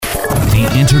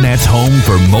Internet's home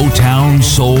for Motown,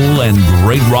 soul, and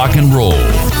great rock and roll.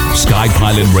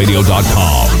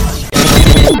 SkyPilotRadio.com.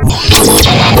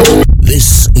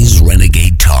 This is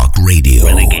Renegade Talk Radio.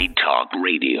 Renegade Talk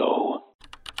Radio.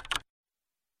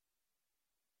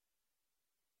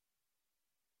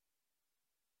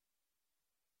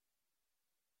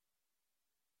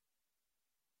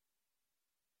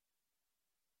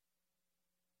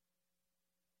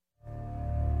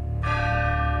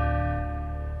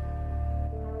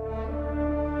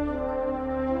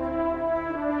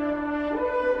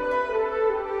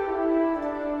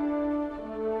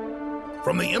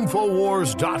 From the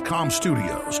Infowars.com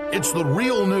studios, it's The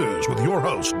Real News with your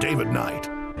host, David Knight.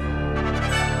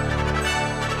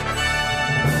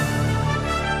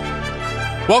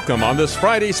 Welcome on this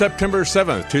Friday, September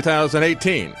 7th,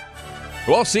 2018.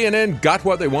 Well, CNN got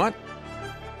what they want.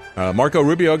 Marco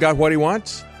Rubio got what he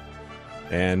wants.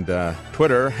 And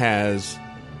Twitter has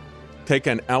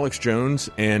taken Alex Jones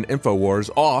and Infowars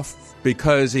off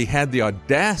because he had the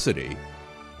audacity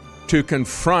to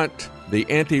confront the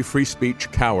anti-free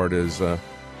speech coward, as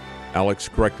Alex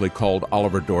correctly called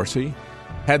Oliver Dorsey,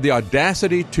 had the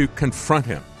audacity to confront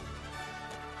him.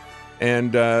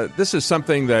 And this is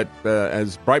something that,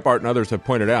 as Breitbart and others have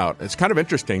pointed out, it's kind of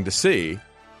interesting to see.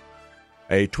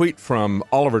 A tweet from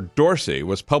Oliver Dorsey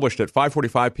was published at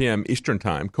 5:45 p.m. Eastern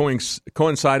Time,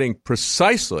 coinciding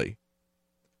precisely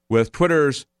with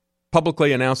Twitter's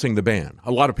publicly announcing the ban.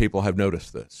 A lot of people have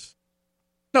noticed this.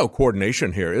 No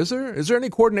coordination here, is there? Is there any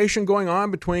coordination going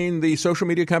on between the social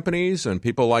media companies and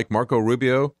people like Marco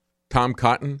Rubio, Tom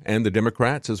Cotton, and the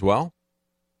Democrats as well?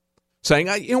 Saying,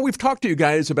 we've talked to you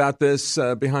guys about this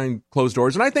behind closed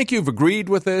doors, and I think you've agreed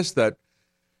with this, that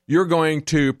you're going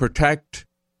to protect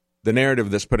the narrative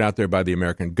that's put out there by the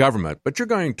American government, but you're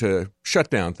going to shut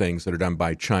down things that are done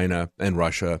by China and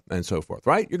Russia and so forth,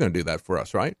 right? You're going to do that for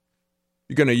us, right?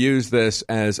 You're going to use this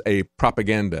as a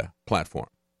propaganda platform.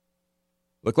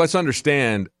 Look, let's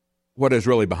understand what is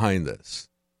really behind this.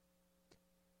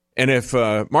 And if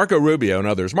Marco Rubio and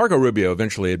others, Marco Rubio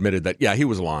eventually admitted that, yeah, he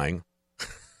was lying.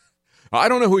 I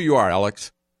don't know who you are,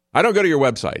 Alex. I don't go to your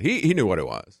website. He knew what it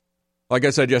was. Like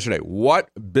I said yesterday, what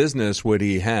business would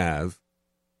he have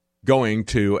going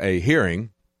to a hearing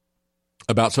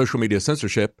about social media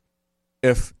censorship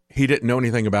if he didn't know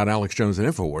anything about Alex Jones and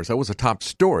Infowars? That was a top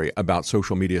story about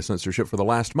social media censorship for the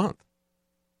last month.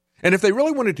 And if they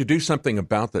really wanted to do something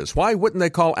about this, why wouldn't they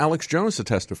call Alex Jones to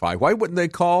testify? Why wouldn't they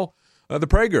call the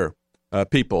Prager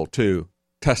people to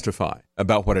testify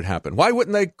about what had happened? Why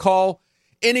wouldn't they call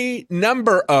any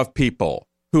number of people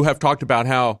who have talked about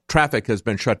how traffic has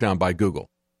been shut down by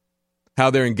Google, how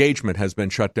their engagement has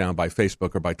been shut down by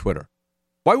Facebook or by Twitter?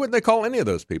 Why wouldn't they call any of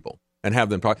those people and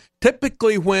have them talk?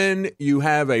 Typically, when you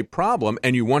have a problem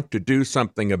and you want to do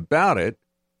something about it,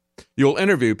 you'll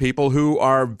interview people who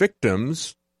are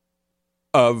victims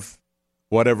of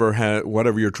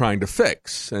whatever you're trying to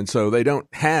fix. And so they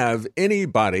don't have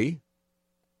anybody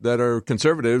that are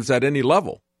conservatives at any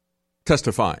level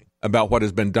testifying about what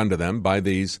has been done to them by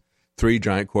these three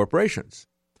giant corporations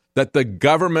that the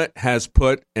government has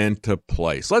put into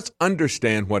place. Let's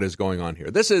understand what is going on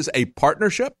here. This is a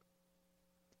partnership.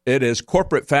 It is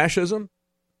corporate fascism.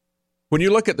 When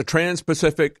you look at the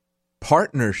Trans-Pacific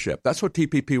Partnership, that's what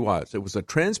TPP was. It was a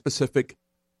Trans-Pacific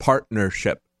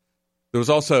Partnership. There was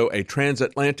also a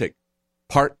Transatlantic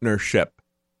Partnership,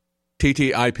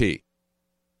 TTIP.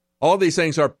 All these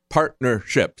things are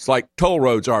partnerships, like toll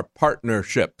roads are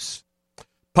partnerships.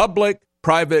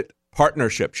 Public-private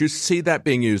partnerships. You see that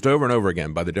being used over and over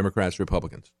again by the Democrats,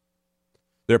 Republicans.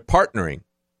 They're partnering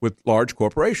with large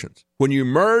corporations. When you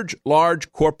merge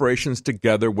large corporations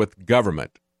together with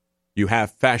government, you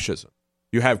have fascism.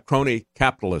 You have crony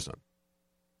capitalism.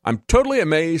 I'm totally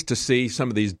amazed to see some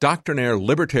of these doctrinaire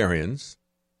libertarians,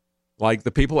 like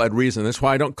the people at Reason. That's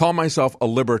why I don't call myself a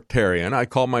libertarian. I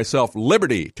call myself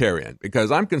libertarian because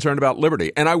I'm concerned about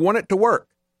liberty, and I want it to work.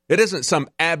 It isn't some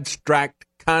abstract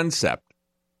concept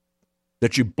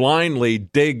that you blindly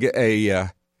dig a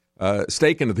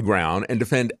stake into the ground and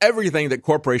defend everything that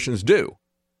corporations do.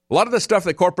 A lot of the stuff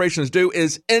that corporations do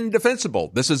is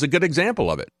indefensible. This is a good example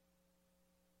of it.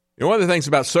 You know, one of the things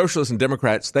about socialists and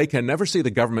Democrats, they can never see the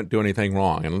government do anything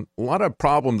wrong. And a lot of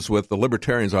problems with the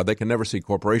libertarians are they can never see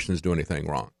corporations do anything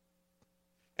wrong.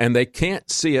 And they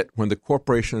can't see it when the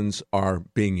corporations are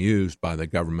being used by the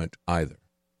government either.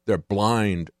 They're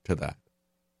blind to that.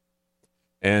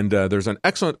 And there's an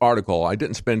excellent article I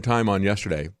didn't spend time on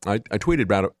yesterday. I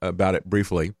tweeted about it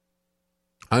briefly.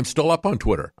 I'm still up on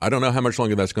Twitter. I don't know how much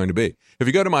longer that's going to be. If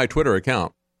you go to my Twitter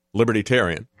account,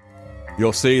 Libertarian,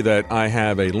 you'll see that I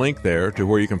have a link there to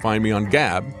where you can find me on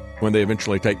Gab. when they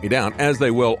eventually take me down, as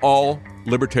they will all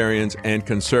libertarians and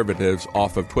conservatives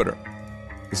off of Twitter.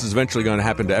 This is eventually going to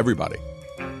happen to everybody.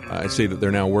 I see that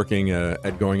they're now working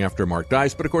at going after Mark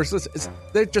Dice, but of course,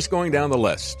 they're just going down the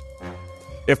list.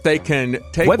 If they can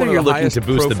take whether one of you're the looking to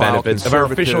boost the benefits of our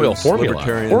fish oil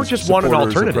formula or just want an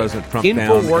alternative,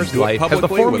 InfoWars Life has the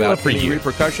formula for you.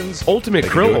 Ultimate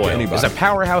Krill Oil is a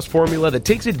powerhouse formula that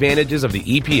takes advantages of the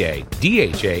EPA,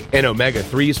 DHA, and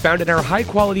omega-3s found in our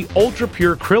high-quality,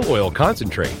 ultra-pure krill oil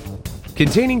concentrate.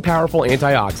 Containing powerful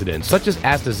antioxidants such as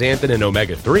astaxanthin and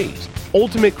omega-3s,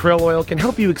 Ultimate Krill Oil can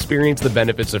help you experience the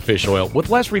benefits of fish oil with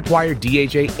less required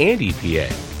DHA and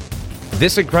EPA.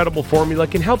 This incredible formula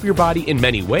can help your body in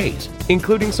many ways,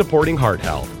 including supporting heart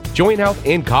health, joint health,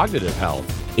 and cognitive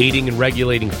health, aiding in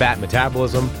regulating fat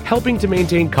metabolism, helping to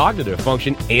maintain cognitive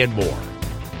function, and more.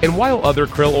 And while other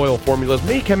krill oil formulas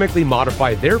may chemically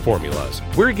modify their formulas,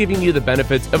 we're giving you the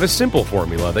benefits of a simple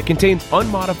formula that contains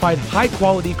unmodified,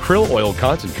 high-quality krill oil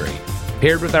concentrate,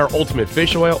 paired with our Ultimate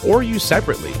Fish Oil or used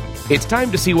separately. It's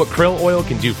time to see what krill oil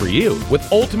can do for you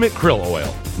with Ultimate Krill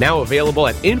Oil, now available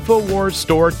at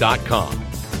InfoWarsStore.com.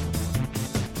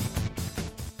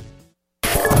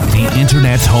 The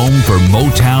Internet's home for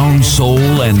Motown,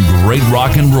 soul, and great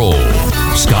rock and roll.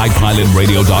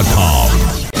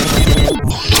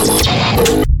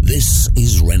 SkyPilotRadio.com. This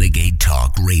is Renegade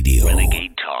Talk Radio.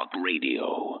 Renegade Talk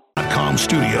Radio. .com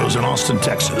studios in Austin,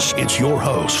 Texas. It's your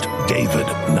host, David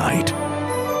Knight.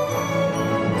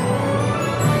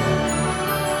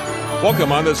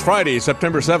 Welcome on this Friday,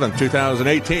 September 7th,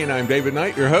 2018. I'm David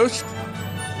Knight, your host.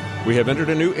 We have entered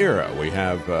a new era. We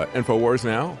have InfoWars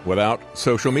now without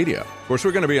social media. Of course,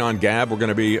 we're going to be on Gab. We're going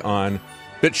to be on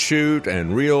BitChute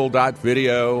and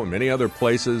Real.video and many other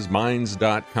places,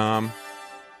 Minds.com.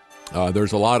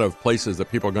 There's a lot of places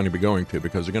that people are going to be going to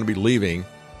because they're going to be leaving,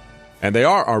 and they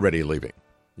are already leaving.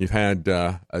 You've had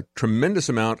a tremendous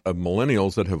amount of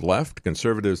millennials that have left,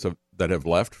 conservatives that have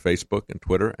left Facebook and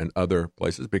Twitter and other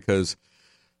places because,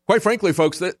 quite frankly,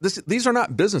 folks, these are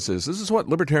not businesses. This is what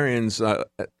libertarians,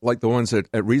 like the ones at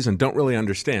Reason, don't really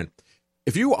understand.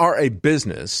 If you are a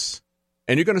business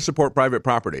and you're going to support private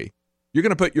property, you're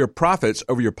going to put your profits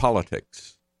over your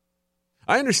politics.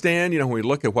 I understand, when we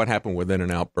look at what happened with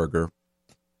In-N-Out Burger,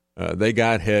 they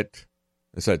got hit.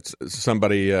 I said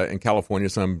somebody in California,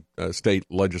 some state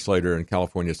legislator in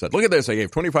California said, look at this, they gave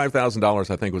 $25,000,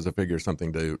 I think was the figure,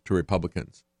 something to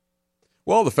Republicans.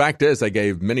 Well, the fact is they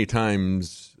gave many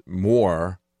times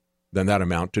more than that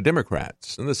amount to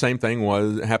Democrats. And the same thing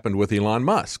happened with Elon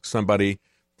Musk. Somebody,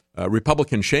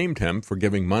 Republican shamed him for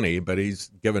giving money, but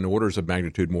he's given orders of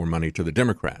magnitude more money to the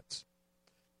Democrats.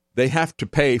 They have to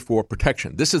pay for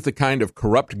protection. This is the kind of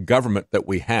corrupt government that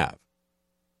we have.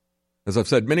 As I've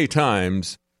said many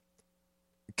times,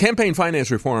 campaign finance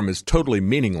reform is totally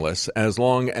meaningless as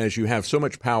long as you have so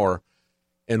much power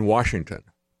in Washington.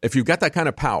 If you've got that kind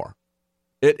of power,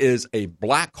 it is a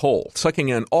black hole, sucking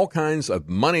in all kinds of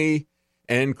money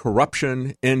and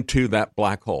corruption into that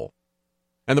black hole.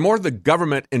 And the more the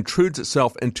government intrudes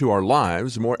itself into our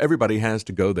lives, the more everybody has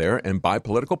to go there and buy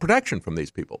political protection from these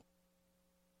people.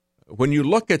 When you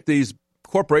look at these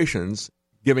corporations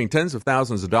giving tens of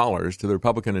thousands of dollars to the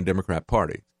Republican and Democrat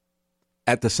parties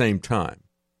at the same time,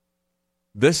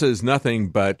 this is nothing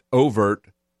but overt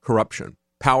corruption,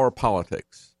 power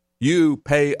politics. You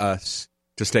pay us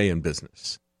to stay in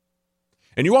business.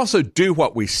 And you also do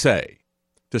what we say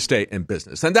to stay in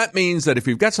business. And that means that if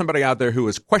you've got somebody out there who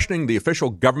is questioning the official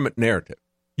government narrative,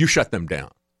 you shut them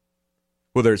down.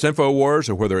 Whether it's InfoWars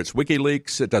or whether it's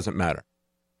WikiLeaks, it doesn't matter.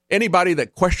 Anybody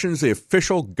that questions the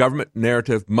official government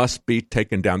narrative must be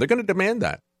taken down. They're going to demand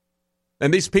that.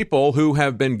 And these people who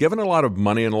have been given a lot of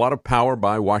money and a lot of power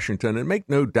by Washington, and make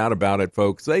no doubt about it,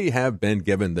 folks, they have been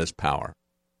given this power.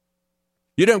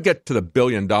 You don't get to the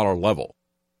billion-dollar level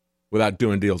without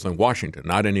doing deals in Washington,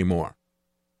 not anymore.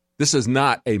 This is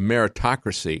not a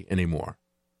meritocracy anymore.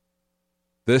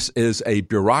 This is a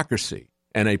bureaucracy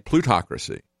and a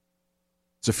plutocracy.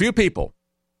 It's a few people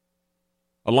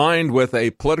aligned with a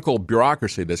political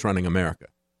bureaucracy that's running America.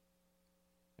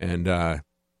 And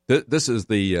this is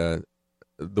the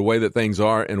way that things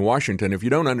are in Washington. If you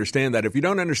don't understand that, if you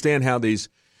don't understand how these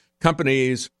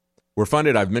companies were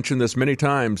funded, I've mentioned this many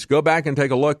times, go back and take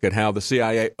a look at how the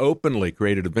CIA openly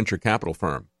created a venture capital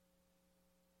firm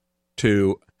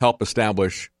to help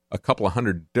establish a couple of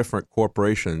hundred different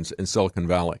corporations in Silicon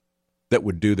Valley that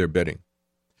would do their bidding.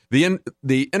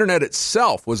 The Internet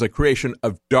itself was a creation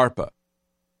of DARPA,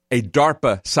 a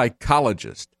DARPA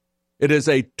psychologist. It is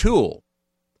a tool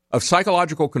of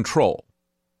psychological control,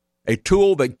 a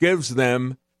tool that gives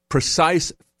them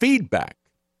precise feedback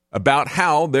about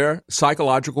how their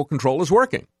psychological control is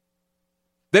working.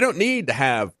 They don't need to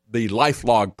have the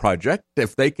LifeLog project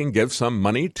if they can give some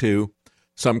money to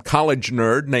some college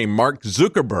nerd named Mark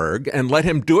Zuckerberg and let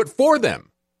him do it for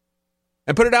them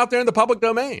and put it out there in the public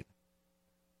domain.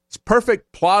 It's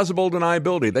perfect plausible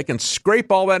deniability. They can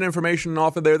scrape all that information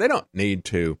off of there. They don't need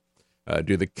to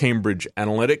do the Cambridge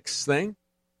Analytics thing.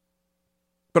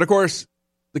 But, of course,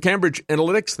 the Cambridge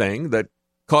Analytics thing that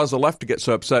caused the left to get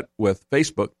so upset with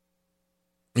Facebook,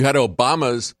 you had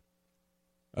Obama's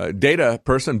data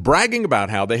person bragging about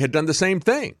how they had done the same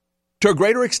thing to a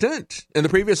greater extent in the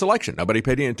previous election. Nobody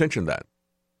paid any attention to that.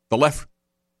 The left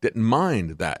didn't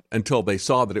mind that until they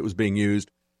saw that it was being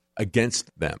used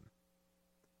against them.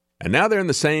 And now they're in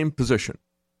the same position.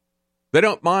 They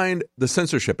don't mind the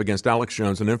censorship against Alex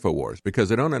Jones and InfoWars because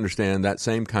they don't understand that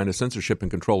same kind of censorship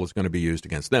and control is going to be used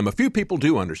against them. A few people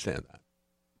do understand that.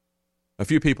 A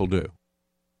few people do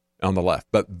on the left,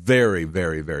 but very,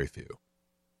 very, very few.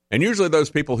 And usually those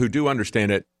people who do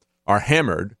understand it are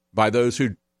hammered by those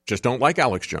who just don't like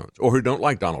Alex Jones or who don't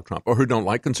like Donald Trump or who don't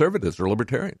like conservatives or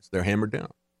libertarians. They're hammered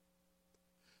down.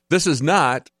 This is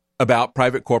not about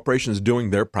private corporations doing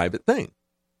their private thing.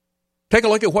 Take a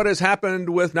look at what has happened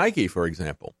with Nike, for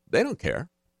example. They don't care.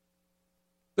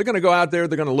 They're going to go out there.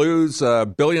 They're going to lose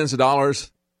billions of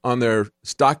dollars on their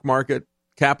stock market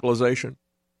capitalization.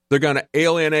 They're going to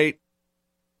alienate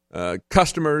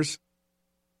customers.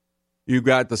 You've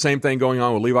got the same thing going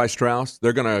on with Levi Strauss.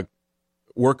 They're going to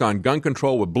work on gun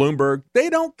control with Bloomberg. They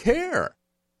don't care.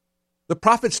 The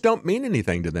profits don't mean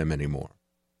anything to them anymore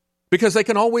because they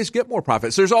can always get more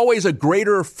profits. There's always a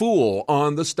greater fool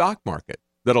on the stock market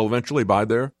that'll eventually buy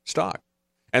their stock.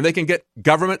 And they can get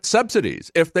government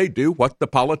subsidies if they do what the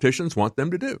politicians want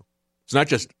them to do. It's not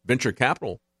just venture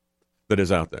capital that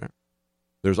is out there.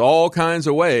 There's all kinds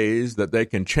of ways that they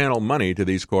can channel money to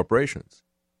these corporations.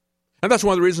 And that's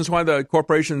one of the reasons why the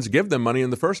corporations give them money in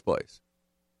the first place.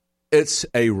 It's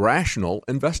a rational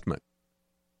investment.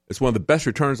 It's one of the best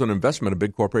returns on investment a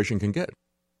big corporation can get.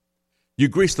 You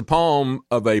grease the palm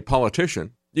of a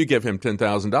politician, you give him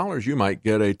 $10,000, you might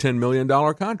get a $10 million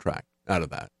contract out of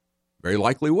that. Very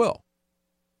likely will.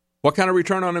 What kind of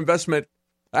return on investment?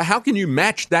 How can you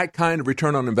match that kind of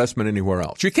return on investment anywhere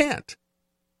else? You can't.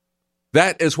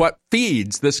 That is what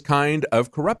feeds this kind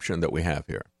of corruption that we have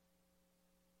here.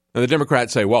 And the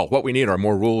Democrats say, well, what we need are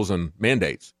more rules and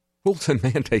mandates. Rules and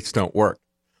mandates don't work.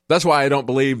 That's why I don't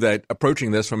believe that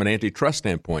approaching this from an antitrust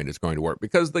standpoint is going to work,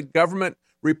 because the government,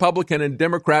 Republican and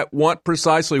Democrat, want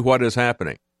precisely what is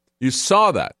happening. You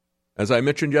saw that, as I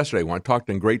mentioned yesterday when I talked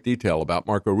in great detail about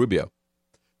Marco Rubio,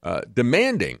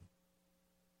 demanding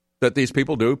that these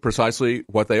people do precisely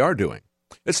what they are doing.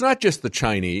 It's not just the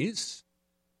Chinese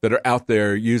that are out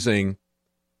there using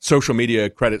social media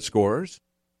credit scores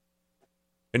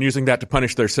and using that to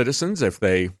punish their citizens if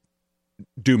they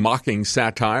do mocking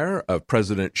satire of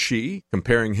President Xi,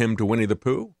 comparing him to Winnie the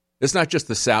Pooh. It's not just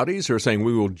the Saudis who are saying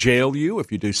we will jail you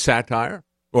if you do satire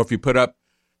or if you put up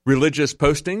religious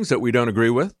postings that we don't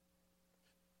agree with.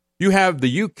 You have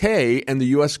the UK and the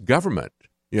U.S. government,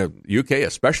 UK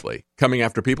especially, coming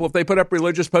after people if they put up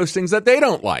religious postings that they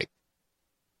don't like.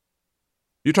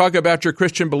 You talk about your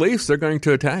Christian beliefs, they're going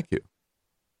to attack you.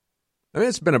 I mean,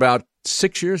 it's been about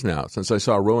 6 years now since I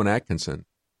saw Rowan Atkinson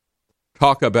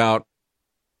talk about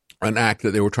an act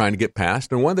that they were trying to get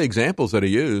passed. And one of the examples that he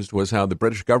used was how the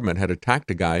British government had attacked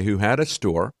a guy who had a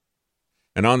store.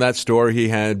 And on that store, he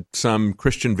had some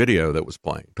Christian video that was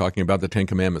playing, talking about the Ten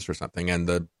Commandments or something. And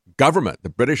the government, the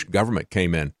British government,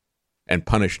 came in and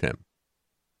punished him.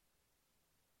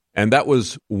 And that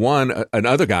was one.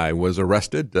 Another guy was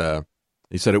arrested.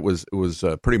 He said it was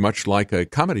pretty much like a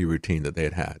comedy routine that they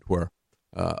had where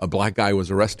a black guy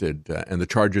was arrested and the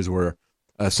charges were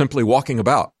simply walking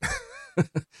about.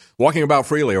 Walking about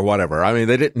freely or whatever. I mean,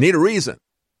 they didn't need a reason.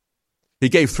 He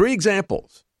gave 3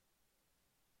 examples.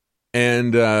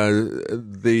 And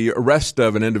the arrest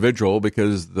of an individual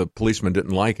because the policeman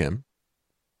didn't like him,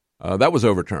 that was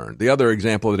overturned. The other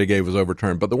example that he gave was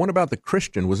overturned, but the one about the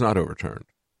Christian was not overturned.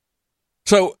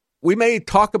 So we may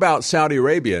talk about Saudi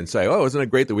Arabia and say, oh, isn't it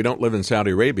great that we don't live in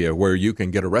Saudi Arabia where you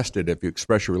can get arrested if you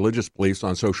express your religious beliefs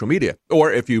on social media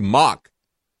or if you mock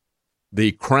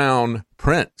the crown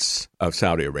prince of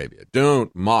Saudi Arabia.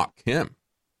 Don't mock him.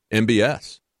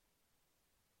 MBS.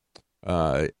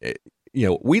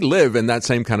 We live in that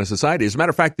same kind of society. As a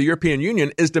matter of fact, the European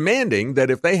Union is demanding that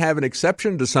if they have an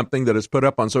exception to something that is put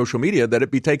up on social media, that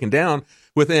it be taken down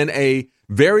within a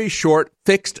very short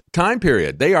fixed time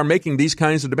period. They are making these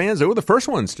kinds of demands. They were the first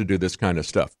ones to do this kind of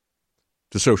stuff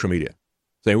to social media,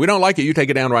 saying, we don't like it, you take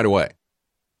it down right away.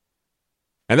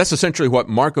 And that's essentially what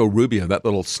Marco Rubio, that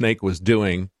little snake, was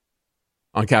doing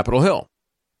on Capitol Hill.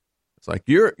 It's like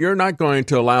you're not going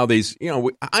to allow these,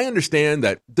 I understand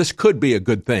that this could be a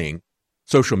good thing.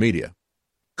 Social media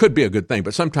could be a good thing,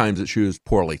 but sometimes it's used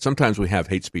poorly. Sometimes we have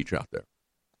hate speech out there.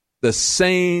 The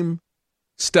same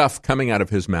stuff coming out of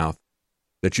his mouth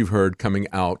that you've heard coming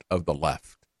out of the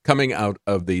left, coming out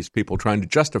of these people trying to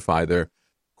justify their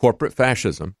corporate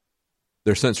fascism,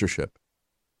 their censorship,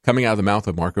 coming out of the mouth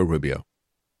of Marco Rubio.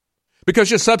 Because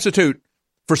just substitute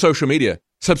for social media,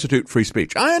 substitute free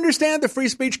speech. I understand that free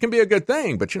speech can be a good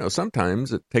thing, but,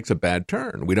 sometimes it takes a bad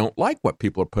turn. We don't like what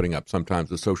people are putting up sometimes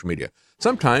with social media.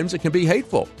 Sometimes it can be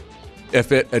hateful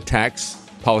if it attacks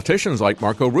politicians like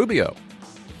Marco Rubio.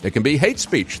 It can be hate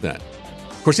speech then.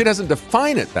 Of course, he doesn't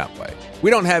define it that way. We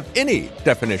don't have any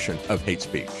definition of hate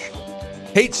speech.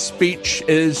 Hate speech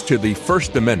is to the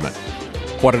First Amendment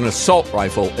what an assault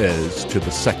rifle is to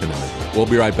the Second Amendment. We'll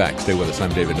be right back. Stay with us.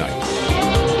 I'm David Knight.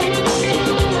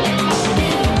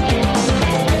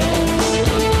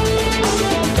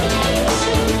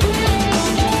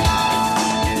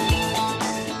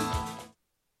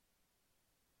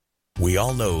 We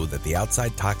all know that the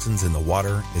outside toxins in the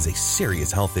water is a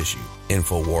serious health issue.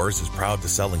 InfoWars is proud to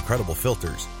sell incredible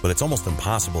filters, but it's almost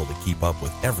impossible to keep up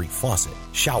with every faucet,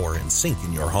 shower, and sink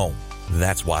in your home.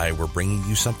 That's why we're bringing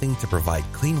you something to provide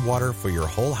clean water for your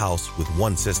whole house with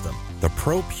one system. The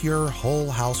ProPure Whole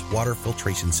House Water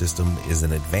Filtration System is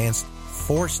an advanced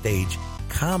 4-stage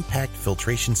compact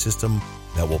filtration system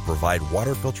that will provide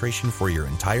water filtration for your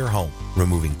entire home,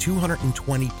 removing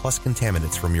 220 plus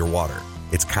contaminants from your water.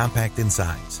 It's compact in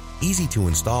size, easy to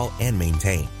install and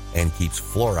maintain, and keeps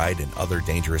fluoride and other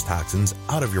dangerous toxins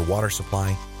out of your water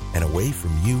supply and away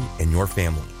from you and your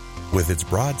family. With its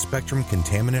broad-spectrum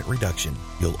contaminant reduction,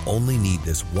 you'll only need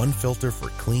this one filter for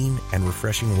clean and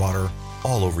refreshing water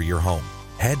all over your home.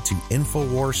 Head to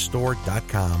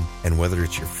InfoWarsStore.com, and whether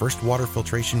it's your first water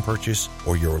filtration purchase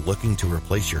or you're looking to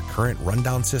replace your current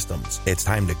rundown systems, it's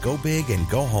time to go big and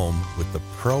go home with the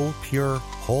ProPure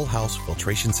Whole House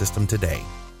Filtration System today.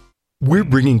 We're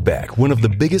bringing back one of the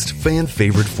biggest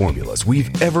fan-favorite formulas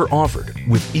we've ever offered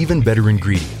with even better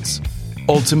ingredients,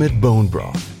 Ultimate Bone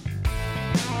Broth.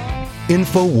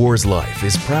 InfoWars Life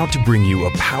is proud to bring you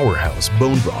a powerhouse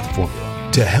bone broth formula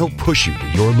to help push you to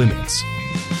your limits.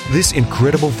 This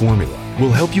incredible formula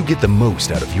will help you get the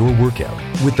most out of your workout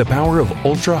with the power of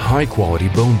ultra high-quality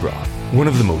bone broth, one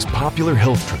of the most popular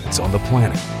health trends on the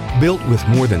planet. Built with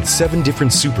more than 7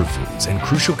 different superfoods and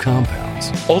crucial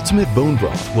compounds, Ultimate Bone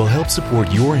Broth will help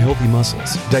support your healthy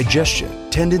muscles, digestion,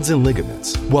 tendons, and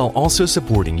ligaments, while also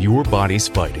supporting your body's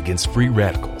fight against free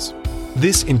radicals.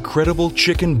 This incredible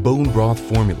chicken bone broth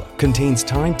formula contains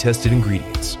time-tested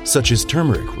ingredients such as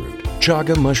turmeric root,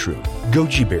 chaga mushroom,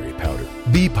 goji berry powder,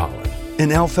 bee pollen,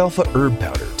 and alfalfa herb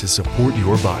powder to support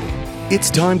your body. It's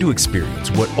time to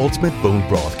experience what Ultimate Bone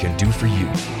Broth can do for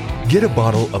you. Get a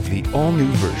bottle of the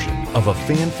all-new version of a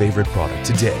fan-favorite product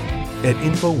today at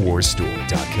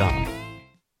InfoWarsStore.com.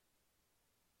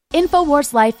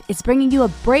 InfoWars Life is bringing you a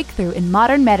breakthrough in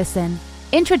modern medicine.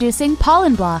 Introducing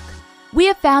Pollen Block. We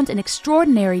have found an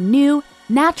extraordinary new,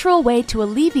 natural way to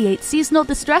alleviate seasonal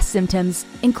distress symptoms,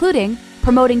 including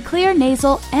promoting clear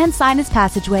nasal and sinus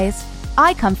passageways,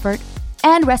 eye comfort,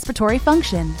 and respiratory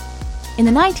function. In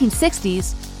the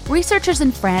 1960s, researchers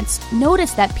in France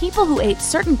noticed that people who ate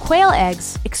certain quail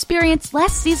eggs experienced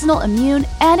less seasonal immune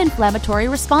and inflammatory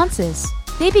responses.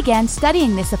 They began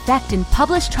studying this effect in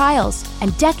published trials,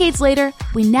 and decades later,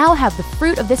 we now have the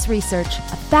fruit of this research,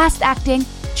 a fast-acting,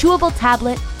 chewable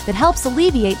tablet that helps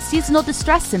alleviate seasonal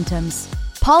distress symptoms.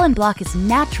 Pollen Block is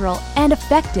natural and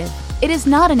effective. It is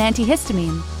not an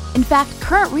antihistamine. In fact,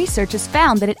 current research has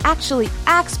found that it actually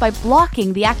acts by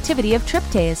blocking the activity of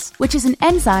tryptase, which is an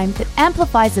enzyme that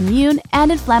amplifies immune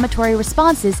and inflammatory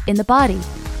responses in the body.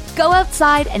 Go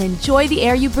outside and enjoy the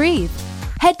air you breathe.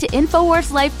 Head to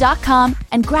InfoWarsLife.com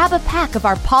and grab a pack of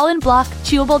our Pollen Block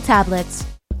chewable tablets.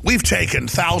 We've taken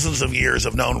thousands of years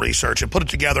of known research and put it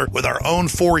together with our own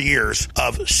 4 years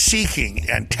of seeking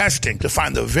and testing to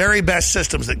find the very best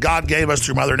systems that God gave us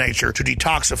through Mother Nature to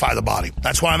detoxify the body.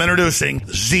 That's why I'm introducing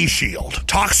Z-Shield,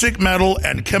 Toxic Metal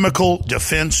and Chemical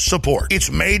Defense Support. It's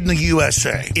made in the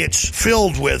USA. It's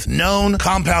filled with known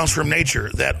compounds from nature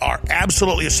that are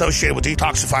absolutely associated with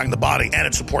detoxifying the body, and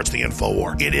it supports the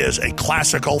InfoWar. It is a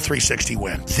classical 360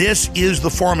 win. This is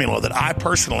the formula that I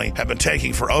personally have been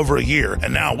taking for over a year,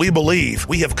 and now Now, we believe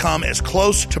we have come as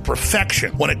close to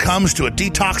perfection when it comes to a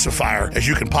detoxifier as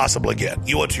you can possibly get.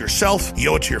 You owe it to yourself, you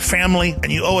owe it to your family,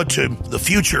 and you owe it to the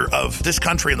future of this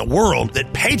country and the world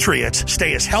that patriots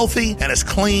stay as healthy and as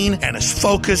clean and as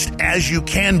focused as you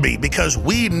can be, because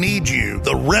we need you,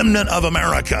 the remnant of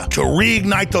America, to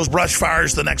reignite those brush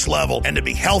fires to the next level and to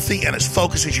be healthy and as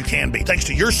focused as you can be. Thanks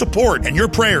to your support and your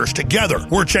prayers, together,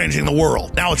 we're changing the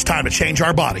world. Now it's time to change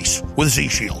our bodies with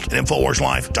Z-Shield at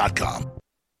InfoWarsLife.com.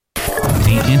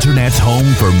 The Internet's home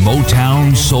for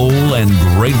Motown, soul, and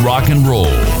great rock and roll.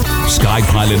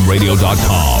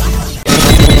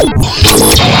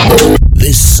 SkyPilotRadio.com.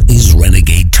 This is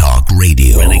Renegade Talk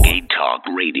Radio. Renegade Talk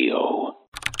Radio.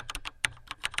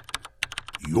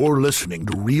 You're listening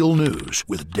to Real News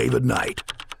with David Knight.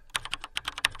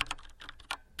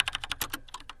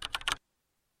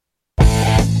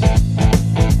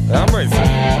 I'm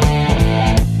racing.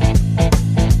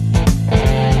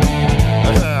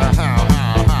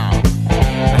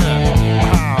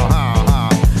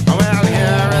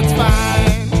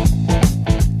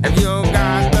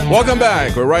 Welcome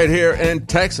back. We're right here in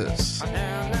Texas.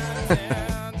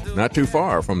 Not too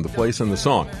far from the place in the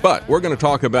song. But we're going to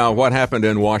talk about what happened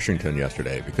in Washington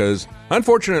yesterday, because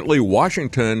unfortunately,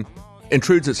 Washington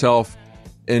intrudes itself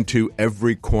into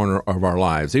every corner of our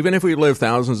lives, even if we live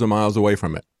thousands of miles away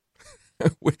from it. I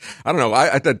don't know. I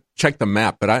have to check the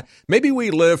map, but maybe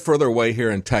we live further away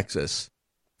here in Texas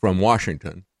from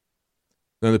Washington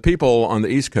than the people on the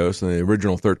East Coast and the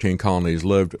original 13 colonies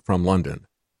lived from London.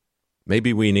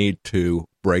 Maybe we need to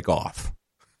break off.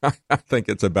 I think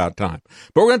it's about time.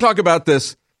 But we're going to talk about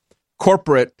this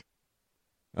corporate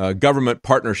government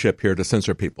partnership here to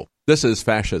censor people. This is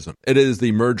fascism. It is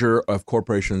the merger of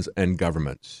corporations and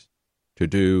governments to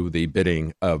do the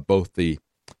bidding of both the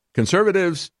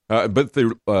conservatives, but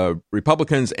the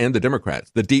Republicans and the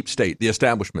Democrats, the deep state, the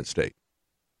establishment state.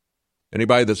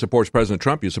 Anybody that supports President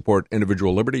Trump, you support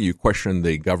individual liberty, you question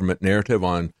the government narrative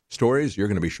on stories, you're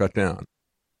going to be shut down.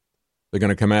 They're going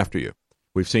to come after you.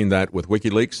 We've seen that with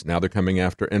WikiLeaks. Now they're coming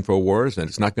after InfoWars, and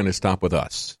it's not going to stop with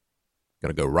us.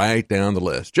 Going to go right down the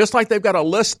list. Just like they've got a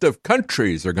list of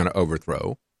countries they're going to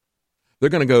overthrow, they're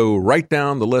going to go right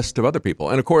down the list of other people.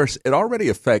 And, of course, it already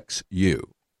affects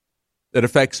you. It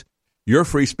affects your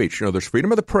free speech. You know, there's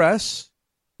freedom of the press,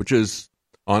 which is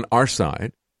on our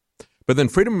side. But then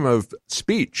freedom of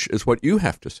speech is what you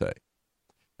have to say.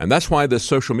 And that's why this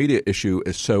social media issue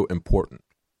is so important.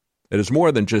 It is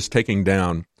more than just taking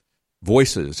down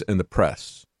voices in the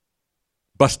press,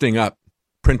 busting up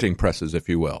printing presses, if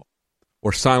you will,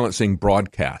 or silencing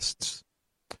broadcasts.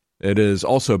 It is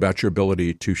also about your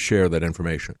ability to share that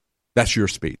information. That's your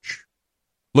speech.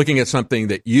 Looking at something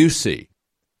that you see,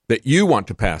 that you want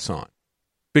to pass on,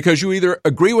 because you either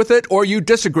agree with it or you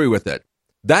disagree with it.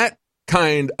 That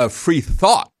kind of free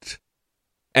thought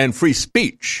and free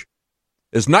speech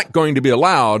is not going to be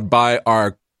allowed by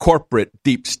our corporate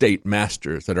deep state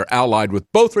masters that are allied with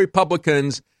both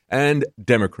Republicans and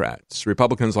Democrats.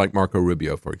 Republicans like Marco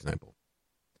Rubio, for example.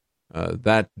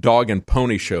 That dog and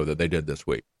pony show that they did this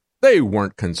week, they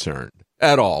weren't concerned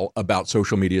at all about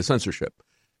social media censorship.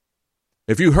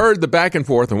 If you heard the back and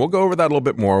forth, and we'll go over that a little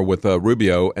bit more with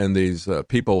Rubio and these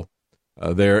people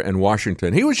there in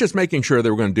Washington, he was just making sure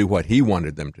they were going to do what he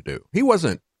wanted them to do. He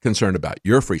wasn't concerned about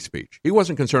your free speech. He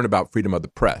wasn't concerned about freedom of the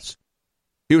press.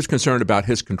 He was concerned about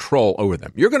his control over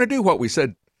them. You're going to do what we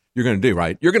said you're going to do,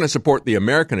 right? You're going to support the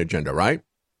American agenda, right?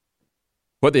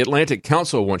 What the Atlantic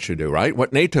Council wants you to do, right?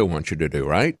 What NATO wants you to do,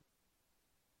 right?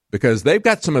 Because they've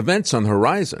got some events on the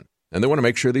horizon, and they want to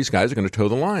make sure these guys are going to toe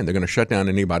the line. They're going to shut down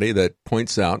anybody that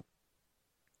points out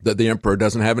that the emperor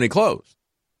doesn't have any clothes.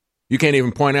 You can't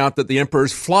even point out that the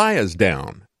emperor's fly is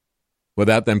down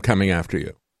without them coming after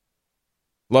you,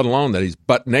 let alone that he's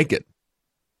butt naked.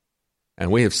 And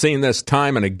we have seen this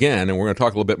time and again, and we're going to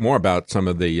talk a little bit more about some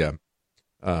of the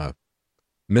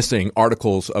missing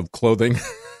articles of clothing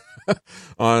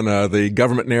on the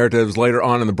government narratives later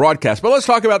on in the broadcast. But let's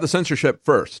talk about the censorship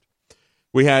first.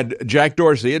 We had Jack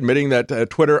Dorsey admitting that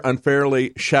Twitter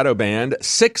unfairly shadow banned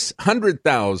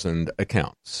 600,000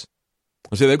 accounts.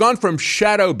 So they've gone from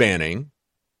shadow banning,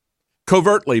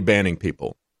 covertly banning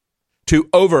people, to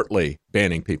overtly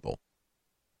banning people.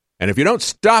 And if you don't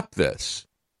stop this,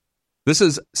 this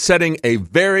is setting a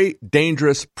very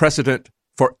dangerous precedent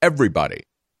for everybody,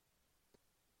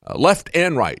 left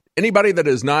and right. Anybody that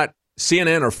is not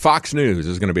CNN or Fox News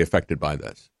is going to be affected by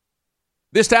this.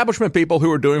 The establishment people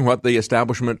who are doing what the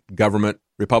establishment government,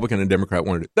 Republican and Democrat,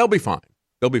 want to do, they'll be fine.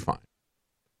 They'll be fine.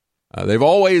 They've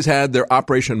always had their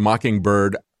Operation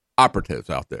Mockingbird operatives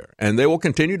out there, and they will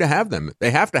continue to have them. They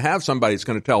have to have somebody that's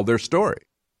going to tell their story.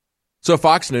 So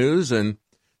Fox News and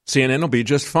CNN will be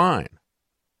just fine.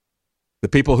 The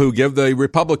people who give the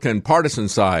Republican partisan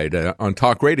side on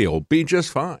talk radio will be just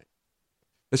fine.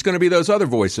 It's going to be those other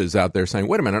voices out there saying,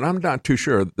 wait a minute, I'm not too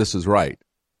sure this is right.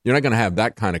 You're not going to have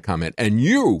that kind of comment, and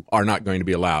you are not going to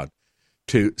be allowed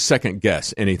to second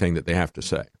guess anything that they have to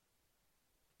say.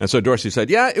 And so Dorsey said,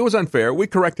 yeah, it was unfair. We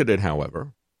corrected it,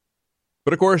 however.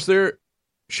 But of course, their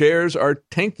shares are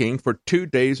tanking for 2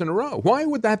 days in a row. Why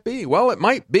would that be? Well, it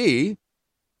might be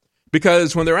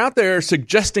because when they're out there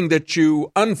suggesting that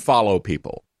you unfollow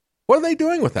people, what are they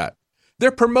doing with that?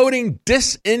 They're promoting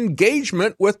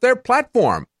disengagement with their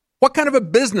platform. What kind of a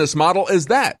business model is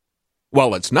that?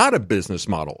 Well, it's not a business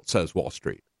model, says Wall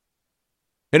Street.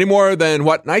 Any more than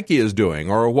what Nike is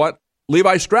doing or what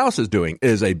Levi Strauss is doing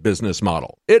is a business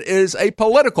model. It is a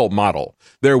political model.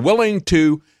 They're willing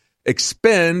to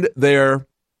expend their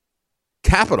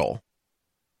capital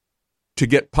to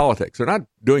get politics. They're not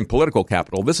doing political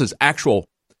capital. This is actual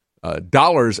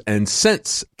dollars and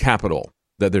cents capital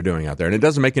that they're doing out there. And it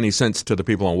doesn't make any sense to the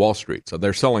people on Wall Street. So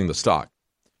they're selling the stock.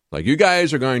 Like, you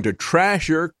guys are going to trash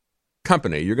your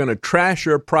company. You're going to trash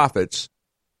your profits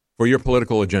for your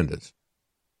political agendas.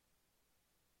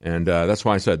 And that's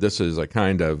why I said this is a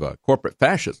kind of corporate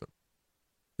fascism.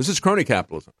 This is crony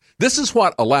capitalism. This is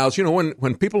what allows,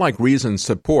 when people like Reason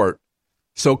support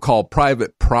so-called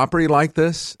private property like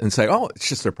this and say, oh, it's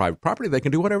just their private property, they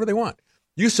can do whatever they want.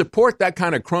 You support that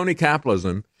kind of crony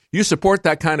capitalism, you support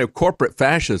that kind of corporate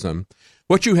fascism.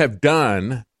 What you have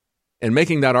done in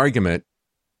making that argument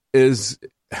is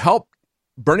help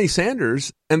Bernie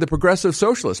Sanders and the progressive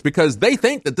socialists, because they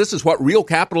think that this is what real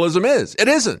capitalism is. It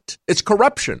isn't. It's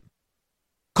corruption.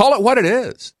 Call it what it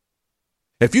is.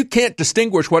 If you can't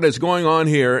distinguish what is going on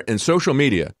here in social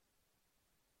media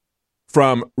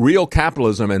from real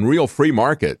capitalism and real free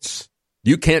markets,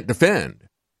 you can't defend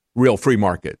real free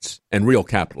markets and real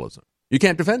capitalism. You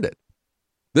can't defend it.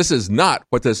 This is not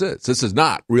what this is. This is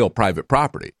not real private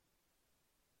property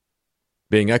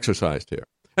being exercised here.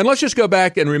 And let's just go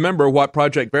back and remember what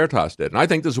Project Veritas did. And I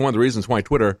think this is one of the reasons why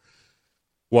Twitter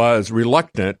was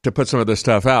reluctant to put some of this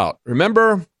stuff out.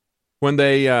 Remember when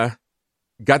they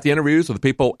got the interviews with the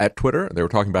people at Twitter? They were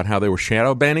talking about how they were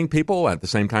shadow banning people. At the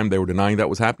same time, they were denying that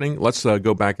was happening. Let's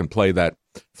go back and play that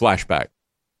flashback.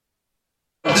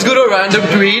 Just go to a random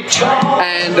tweet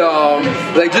and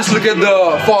just look at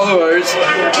the followers.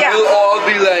 Yeah. It'll all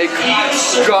be like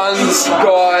guns,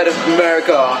 God,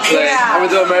 America. I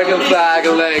mean the American flag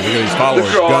and like these followers,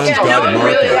 the cross. Guns, God, America.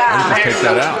 Really, just take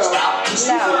that out.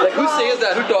 No. Like who says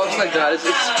that? Who talks like that?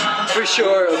 It's for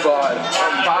sure a God.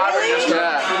 Really?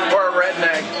 Yeah. Or a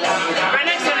redneck.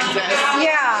 Rednecks don't exist.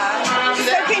 Yeah.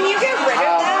 So can you get rid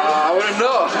of them? I wouldn't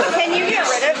know. Can you get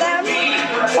rid of them?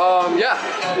 Yeah.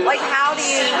 Like, how do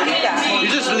you do that? You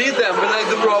just lead them, but like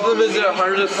the problem is there are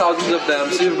hundreds of thousands of them,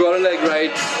 so you've got to like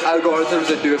write algorithms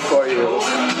that do it for you.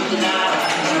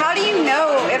 How do you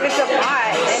know if it's a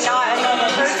bot and not a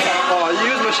normal person? Oh, you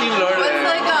use machine learning.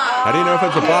 How do you know if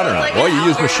it's a bot or not? Well, you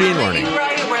use machine learning.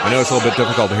 I know it's a little bit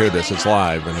difficult to hear this. It's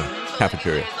live in the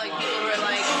cafeteria. Like people were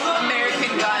like,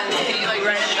 American guns, can you like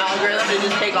write an algorithm to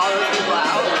just take all those people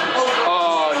out?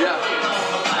 Oh, yeah.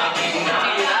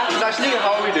 It's actually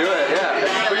how we do it, yeah.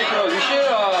 It's pretty close. You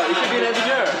should be an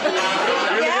engineer.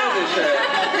 You're really good at this shit.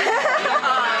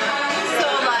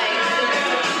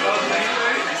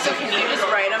 So can you just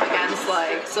write them against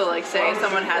say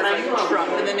someone has like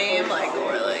Trump in the name, like,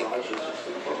 or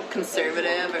like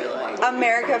conservative or like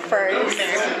America First.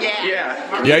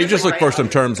 Yeah, you just look for some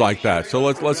terms like that. So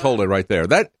let's hold it right there.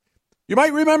 That you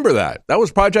might remember that. That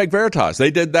was Project Veritas.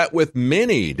 They did that with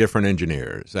many different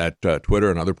engineers at Twitter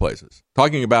and other places,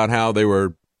 talking about how they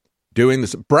were doing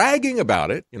this, bragging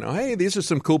about it. You know, hey, these are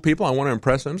some cool people. I want to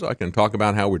impress them, so I can talk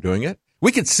about how we're doing it.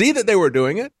 We could see that they were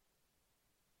doing it,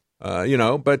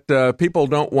 but people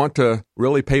don't want to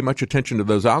really pay much attention to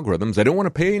those algorithms. They don't want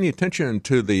to pay any attention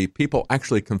to the people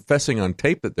actually confessing on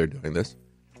tape that they're doing this.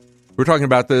 We're talking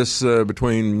about this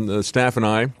between the staff and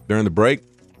I during the break.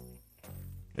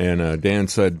 And Dan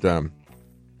said,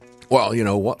 well, you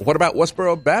know, what about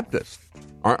Westboro Baptist?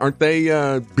 Aren't they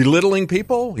belittling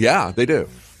people? Yeah, they do.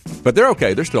 But they're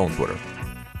okay. They're still on Twitter.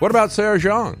 What about Sarah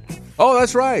Jeong? Oh,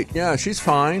 that's right. Yeah, she's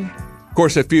fine. Of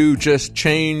course, if you just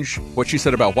change what she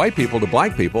said about white people to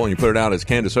black people and you put it out as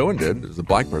Candace Owen did, as a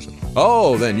black person,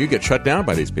 oh, then you get shut down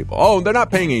by these people. Oh, they're not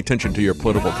paying any attention to your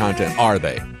political content, are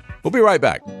they? We'll be right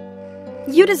back.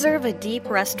 You deserve a deep,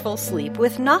 restful sleep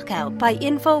with Knockout by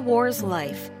InfoWars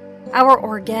Life. Our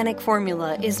organic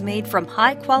formula is made from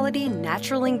high-quality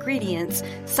natural ingredients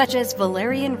such as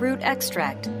valerian root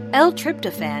extract,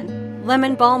 L-tryptophan,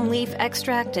 lemon balm leaf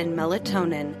extract, and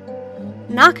melatonin.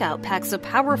 Knockout packs a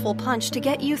powerful punch to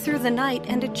get you through the night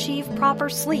and achieve proper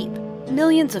sleep.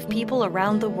 Millions of people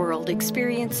around the world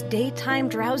experience daytime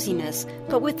drowsiness,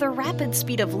 but with the rapid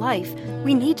speed of life,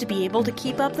 we need to be able to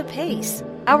keep up the pace.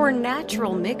 Our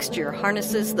natural mixture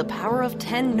harnesses the power of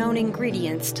 10 known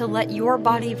ingredients to let your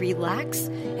body relax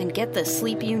and get the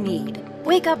sleep you need.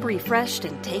 Wake up refreshed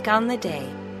and take on the day.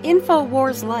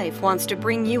 InfoWars Life wants to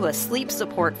bring you a sleep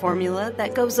support formula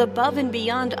that goes above and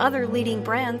beyond other leading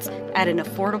brands at an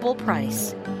affordable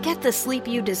price. Get the sleep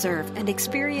you deserve and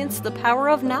experience the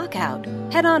power of knockout.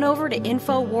 Head on over to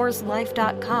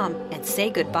InfoWarsLife.com and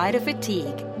say goodbye to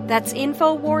fatigue. That's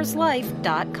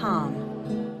InfoWarsLife.com.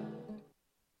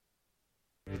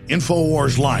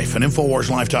 InfoWars Life and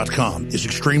InfoWarsLife.com is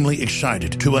extremely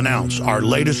excited to announce our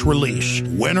latest release,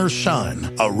 Winter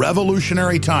Sun, a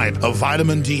revolutionary type of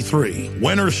vitamin D3.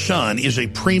 Winter Sun is a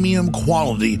premium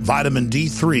quality vitamin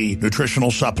D3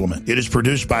 nutritional supplement. It is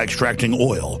produced by extracting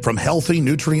oil from healthy,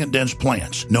 nutrient-dense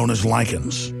plants known as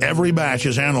lichens. Every batch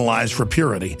is analyzed for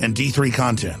purity and D3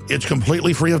 content. It's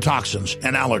completely free of toxins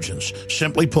and allergens.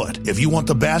 Simply put, if you want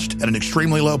the best at an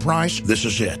extremely low price, this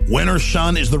is it. Winter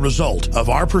Sun is the result of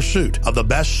our pursuit of the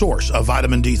best source of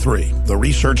vitamin D3. The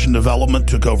research and development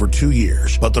took over 2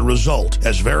 years, but the result,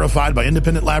 as verified by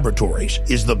independent laboratories,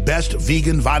 is the best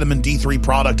vegan vitamin D3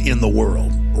 product in the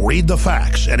world. Read the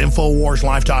facts at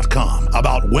InfoWarsLife.com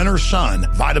about Winter Sun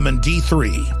Vitamin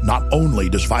D3. Not only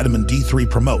does vitamin D3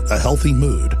 promote a healthy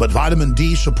mood, but vitamin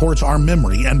D supports our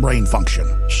memory and brain function,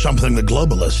 something the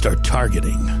globalists are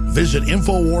targeting. Visit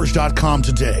InfoWars.com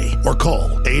today or call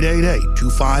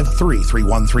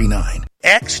 888-253-3139.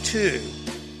 X2,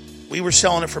 we were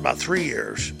selling it for about 3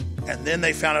 years, and then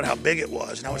they found out how big it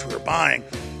was and how much we were buying,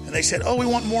 and they said, oh, we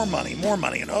want more money,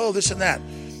 and oh, this and that.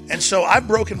 And so I've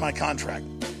broken my contract,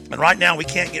 and right now we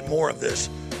can't get more of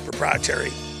this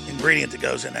proprietary ingredient that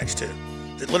goes in X2.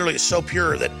 That literally is so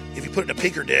pure that if you put it in a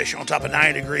picker dish on top of a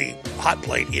 90-degree hot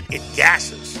plate, it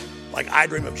gases like I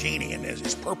Dream of Jeannie, and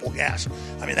it's purple gas.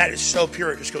 I mean, that is so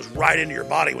pure, it just goes right into your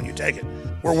body when you take it.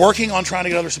 We're working on trying to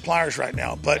get other suppliers right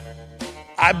now, but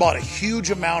I bought a huge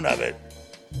amount of it,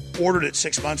 ordered it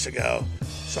 6 months ago,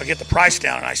 so I get the price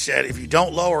down, and I said, if you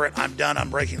don't lower it, I'm done, I'm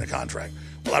breaking the contract.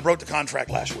 Well, I broke the contract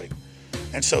last week.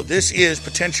 And so this is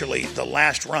potentially the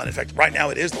last run. In fact, right now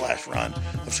it is the last run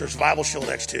of Survival Shield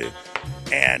X2,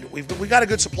 and we got a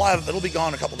good supply of it. It'll be gone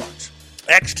in a couple months.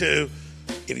 X2,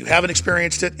 if you haven't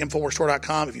experienced it,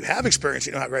 InfoWarsStore.com. If you have experienced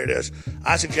it, you know how great it is,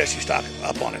 I suggest you stock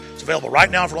up on it. It's available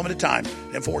right now for a limited time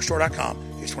at InfoWarsStore.com.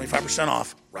 It's 25%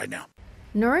 off right now.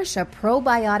 Nourish a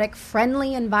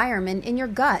probiotic-friendly environment in your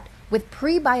gut with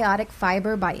prebiotic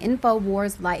fiber by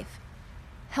InfoWars Life.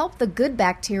 Help the good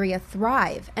bacteria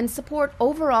thrive and support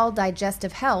overall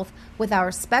digestive health with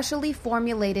our specially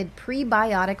formulated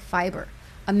prebiotic fiber,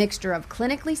 a mixture of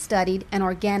clinically studied and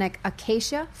organic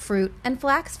acacia, fruit, and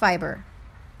flax fiber.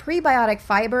 Prebiotic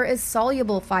fiber is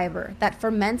soluble fiber that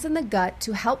ferments in the gut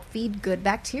to help feed good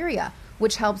bacteria,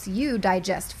 which helps you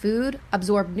digest food,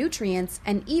 absorb nutrients,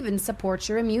 and even support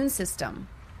your immune system.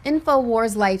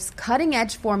 InfoWars Life's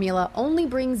cutting-edge formula only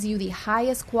brings you the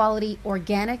highest quality,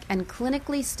 organic, and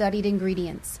clinically studied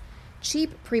ingredients.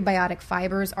 Cheap prebiotic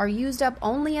fibers are used up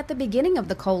only at the beginning of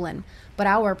the colon, but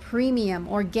our premium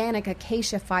organic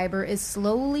acacia fiber is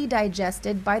slowly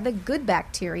digested by the good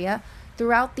bacteria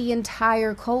throughout the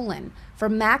entire colon for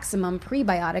maximum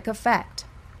prebiotic effect.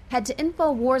 Head to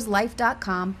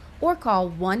InfoWarsLife.com or call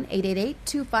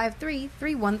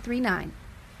 1-888-253-3139.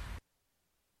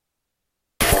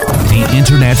 The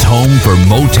Internet's home for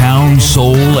Motown,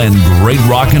 soul, and great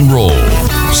rock and roll.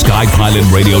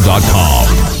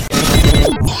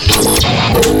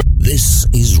 SkyPilotRadio.com. This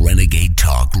is Renegade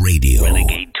Talk Radio.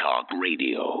 Renegade Talk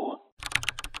Radio.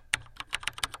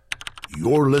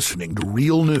 You're listening to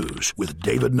Real News with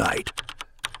David Knight.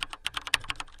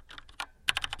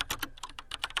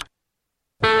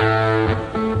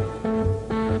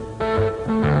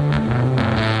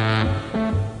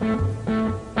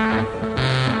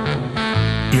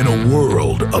 In a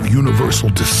world of universal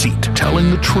deceit,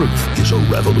 telling the truth is a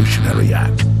revolutionary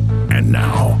act. And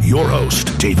now, your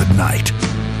host, David Knight.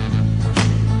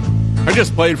 I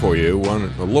just played for you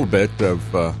a little bit of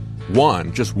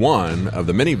just one of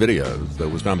the many videos that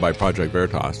was done by Project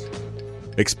Veritas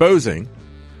exposing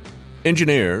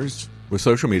engineers with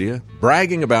social media,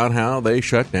 bragging about how they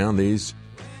shut down these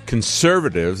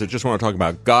conservatives that just want to talk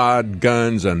about God,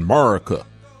 guns, and America,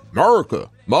 MAGA.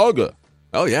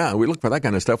 Oh, yeah, we look for that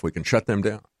kind of stuff. We can shut them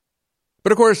down.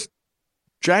 But, of course,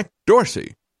 Jack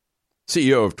Dorsey,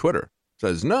 CEO of Twitter,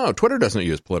 says, no, Twitter doesn't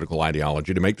use political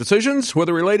ideology to make decisions,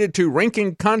 whether related to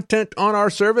ranking content on our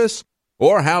service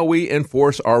or how we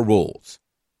enforce our rules.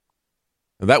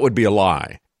 That would be a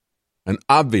lie, an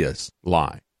obvious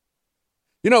lie.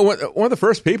 You know, one of the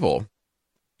first people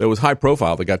that was high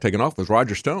profile that got taken off was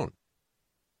Roger Stone.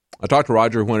 I talked to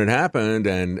Roger when it happened,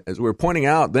 and as we were pointing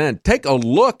out then, take a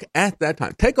look at that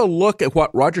time. Take a look at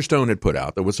what Roger Stone had put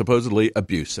out that was supposedly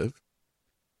abusive.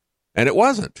 And it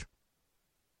wasn't.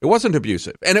 It wasn't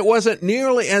abusive. And it wasn't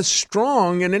nearly as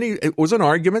strong in any... It was an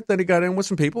argument that he got in with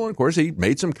some people, and of course he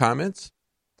made some comments.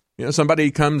 You know, somebody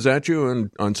comes at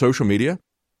you on social media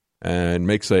and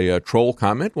makes a troll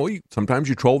comment. Well, sometimes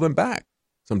you troll them back.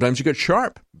 Sometimes you get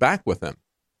sharp back with them.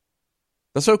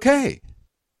 That's okay.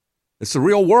 It's the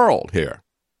real world here.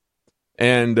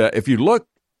 And if you look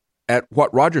at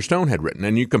what Roger Stone had written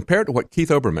and you compare it to what Keith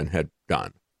Olbermann had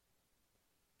done,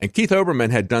 and Keith Olbermann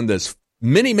had done this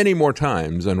many, many more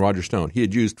times than Roger Stone. He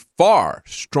had used far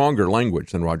stronger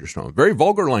language than Roger Stone, very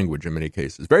vulgar language in many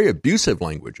cases, very abusive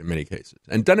language in many cases,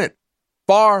 and done it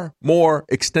far more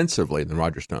extensively than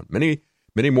Roger Stone, many,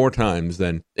 many more times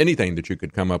than anything that you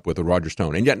could come up with Roger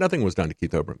Stone, and yet nothing was done to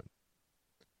Keith Olbermann.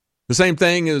 The same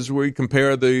thing as we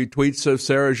compare the tweets of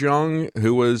Sarah Jeong,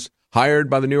 who was hired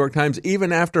by the New York Times,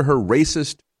 even after her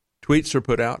racist tweets are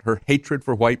put out, her hatred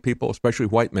for white people, especially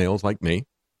white males like me.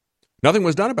 Nothing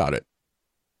was done about it.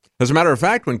 As a matter of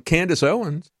fact, when Candace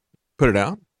Owens put it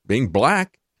out, being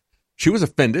black, she was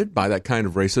offended by that kind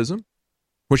of racism.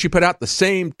 When she put out the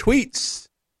same tweets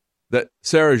that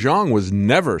Sarah Jeong was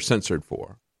never censored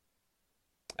for,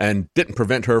 and didn't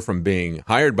prevent her from being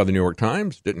hired by the New York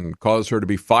Times, didn't cause her to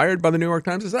be fired by the New York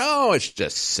Times. It's, oh, it's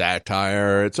just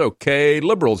satire. It's okay.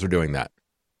 Liberals are doing that.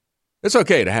 It's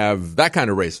okay to have that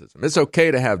kind of racism. It's okay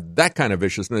to have that kind of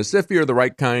viciousness if you're the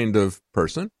right kind of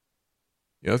person.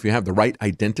 You know, if you have the right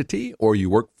identity, or you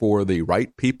work for the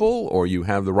right people, or you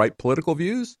have the right political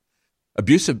views,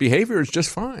 abusive behavior is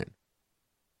just fine.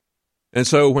 And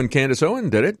so when Candace Owens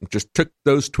did it, just took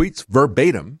those tweets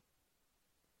verbatim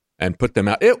and put them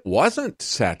out. It wasn't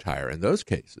satire in those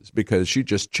cases because she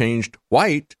just changed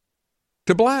white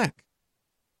to black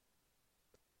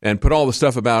and put all the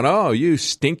stuff about, oh, you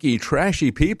stinky,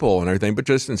 trashy people and everything, but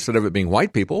just instead of it being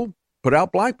white people, put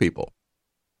out black people.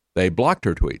 They blocked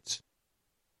her tweets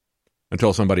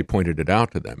until somebody pointed it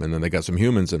out to them, and then they got some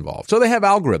humans involved. So they have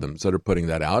algorithms that are putting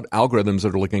that out, algorithms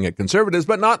that are looking at conservatives,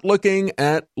 but not looking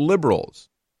at liberals.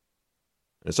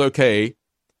 It's okay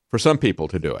for some people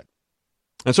to do it.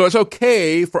 And so it's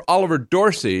okay for Oliver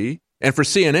Dorsey and for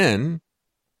CNN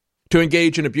to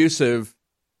engage in abusive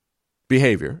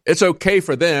behavior. It's okay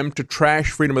for them to trash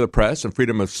freedom of the press and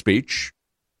freedom of speech.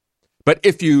 But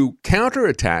if you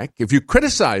counterattack, if you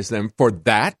criticize them for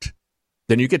that,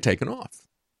 then you get taken off.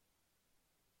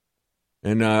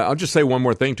 And I'll just say one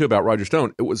more thing, too, about Roger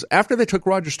Stone. It was after they took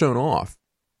Roger Stone off,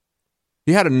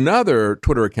 he had another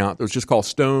Twitter account that was just called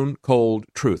Stone Cold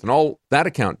Truth. And all that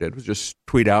account did was just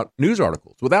tweet out news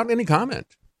articles without any comment.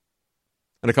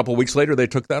 And a couple of weeks later, they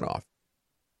took that off.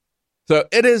 So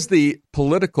it is the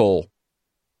political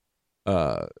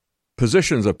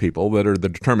positions of people that are the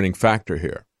determining factor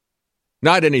here.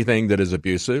 Not anything that is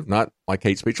abusive, not like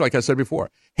hate speech. Like I said before,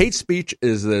 hate speech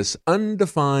is this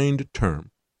undefined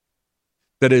term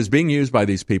that is being used by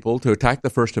these people to attack the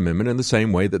First Amendment in the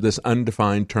same way that this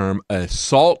undefined term,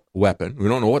 assault weapon, we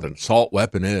don't know what an assault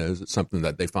weapon is. It's something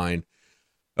that they find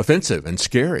offensive and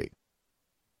scary.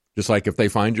 Just like if they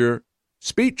find your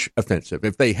speech offensive.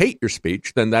 If they hate your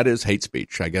speech, then that is hate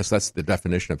speech. I guess that's the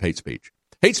definition of hate speech.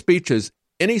 Hate speech is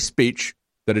any speech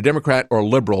that a Democrat or a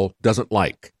liberal doesn't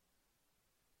like.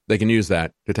 They can use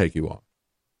that to take you off.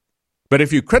 But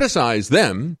if you criticize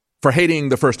them for hating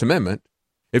the First Amendment,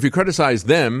 if you criticize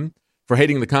them for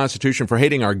hating the Constitution, for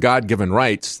hating our God-given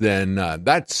rights, then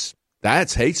that's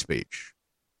hate speech.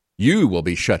 You will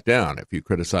be shut down if you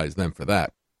criticize them for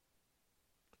that.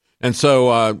 And so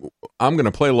I'm going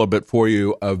to play a little bit for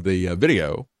you of the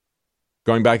video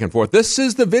going back and forth. This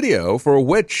is the video for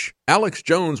which Alex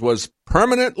Jones was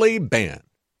permanently banned.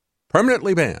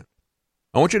 Permanently banned.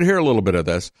 I want you to hear a little bit of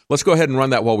this. Let's go ahead and run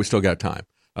that while we still got time.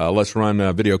 Let's run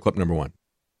video clip number 1.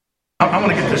 I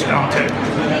want to get this down, too.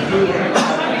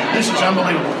 This is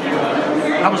unbelievable.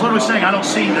 I was literally saying I don't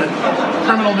see the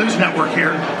criminal news network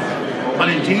here, but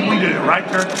indeed we do, right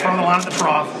there at the front of the line at the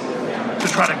trough, to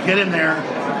try to get in there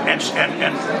and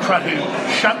try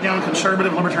to shut down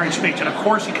conservative libertarian speech. And, of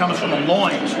course, he comes from the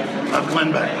loins of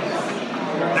Glenn Beck,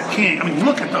 the king. I mean,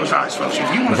 look at those eyes, folks.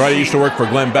 If you want to see used to work for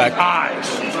Glenn Beck. The eyes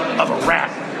of a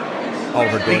rat.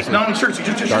 Oliver Dorsey. No, I'm seriously.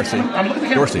 Darcy. I'm looking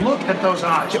at Dorsey. Look at those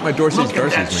eyes. Get my Darcy's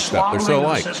mixed up. They're so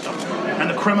alike. And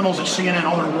the criminals at CNN,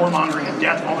 all their warmongering and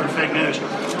death, all their fake news,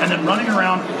 and then running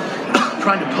around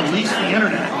trying to police the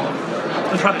internet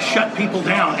to try to shut people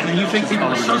down. And then you think people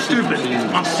are so stupid.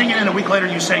 On CNN a week later,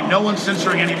 you say no one's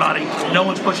censoring anybody, no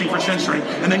one's pushing for censoring.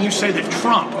 And then you say that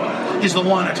Trump is the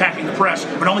one attacking the press,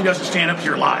 but only doesn't stand up to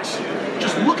your lies.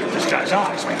 Just look at this guy's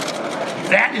eyes, man.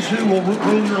 That is who will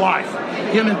rule your life.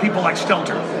 Him and people like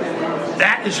Stelter.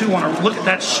 That is who want to look at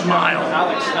that smile.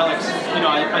 Alex,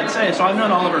 I'd say, so I've known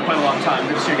Oliver quite a long time.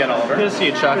 Good to see you again, Oliver. Good to see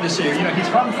you, Chuck. Good to see you. He's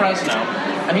from Fresno,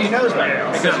 and he knows better.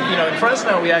 Because, in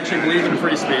Fresno, we actually believe in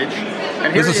free speech.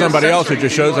 And this is somebody else who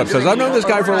just shows up and says, I've known this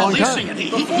guy for a long time.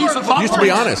 He used to be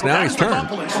honest, now he's turned.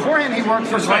 Beforehand, he worked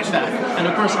for Substack. And,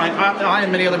 of course, I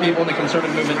and many other people in the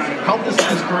conservative movement helped this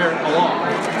guy's career along.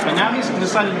 But now he's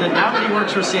decided that now that he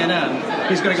works for CNN,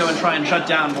 he's going to go and try and shut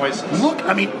down voices. Look,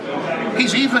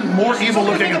 he's even more evil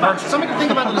looking in person. Somebody can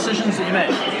think about the decisions that you make.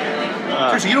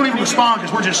 Seriously, you don't even respond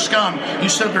because we're just scum. You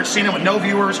sit up there at CNN with no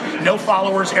viewers, no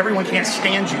followers. Everyone can't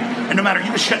stand you. And no matter, you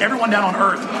can shut everyone down on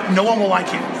earth. No one will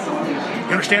like you.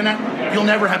 You understand that? You'll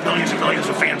never have billions and billions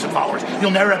of fans and followers.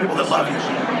 You'll never have people that love you.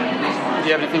 Do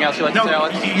you have anything else you'd like to say,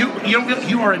 Alex?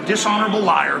 You are a dishonorable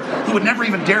liar who would never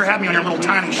even dare have me on your little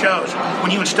tiny shows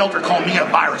when you and Stelter call me a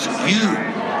virus. You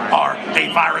are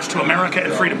a virus to America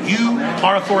and freedom. You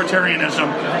are authoritarianism.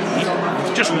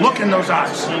 Just look in those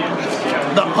eyes.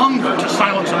 The hunger to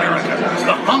silence America.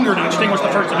 The hunger to extinguish the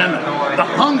First Amendment. The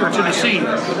hunger to deceive.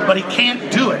 But he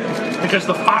can't do it because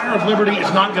the fire of liberty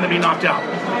is not going to be knocked out.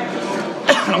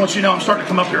 And I want you to know I'm starting to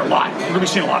come up here a lot. We're going to be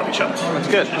seeing a lot of each other. That's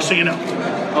good. Just so you know.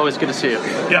 Always good to see you.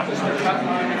 Yeah.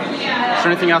 Is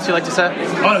there anything else you'd like to say?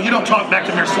 Oh, no, you don't talk back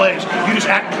to mere slaves. You just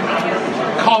act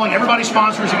calling everybody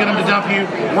sponsors to get them to dump you,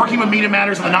 working with Media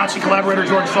Matters and the Nazi collaborator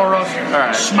George Soros,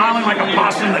 smiling like a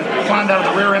possum that climbed out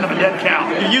of the rear end of a dead cow.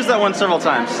 You've used that one several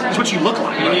times. That's what you look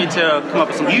like. You need to come up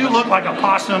with something. You look like a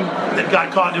possum that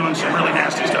got caught doing some really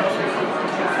nasty stuff,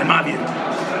 in my view.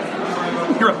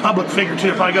 You're a public figure, too.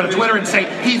 If I go to Twitter and say,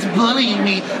 he's bullying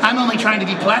me, I'm only trying to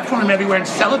deplatform him everywhere and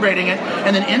celebrating it,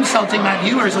 and then insulting my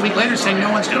viewers a week later saying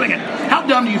no one's doing it. How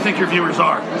dumb do you think your viewers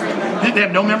are? They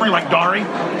have no memory like Dari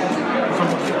from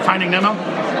Finding Nemo?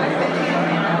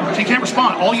 So you can't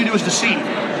respond. All you do is deceive.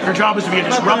 Your job is to be a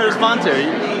disruptor. I'm not going to respond to.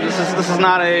 This is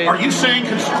not a... Are you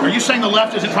saying the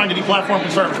left isn't trying to deplatform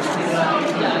conservatives?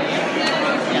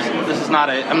 This is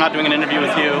not a... I'm not doing an interview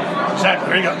with you. Exactly.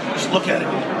 There you go. Just look at it.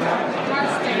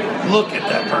 Look at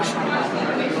that person.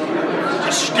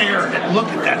 Just stare at. Look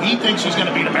at that. He thinks he's going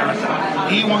to beat America.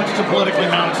 He wants to politically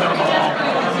mount us out of the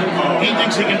hall. He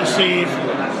thinks he can deceive.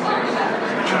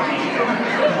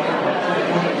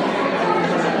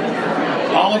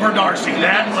 Oliver Darcy.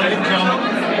 That, ladies and gentlemen.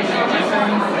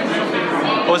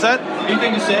 What was that?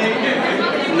 Anything to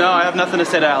say? No, I have nothing to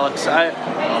say to Alex.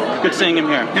 Good seeing him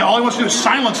here. Yeah, all he wants to do is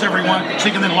silence everyone so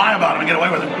he can then lie about him and get away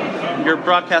with it. You're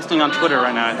broadcasting on Twitter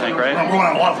right now, I think, right? Well, we're going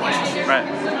on a lot of places. Right.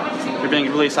 You're being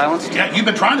really silenced? Yeah, you've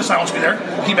been trying to silence me there.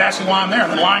 You keep asking why I'm there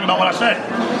and then lying about what I said.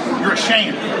 You're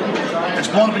ashamed. It's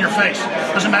blown up in your face.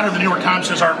 Doesn't matter if the New York Times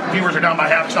says our viewers are down by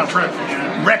half. It's not true.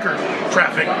 Record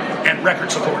traffic and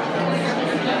record support,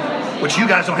 which you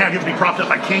guys don't have. You have to be propped up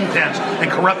by kingpins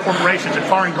and corrupt corporations and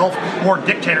foreign Gulf War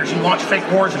dictators who launch fake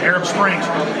wars in Arab Springs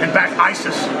and back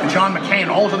ISIS and John McCain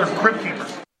and all those other crypt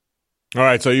keepers. All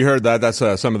right, so you heard that. That's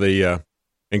some of the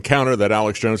encounter that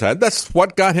Alex Jones had. That's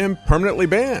what got him permanently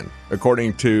banned,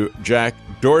 according to Jack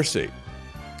Dorsey.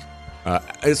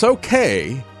 It's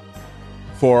okay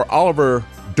for Oliver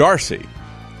Darcy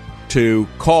to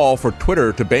call for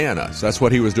Twitter to ban us. That's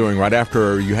what he was doing right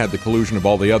after you had the collusion of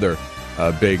all the other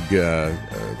big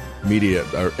media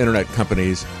or internet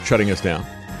companies shutting us down.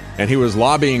 And he was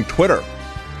lobbying Twitter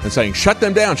and saying, shut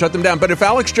them down. But if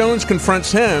Alex Jones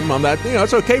confronts him on that,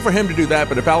 it's okay for him to do that.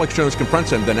 But if Alex Jones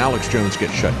confronts him, then Alex Jones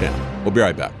gets shut down. We'll be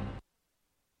right back.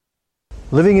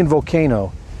 Living in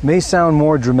Volcano may sound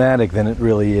more dramatic than it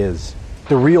really is.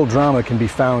 The real drama can be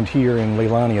found here in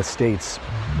Leilani Estates.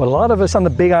 But a lot of us on the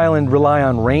Big Island rely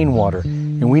on rainwater,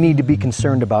 and we need to be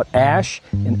concerned about ash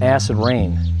and acid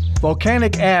rain.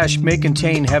 Volcanic ash may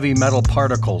contain heavy metal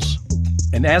particles,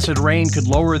 and acid rain could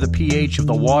lower the pH of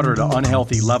the water to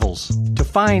unhealthy levels. To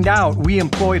find out, we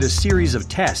employed a series of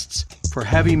tests for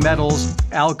heavy metals,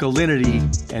 alkalinity,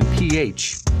 and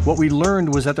pH. What we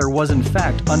learned was that there was in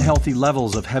fact unhealthy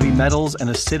levels of heavy metals and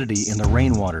acidity in the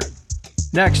rainwater.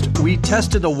 Next, we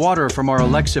tested the water from our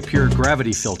Alexa Pure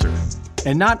gravity filter.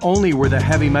 And not only were the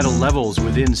heavy metal levels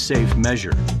within safe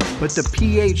measure, but the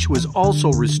pH was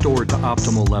also restored to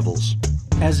optimal levels.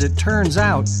 As it turns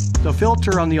out, the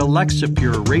filter on the Alexa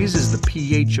Pure raises the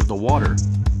pH of the water.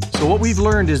 So what we've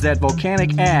learned is that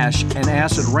volcanic ash and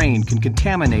acid rain can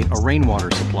contaminate a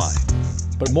rainwater supply.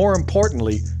 But more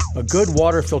importantly, a good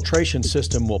water filtration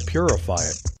system will purify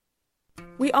it.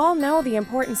 We all know the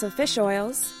importance of fish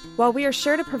oils. While we are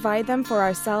sure to provide them for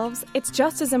ourselves, it's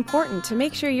just as important to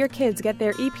make sure your kids get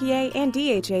their EPA and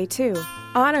DHA too.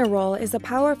 Honor Roll is a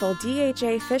powerful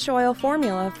DHA fish oil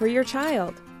formula for your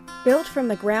child. Built from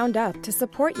the ground up to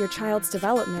support your child's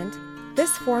development,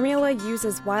 this formula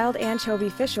uses wild anchovy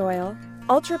fish oil,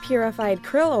 ultra-purified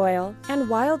krill oil, and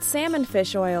wild salmon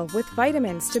fish oil with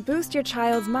vitamins to boost your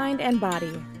child's mind and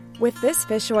body. With this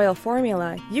fish oil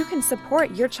formula, you can support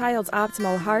your child's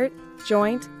optimal heart,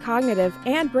 joint, cognitive,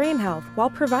 and brain health while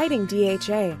providing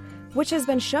DHA, which has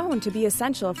been shown to be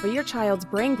essential for your child's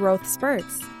brain growth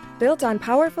spurts. Built on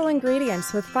powerful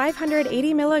ingredients with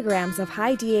 580 milligrams of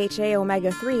high DHA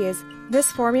omega-3s,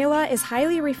 this formula is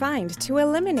highly refined to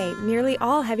eliminate nearly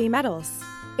all heavy metals.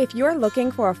 If you're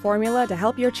looking for a formula to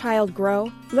help your child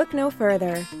grow, look no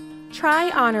further. Try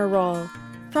Honor Roll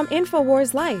from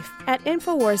InfoWars Life at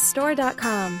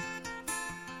InfoWarsStore.com.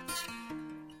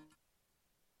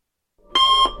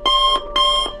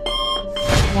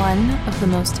 One of the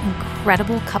most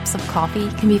incredible cups of coffee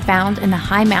can be found in the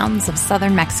high mountains of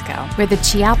southern Mexico, where the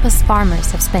Chiapas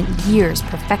farmers have spent years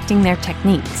perfecting their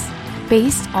techniques.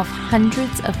 Based off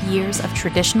hundreds of years of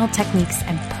traditional techniques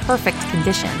and perfect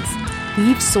conditions,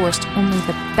 we've sourced only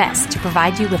the best to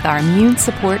provide you with our immune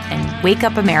support and Wake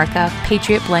Up America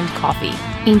Patriot Blend coffee.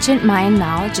 Ancient Mayan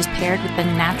knowledge is paired with the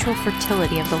natural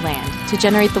fertility of the land to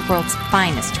generate the world's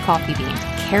finest coffee bean.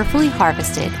 Carefully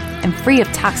harvested and free of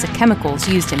toxic chemicals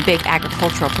used in big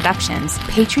agricultural productions,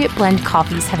 Patriot Blend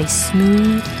coffees have a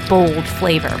smooth, bold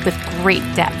flavor with great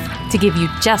depth to give you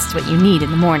just what you need in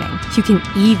the morning. You can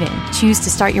even choose to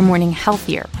start your morning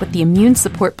healthier with the Immune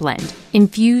Support Blend,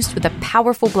 infused with a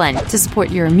powerful blend to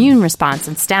support your immune response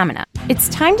and stamina. It's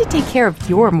time to take care of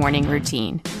your morning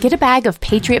routine. Get a bag of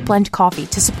Patriot Blend coffee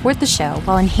to support the show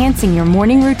while enhancing your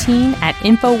morning routine at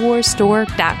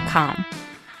InfoWarsStore.com.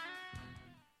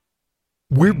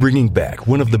 We're bringing back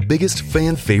one of the biggest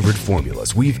fan-favorite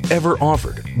formulas we've ever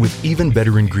offered with even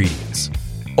better ingredients,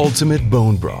 Ultimate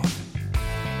Bone Broth.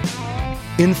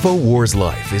 InfoWars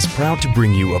Life is proud to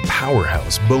bring you a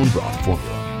powerhouse bone broth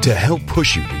formula to help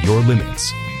push you to your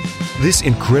limits. This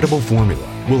incredible formula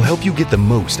will help you get the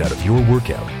most out of your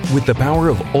workout with the power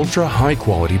of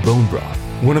ultra-high-quality bone broth,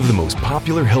 one of the most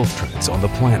popular health trends on the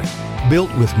planet.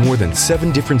 Built with more than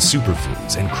 7 different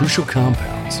superfoods and crucial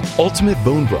compounds, Ultimate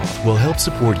Bone Broth will help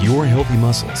support your healthy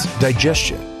muscles,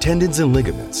 digestion, tendons, and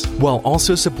ligaments, while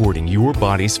also supporting your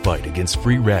body's fight against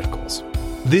free radicals.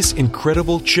 This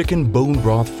incredible chicken bone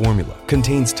broth formula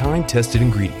contains time-tested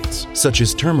ingredients such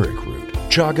as turmeric root,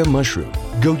 chaga mushroom,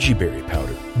 goji berry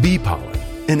powder, bee pollen,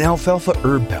 and alfalfa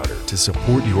herb powder to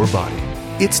support your body.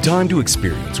 It's time to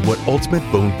experience what Ultimate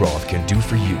Bone Broth can do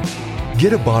for you.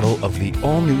 Get a bottle of the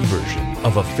all-new version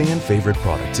of a fan-favorite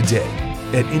product today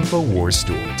at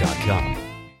InfoWarsStore.com.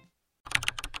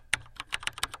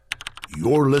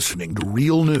 You're listening to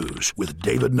Real News with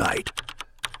David Knight.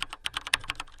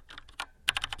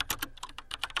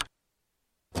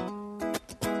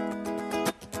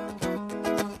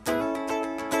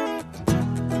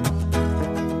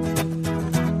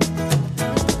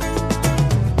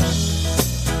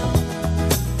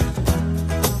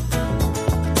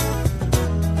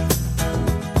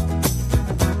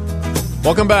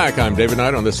 Welcome back. I'm David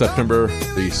Knight on this September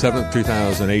the 7th,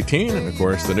 2018. And, of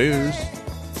course, the news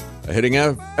hitting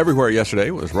everywhere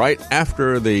yesterday was right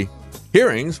after the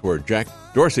hearings where Jack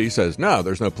Dorsey says, no,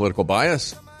 there's no political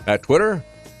bias at Twitter.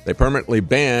 They permanently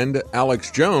banned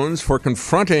Alex Jones for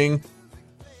confronting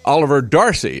Oliver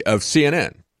Darcy of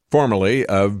CNN, formerly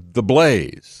of The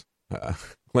Blaze,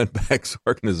 Glenn Beck's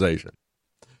organization.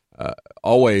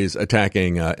 Always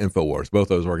attacking InfoWars. Both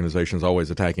those organizations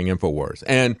always attacking InfoWars.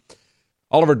 And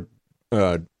Oliver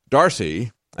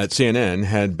Darcy at CNN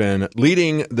had been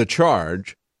leading the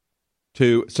charge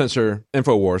to censor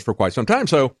InfoWars for quite some time.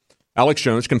 So Alex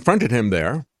Jones confronted him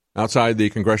there outside the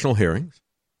congressional hearings.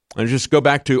 And just go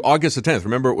back to August the 10th.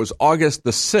 Remember, it was August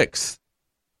the 6th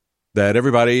that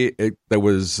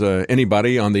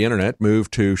anybody on the internet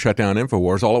moved to shut down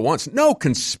InfoWars all at once. No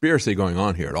conspiracy going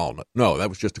on here at all. No, that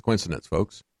was just a coincidence,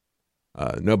 folks.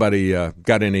 Nobody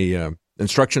got any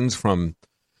instructions from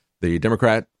the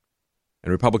Democrat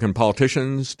and Republican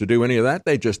politicians to do any of that.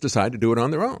 They just decide to do it on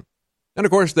their own. And,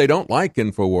 of course, they don't like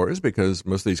InfoWars because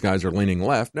most of these guys are leaning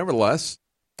left. Nevertheless,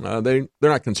 they're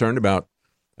not concerned about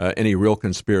any real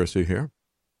conspiracy here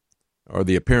or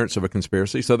the appearance of a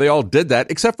conspiracy. So they all did that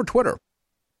except for Twitter.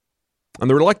 And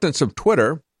the reluctance of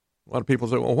Twitter, a lot of people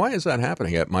say, well, why is that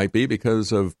happening? It might be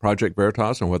because of Project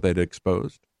Veritas and what they'd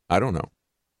exposed. I don't know.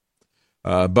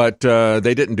 But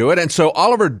they didn't do it. And so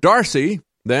Oliver Darcy,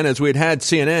 then, as we'd had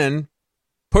CNN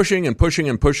pushing and pushing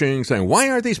and pushing, saying, why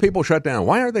aren't these people shut down?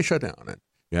 Why aren't they shut down? And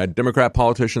you had Democrat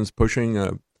politicians pushing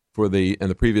in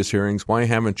the previous hearings, why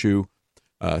haven't you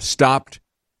stopped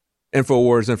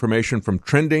InfoWars information from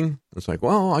trending? It's like,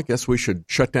 well, I guess we should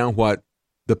shut down what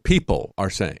the people are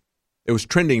saying. It was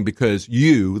trending because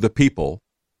you, the people,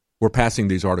 were passing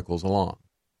these articles along.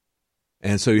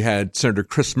 And so you had Senator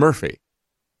Chris Murphy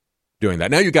doing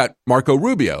that. Now you got Marco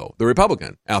Rubio, the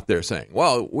Republican, out there saying,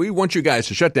 well, we want you guys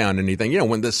to shut down anything.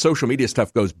 When this social media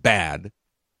stuff goes bad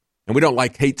and we don't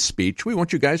like hate speech, we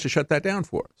want you guys to shut that down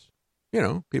for us.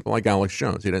 People like Alex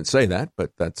Jones. He didn't say that,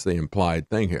 but that's the implied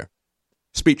thing here.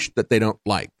 Speech that they don't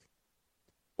like,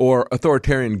 or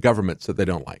authoritarian governments that they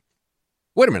don't like.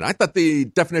 Wait a minute, I thought the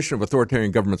definition of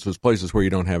authoritarian governments was places where you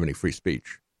don't have any free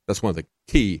speech. That's one of the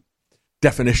key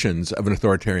definitions of an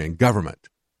authoritarian government.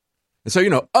 And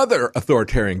so, other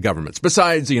authoritarian governments,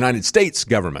 besides the United States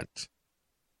government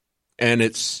and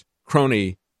its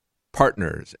crony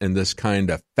partners in this kind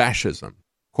of fascism,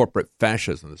 corporate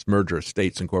fascism, this merger of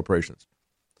states and corporations.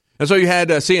 And so you had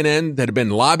CNN that had been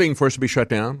lobbying for us to be shut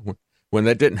down. When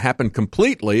that didn't happen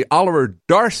completely, Oliver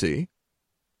Darcy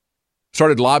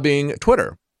started lobbying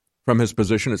Twitter from his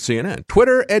position at CNN.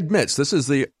 Twitter admits, this is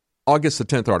the August the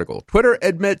 10th article, Twitter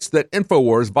admits that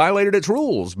InfoWars violated its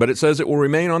rules, but it says it will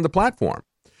remain on the platform.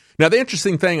 Now, the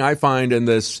interesting thing I find in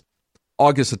this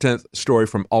August the 10th story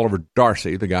from Oliver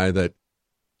Darcy, the guy that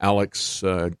Alex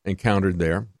encountered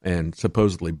there and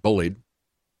supposedly bullied,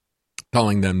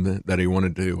 telling them that he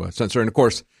wanted to censor. And, of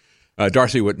course,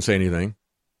 Darcy wouldn't say anything.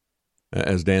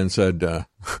 As Dan said,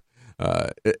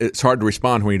 it's hard to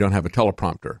respond when you don't have a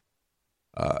teleprompter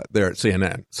there at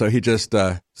CNN. So he just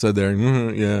said there,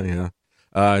 yeah.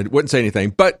 Wouldn't say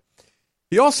anything. But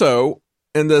he also,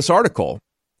 in this article,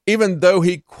 even though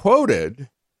he quoted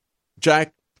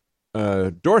Jack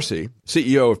Dorsey,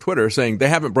 CEO of Twitter, saying they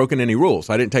haven't broken any rules.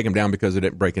 I didn't take him down because they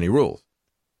didn't break any rules.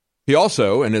 He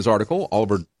also, in his article,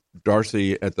 Oliver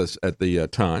Darcy at the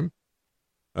time,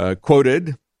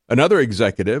 quoted another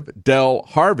executive, Del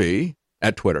Harvey,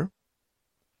 at Twitter,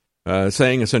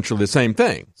 saying essentially the same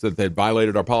thing, so that they'd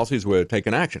violated our policies, we had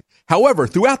taken action. However,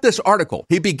 throughout this article,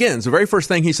 he begins, the very first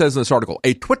thing he says in this article,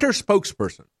 a Twitter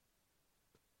spokesperson.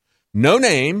 No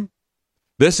name.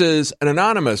 This is an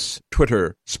anonymous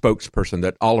Twitter spokesperson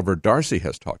that Oliver Darcy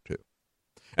has talked to.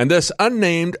 And this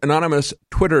unnamed anonymous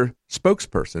Twitter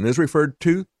spokesperson is referred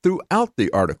to throughout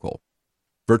the article.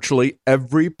 Virtually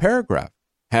every paragraph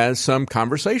has some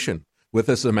conversation with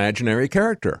this imaginary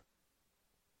character.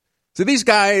 So these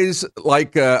guys,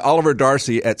 like Oliver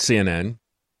Darcy at CNN,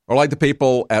 or like the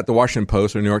people at the Washington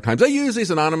Post or New York Times, they use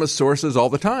these anonymous sources all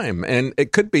the time. And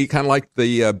it could be kind of like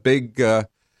the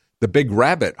big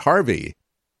rabbit, Harvey,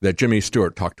 that Jimmy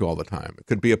Stewart talked to all the time. It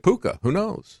could be a puka, who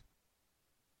knows?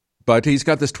 But he's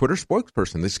got this Twitter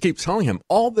spokesperson. This keeps telling him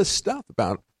all this stuff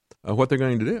about what they're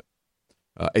going to do.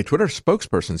 A Twitter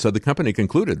spokesperson said the company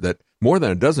concluded that more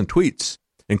than a dozen tweets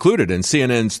included in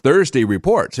CNN's Thursday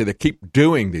report. See, they keep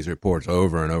doing these reports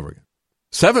over and over again.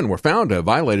 7 were found to have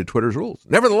violated Twitter's rules.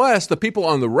 Nevertheless, the people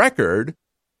on the record,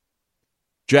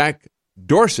 Jack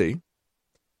Dorsey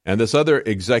and this other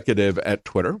executive at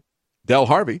Twitter, Del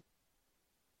Harvey,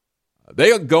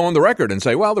 they go on the record and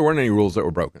say, well, there weren't any rules that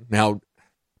were broken. Now,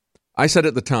 I said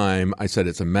at the time, it's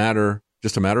just a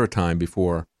matter of time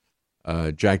before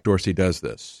Jack Dorsey does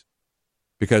this.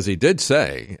 Because he did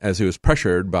say, as he was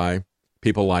pressured by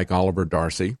people like Oliver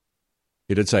Darcy,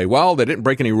 he did say, well, they didn't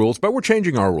break any rules, but we're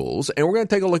changing our rules, and we're going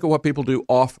to take a look at what people do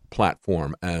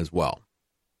off-platform as well.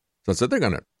 So I said they're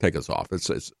going to take us off.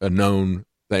 It's a known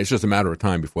thing. It's just a matter of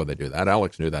time before they do that.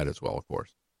 Alex knew that as well, of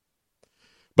course.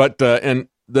 But in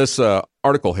this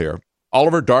article here,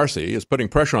 Oliver Darcy is putting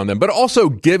pressure on them, but also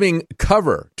giving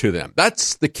cover to them.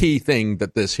 That's the key thing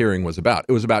that this hearing was about.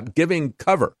 It was about giving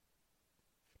cover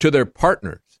to their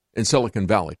partners in Silicon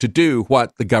Valley to do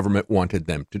what the government wanted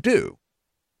them to do.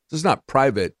 This is not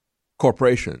private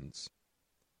corporations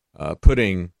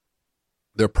putting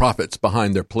their profits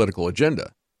behind their political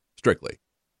agenda, strictly,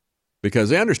 because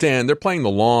they understand they're playing the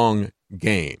long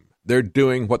game. They're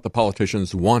doing what the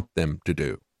politicians want them to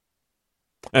do.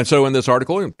 And so in this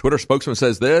article, Twitter spokesman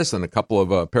says this, and a couple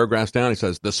of paragraphs down, he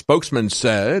says, the spokesman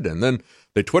said, and then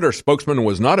the Twitter spokesman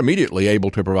was not immediately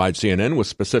able to provide CNN with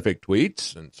specific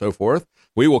tweets and so forth.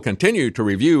 We will continue to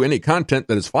review any content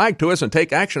that is flagged to us and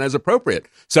take action as appropriate,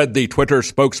 said the Twitter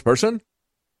spokesperson.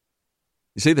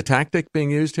 You see the tactic being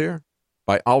used here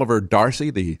by Oliver Darcy,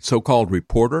 the so-called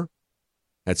reporter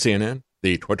at CNN?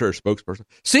 the Twitter spokesperson.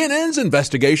 CNN's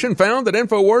investigation found that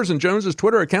InfoWars and Jones's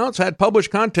Twitter accounts had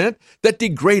published content that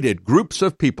degraded groups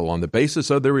of people on the basis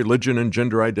of their religion and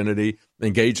gender identity,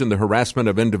 engaged in the harassment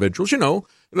of individuals. You know,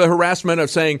 the harassment of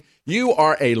saying, you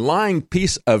are a lying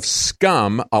piece of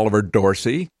scum, Oliver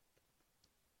Dorsey.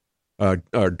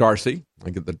 Darcy. I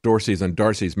get the Dorseys and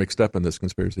Darcys mixed up in this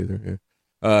conspiracy there.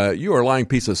 You are a lying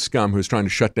piece of scum who's trying to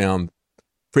shut down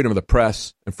freedom of the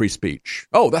press and free speech.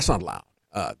 Oh, that's not allowed.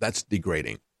 That's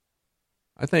degrading.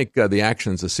 I think the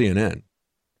actions of CNN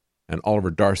and Oliver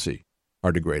Darcy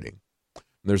are degrading. And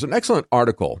there's an excellent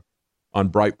article on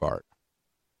Breitbart.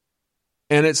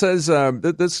 And it says,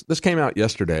 this came out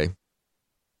yesterday,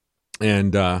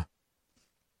 and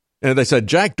they said,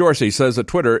 Jack Dorsey says that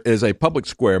Twitter is a public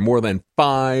square more than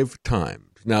 5 times.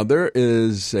 Now, there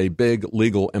is a big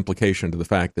legal implication to the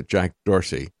fact that Jack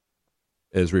Dorsey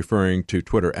is referring to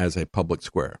Twitter as a public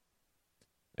square.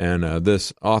 And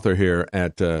this author here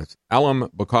at Alam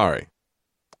Bukhari,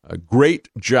 a great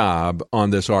job on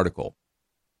this article.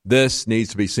 This needs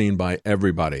to be seen by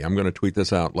everybody. I'm going to tweet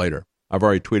this out later. I've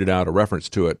already tweeted out a reference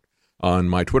to it on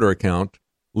my Twitter account,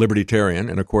 Libertarian,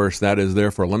 and of course that is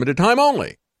there for a limited time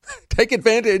only. Take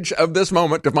advantage of this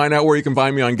moment to find out where you can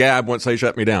find me on Gab once they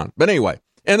shut me down. But anyway,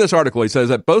 in this article, he says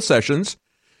that both sessions,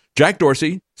 Jack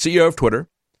Dorsey, CEO of Twitter,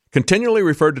 continually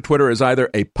referred to Twitter as either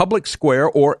a public square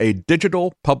or a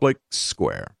digital public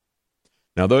square.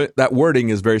 Now, that wording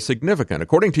is very significant.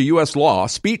 According to U.S. law,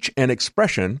 speech and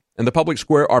expression in the public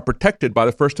square are protected by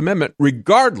the First Amendment,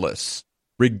 regardless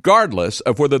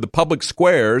of whether the public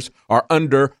squares are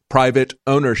under private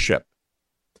ownership.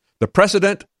 The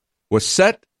precedent was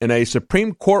set in a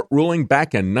Supreme Court ruling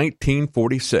back in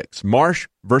 1946, Marsh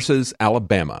versus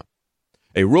Alabama.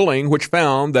 A ruling which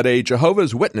found that a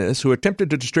Jehovah's Witness who attempted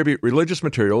to distribute religious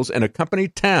materials in a company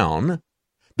town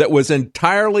that was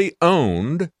entirely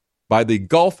owned by the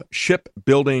Gulf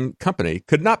Shipbuilding Company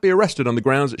could not be arrested on the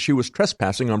grounds that she was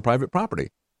trespassing on private property.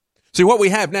 See, what we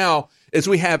have now is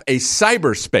we have a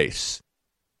cyberspace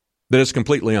that is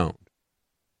completely owned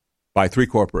by 3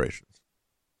 corporations.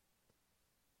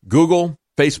 Google,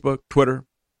 Facebook, Twitter.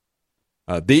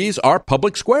 These are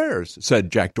public squares,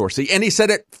 said Jack Dorsey, and he said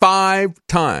it 5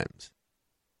 times.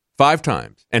 5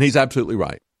 times, and he's absolutely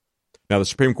right. Now, the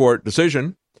Supreme Court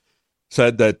decision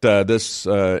said that this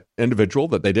individual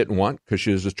that they didn't want because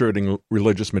she was distributing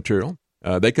religious material,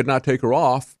 they could not take her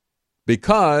off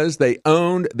because they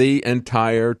owned the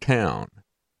entire town.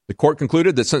 The court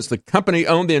concluded that since the company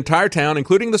owned the entire town,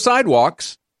 including the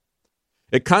sidewalks,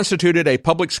 it constituted a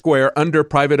public square under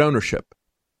private ownership,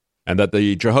 and that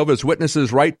the Jehovah's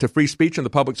Witnesses' right to free speech in the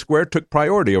public square took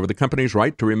priority over the company's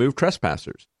right to remove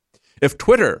trespassers. If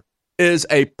Twitter is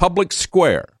a public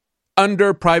square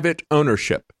under private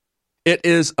ownership, it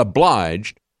is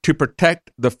obliged to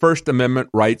protect the First Amendment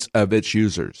rights of its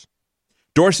users.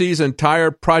 Dorsey's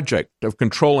entire project of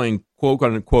controlling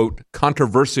quote-unquote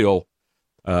controversial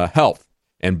health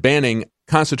and banning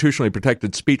constitutionally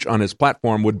protected speech on his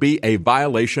platform would be a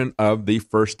violation of the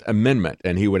First Amendment,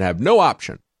 and he would have no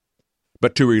option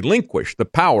but to relinquish the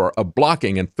power of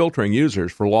blocking and filtering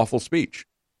users for lawful speech,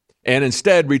 and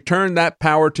instead return that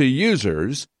power to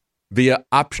users via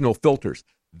optional filters.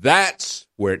 That's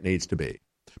where it needs to be.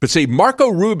 But see, Marco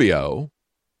Rubio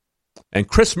and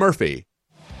Chris Murphy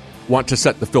want to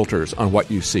set the filters on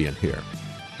what you see and hear.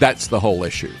 That's the whole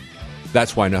issue.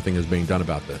 That's why nothing is being done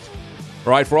about this.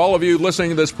 All right, for all of you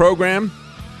listening to this program,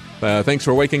 thanks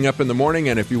for waking up in the morning.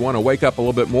 And if you want to wake up a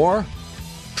little bit more,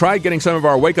 try getting some of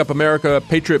our Wake Up America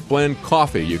Patriot Blend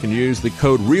coffee. You can use the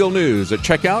code REALNEWS at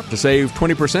checkout to save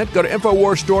 20%. Go to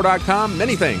InfoWarsStore.com.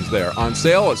 Many things there on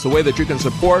sale. It's the way that you can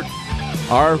support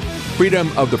our freedom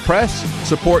of the press,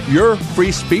 support your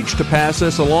free speech to pass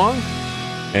this along,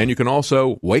 and you can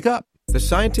also wake up. The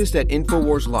scientists at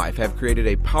InfoWars Life have created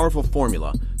a powerful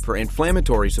formula for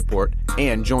inflammatory support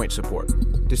and joint support.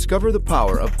 Discover the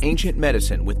power of ancient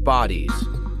medicine with Bodies.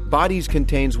 Bodies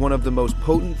contains one of the most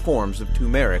potent forms of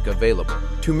turmeric available.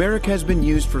 Turmeric has been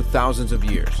used for thousands of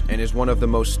years and is one of the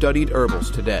most studied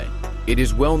herbals today. It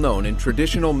is well known in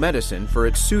traditional medicine for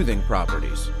its soothing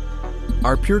properties.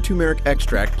 Our pure turmeric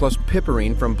extract plus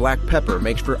piperine from black pepper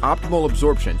makes for optimal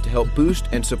absorption to help boost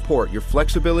and support your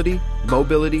flexibility,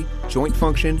 mobility, joint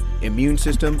function, immune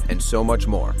system, and so much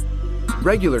more.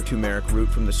 Regular turmeric root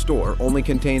from the store only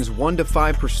contains 1 to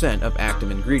 5% of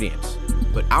active ingredients,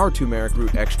 but our turmeric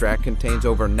root extract contains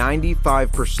over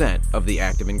 95% of the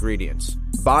active ingredients.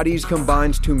 Bodies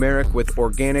combines turmeric with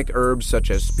organic herbs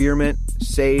such as spearmint,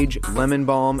 sage, lemon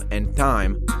balm, and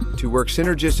thyme to work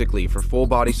synergistically for full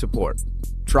body support.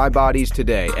 Try Bodies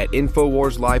today at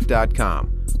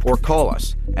InfoWarsLife.com or call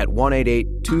us at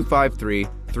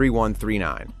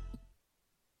 1-888-253-3139.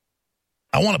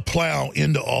 I want to plow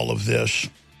into all of this.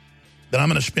 Then I'm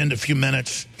going to spend a few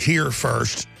minutes here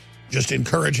first just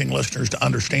encouraging listeners to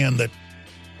understand that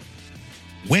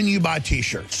when you buy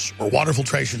T-shirts or water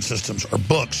filtration systems or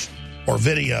books or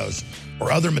videos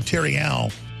or other material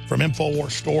from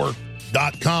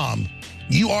InfoWarsStore.com,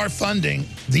 you are funding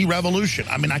the revolution.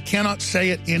 I mean, I cannot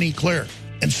say it any clearer.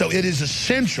 And so it is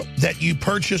essential that you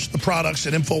purchase the products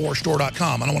at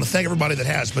InfoWarsStore.com. And I want to thank everybody that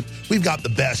has, but we've got the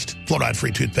best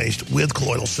fluoride-free toothpaste with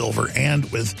colloidal silver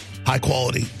and with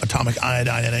high-quality atomic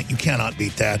iodine in it. You cannot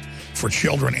beat that. For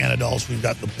children and adults, we've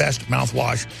got the best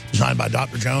mouthwash designed by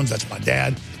Dr. Jones. That's my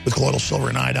dad, with colloidal silver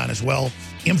and iodine as well.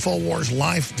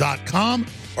 InfoWarsLife.com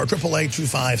or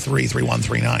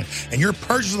 888-253-3139. And your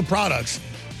purchase of the products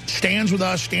stands with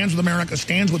us, stands with America,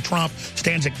 stands with Trump,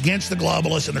 stands against the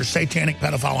globalists and their satanic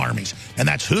pedophile armies. And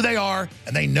that's who they are,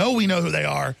 and they know we know who they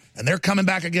are, and they're coming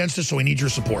back against us, so we need your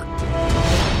support.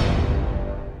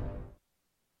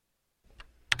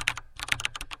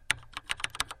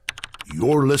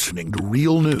 You're listening to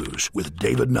Real News with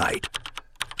David Knight.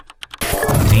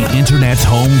 The Internet's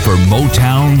home for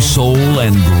Motown, soul,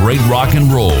 and great rock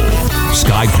and roll.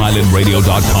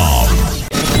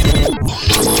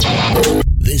 SkyPilotRadio.com.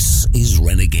 This is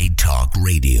Renegade Talk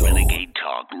Radio. Renegade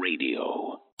Talk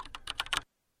Radio.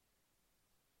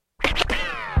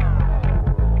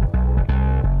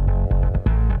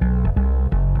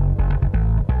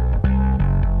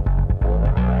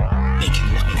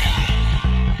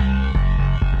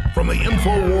 From the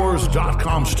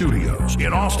Infowars.com studios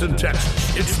in Austin,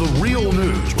 Texas, it's The Real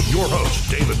News with your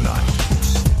host, David Knight.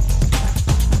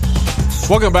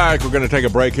 Welcome back. We're going to take a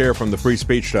break here from the free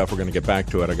speech stuff. We're going to get back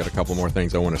to it. I got a couple more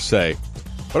things I want to say.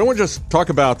 But I want to just talk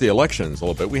about the elections a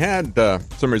little bit. We had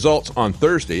some results on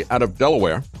Thursday out of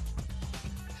Delaware.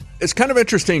 It's kind of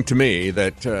interesting to me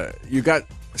that you got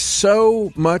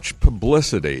so much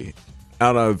publicity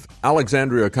out of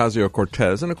Alexandria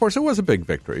Ocasio-Cortez. And, of course, it was a big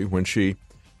victory when she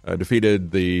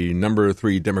defeated the number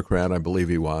 3 Democrat, I believe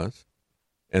he was,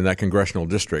 in that congressional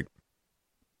district.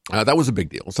 That was a big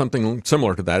deal. Something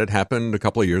similar to that had happened a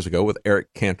couple of years ago with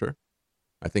Eric Cantor.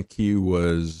 I think he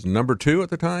was number 2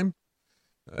 at the time.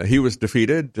 He was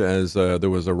defeated as there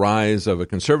was a rise of a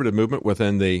conservative movement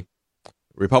within the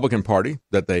Republican Party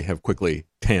that they have quickly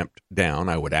tamped down,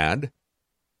 I would add.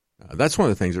 That's one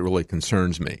of the things that really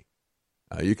concerns me.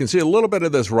 You can see a little bit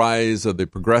of this rise of the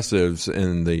progressives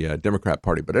in the Democrat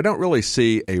Party, but I don't really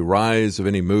see a rise of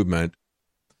any movement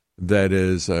that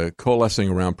is coalescing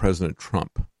around President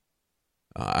Trump.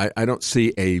 I don't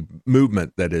see a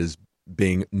movement that is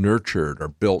being nurtured or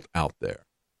built out there.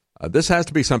 This has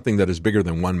to be something that is bigger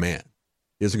than one man.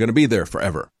 He isn't going to be there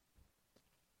forever.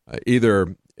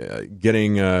 Either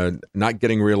not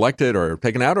getting reelected or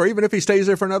taken out, or even if he stays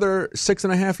there for another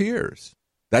 6.5 years.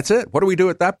 That's it. What do we do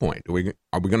at that point? Are we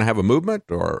going to have a movement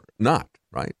or not,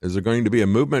 right? Is there going to be a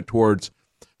movement towards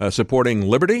supporting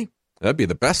liberty? That'd be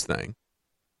the best thing.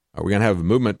 Are we going to have a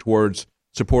movement towards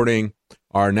supporting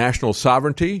our national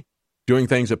sovereignty, doing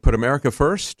things that put America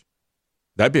first?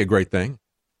 That'd be a great thing.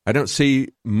 I don't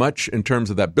see much in terms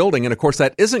of that building. And, of course,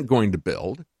 that isn't going to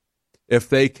build if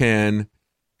they can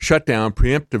shut down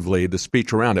preemptively the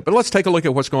speech around it. But let's take a look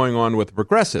at what's going on with the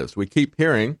progressives. We keep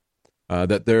hearing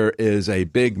that there is a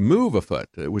big move afoot.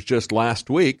 It was just last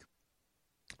week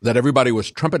that everybody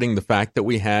was trumpeting the fact that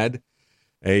we had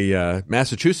a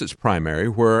Massachusetts primary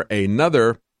where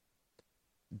another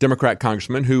Democrat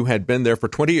congressman who had been there for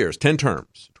 20 years, 10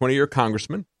 terms, 20-year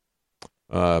congressman,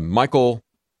 Michael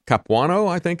Capuano,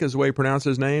 I think is the way you pronounce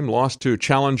his name, lost to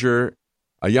challenger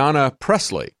Ayanna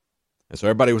Pressley. And so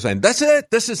everybody was saying, that's it.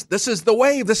 This is the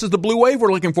wave. This is the blue wave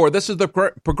we're looking for. This is the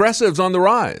progressives on the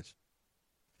rise.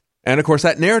 And, of course,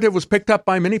 that narrative was picked up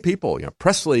by many people.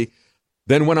 Pressley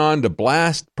then went on to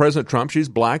blast President Trump. She's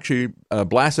black. She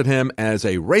blasted him as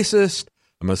a racist,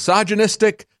 a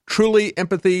misogynistic, truly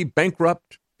empathy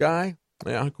bankrupt guy.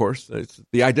 Yeah, of course, it's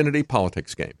the identity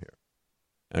politics game here.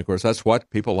 And, of course, that's what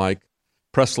people like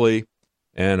Pressley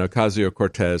and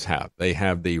Ocasio-Cortez have. They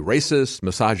have the racist,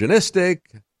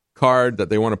 misogynistic card that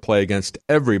they want to play against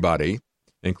everybody,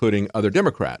 including other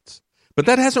Democrats. But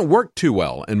that hasn't worked too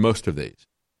well in most of these.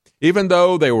 Even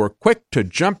though they were quick to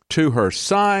jump to her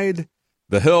side,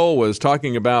 The Hill was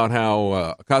talking about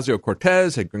how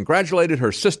Ocasio-Cortez had congratulated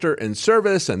her sister in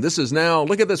service, and this is now,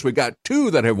 look at this, we got 2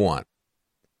 that have won.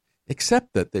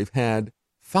 Except that they've had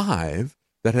 5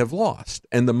 that have lost.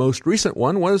 And the most recent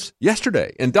one was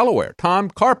yesterday in Delaware. Tom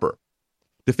Carper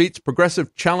defeats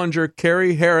progressive challenger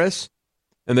Kerry Harris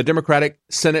in the Democratic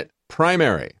Senate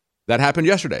primary. That happened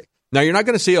yesterday. Now, you're not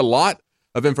going to see a lot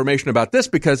of information about this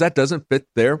because that doesn't fit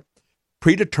their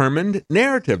predetermined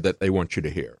narrative that they want you to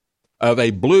hear of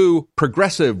a blue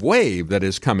progressive wave that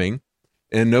is coming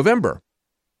in November.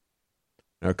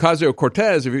 Now,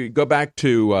 Ocasio-Cortez, if you go back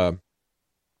to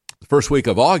the first week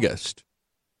of August,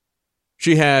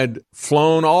 she had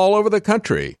flown all over the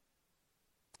country.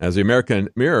 As the American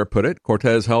Mirror put it,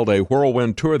 Cortez held a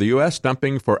whirlwind tour of the U.S.,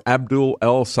 stumping for Abdul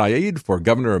El-Sayed for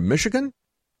governor of Michigan,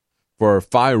 for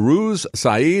Firuz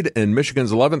Saeed in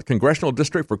Michigan's 11th congressional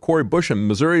district, for Cori Bush in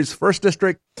Missouri's 1st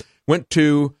district, went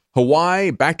to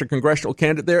Hawaii, backed a congressional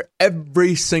candidate there.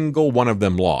 Every single one of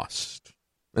them lost.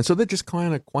 And so they just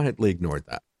kind of quietly ignored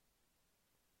that.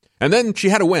 And then she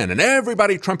had a win, and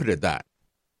everybody trumpeted that.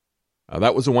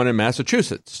 That was the one in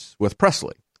Massachusetts with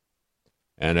Presley.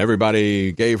 And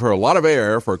everybody gave her a lot of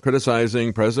air for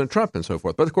criticizing President Trump and so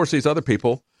forth. But, of course, these other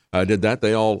people did that.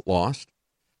 They all lost.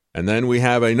 And then we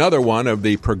have another one of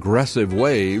the progressive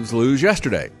waves lose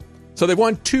yesterday. So they've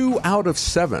won 2 out of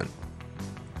 7.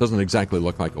 Doesn't exactly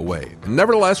look like a wave. And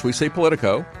nevertheless, we see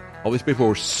Politico. All these people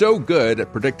were so good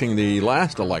at predicting the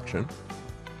last election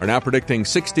are now predicting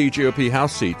 60 GOP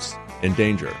House seats in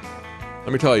danger.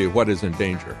 Let me tell you what is in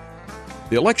danger.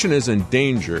 The election is in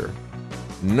danger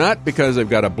not because they've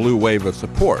got a blue wave of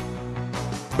support,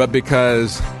 but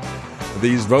because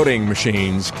these voting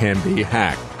machines can be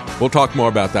hacked. We'll talk more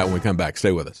about that when we come back.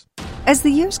 Stay with us. As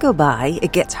the years go by,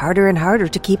 it gets harder and harder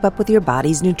to keep up with your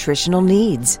body's nutritional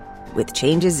needs. With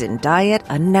changes in diet,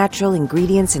 unnatural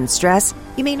ingredients, and stress,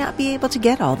 you may not be able to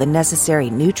get all the necessary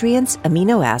nutrients,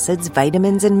 amino acids,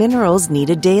 vitamins, and minerals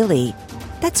needed daily.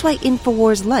 That's why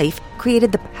InfoWars Life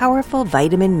created the powerful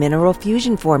Vitamin Mineral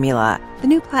Fusion formula. The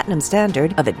new platinum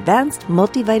standard of advanced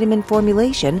multivitamin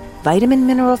formulation, Vitamin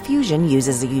Mineral Fusion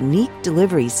uses a unique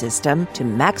delivery system to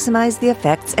maximize the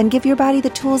effects and give your body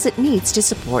the tools it needs to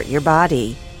support your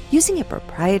body. Using a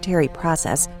proprietary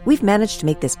process, we've managed to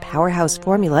make this powerhouse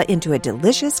formula into a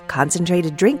delicious,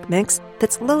 concentrated drink mix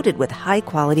that's loaded with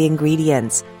high-quality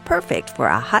ingredients. Perfect for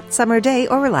a hot summer day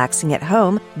or relaxing at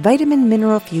home, Vitamin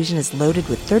Mineral Fusion is loaded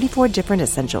with 34 different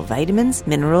essential vitamins,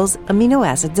 minerals, amino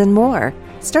acids, and more.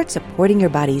 Start supporting your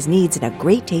body's needs in a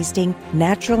great-tasting,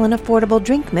 natural, and affordable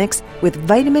drink mix with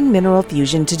Vitamin Mineral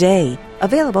Fusion today.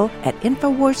 Available at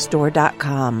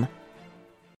InfoWarsStore.com.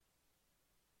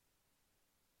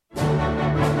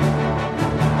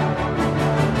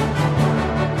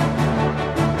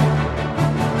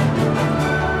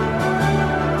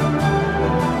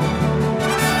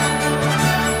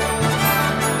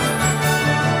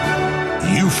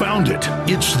 Found it.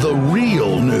 It's the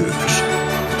real news.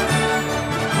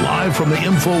 Live from the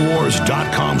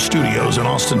Infowars.com studios in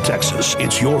Austin, Texas,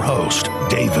 it's your host,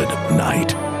 David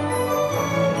Knight.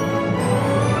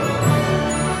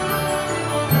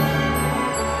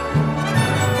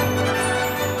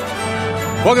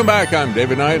 Welcome back. I'm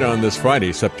David Knight on this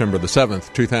Friday, September the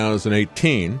 7th,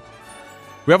 2018.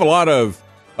 We have a lot of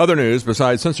other news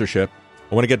besides censorship.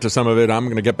 I want to get to some of it. I'm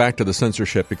going to get back to the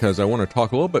censorship because I want to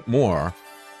talk a little bit more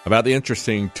about the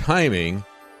interesting timing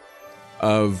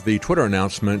of the Twitter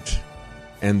announcement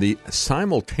and the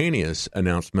simultaneous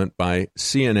announcement by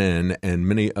CNN and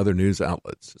many other news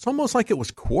outlets. It's almost like it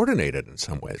was coordinated in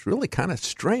some ways. Really kind of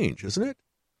strange, isn't it?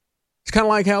 It's kind of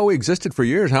like how we existed for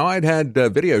years, how I'd had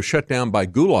videos shut down by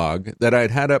Gulag that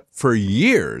I'd had up for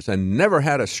years and never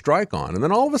had a strike on. And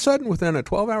then all of a sudden, within a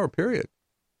 12-hour period,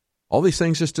 all these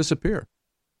things just disappear.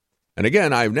 And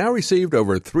again, I've now received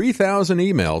over 3,000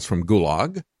 emails from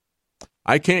Gulag.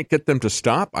 I can't get them to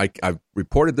stop. I've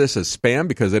reported this as spam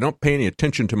because they don't pay any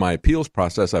attention to my appeals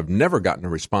process. I've never gotten a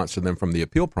response to them from the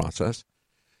appeal process.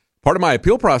 Part of my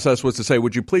appeal process was to say,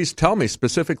 would you please tell me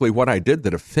specifically what I did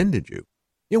that offended you?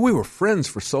 You know, we were friends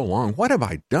for so long. What have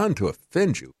I done to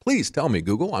offend you? Please tell me,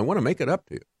 Google. I want to make it up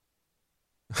to you.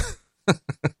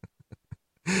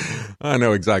 I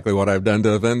know exactly what I've done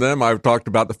to offend them. I've talked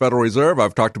about the Federal Reserve.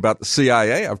 I've talked about the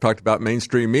CIA. I've talked about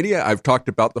mainstream media. I've talked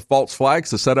about the false flags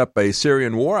to set up a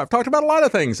Syrian war. I've talked about a lot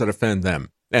of things that offend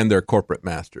them and their corporate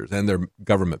masters and their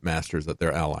government masters that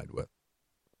they're allied with.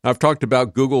 I've talked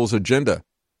about Google's agenda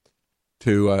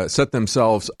to set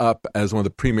themselves up as one of the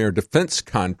premier defense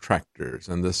contractors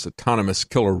in this autonomous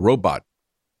killer robot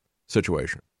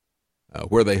situation,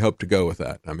 where they hope to go with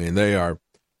that. I mean, they have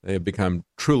become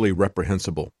truly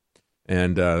reprehensible.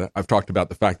 And I've talked about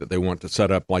the fact that they want to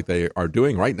set up like they are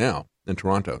doing right now in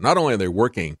Toronto. Not only are they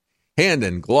working hand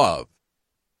in glove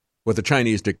with the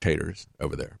Chinese dictators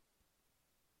over there,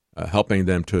 helping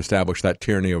them to establish that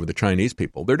tyranny over the Chinese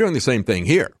people, they're doing the same thing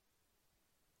here.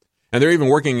 And they're even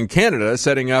working in Canada,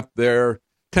 setting up their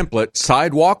template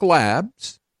Sidewalk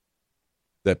Labs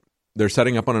that they're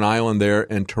setting up on an island there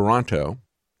in Toronto.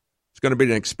 It's going to be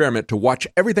an experiment to watch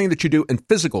everything that you do in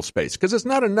physical space, because it's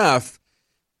not enough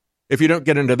if you don't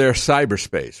get into their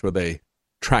cyberspace where they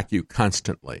track you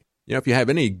constantly. You know, if you have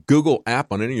any Google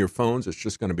app on any of your phones, it's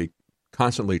just going to be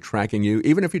constantly tracking you.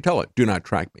 Even if you tell it, do not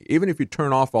track me. Even if you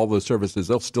turn off all those services,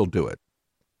 they'll still do it.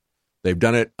 They've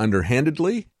done it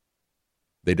underhandedly.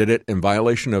 They did it in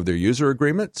violation of their user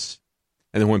agreements.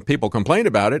 And then when people complained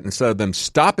about it, instead of them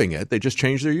stopping it, they just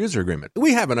changed their user agreement.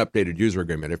 We have an updated user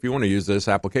agreement. If you want to use this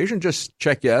application, just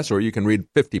check yes, or you can read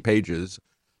 50 pages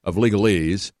of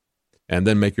legalese and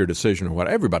then make your decision on what.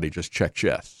 Everybody just checks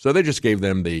yes. So they just gave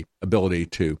them the ability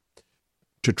to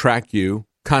track you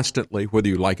constantly, whether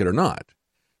you like it or not.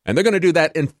 And they're going to do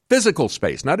that in physical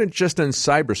space, not just in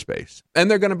cyberspace. And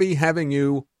they're going to be having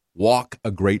you walk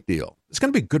a great deal. It's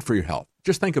going to be good for your health.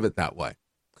 Just think of it that way.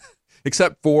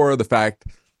 Except for the fact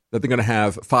that they're going to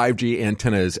have 5G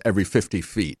antennas every 50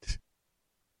 feet,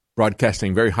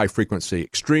 broadcasting very high frequency,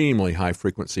 extremely high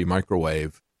frequency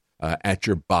microwave at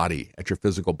your body, at your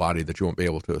physical body, that you won't be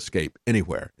able to escape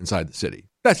anywhere inside the city.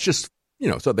 That's just,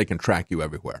 so they can track you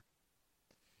everywhere.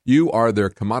 You are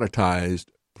their commoditized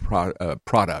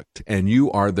product, and you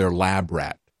are their lab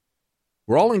rat.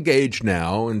 We're all engaged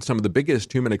now in some of the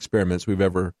biggest human experiments we've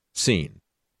ever seen.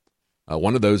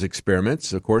 One of those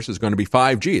experiments, of course, is going to be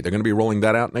 5G. They're going to be rolling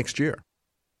that out next year.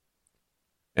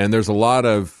 And there's a lot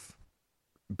of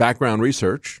background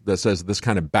research that says this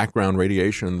kind of background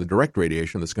radiation, the direct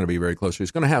radiation that's going to be very close to you,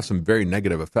 is going to have some very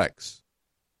negative effects,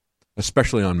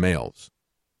 especially on males.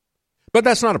 But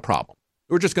that's not a problem.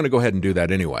 We're just going to go ahead and do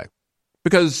that anyway.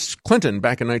 Because Clinton,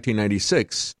 back in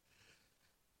 1996,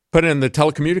 put in the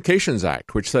Telecommunications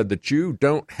Act, which said that you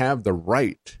don't have the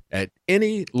right at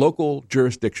any local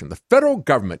jurisdiction. The federal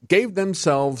government gave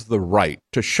themselves the right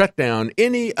to shut down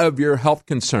any of your health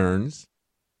concerns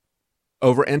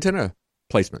over antenna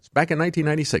placements. Back in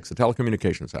 1996, the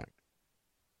Telecommunications Act.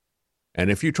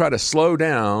 And if you try to slow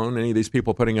down any of these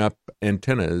people putting up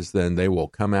antennas, then they will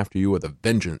come after you with a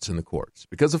vengeance in the courts,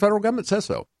 because the federal government says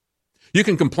so. You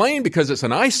can complain because it's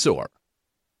an eyesore.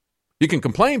 You can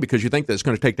complain because you think that it's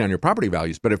going to take down your property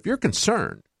values. But if you're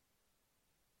concerned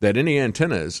that any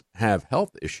antennas have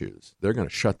health issues, they're going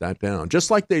to shut that down,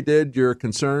 just like they did your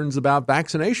concerns about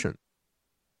vaccination.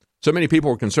 So many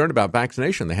people were concerned about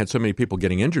vaccination. They had so many people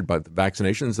getting injured by the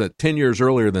vaccinations that 10 years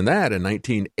earlier than that, in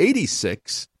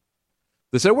 1986,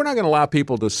 they said, we're not going to allow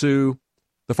people to sue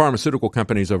the pharmaceutical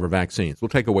companies over vaccines. We'll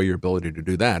take away your ability to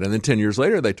do that. And then 10 years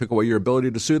later, they took away your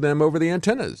ability to sue them over the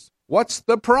antennas. What's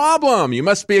the problem? You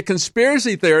must be a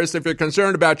conspiracy theorist if you're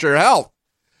concerned about your health.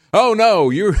 Oh, no,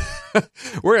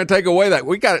 we're going to take away that.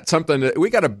 We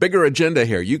got a bigger agenda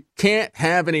here. You can't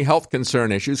have any health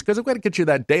concern issues because we've got to get you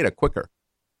that data quicker.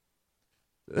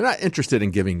 They're not interested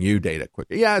in giving you data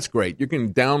quicker. Yeah, it's great. You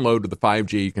can download the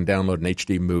 5G. You can download an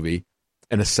HD movie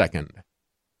in a second,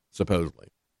 supposedly.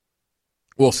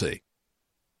 We'll see.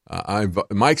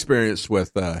 My experience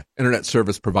with internet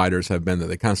service providers have been that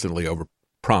they constantly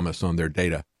overpromise on their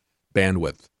data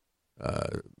bandwidth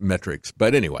metrics.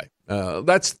 But anyway,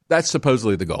 that's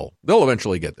supposedly the goal. They'll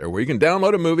eventually get there, where you can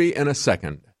download a movie in a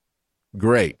second.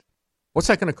 Great. What's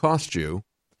that going to cost you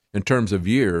in terms of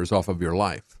years off of your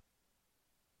life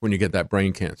when you get that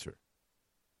brain cancer?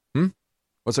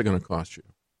 What's it going to cost you?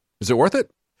 Is it worth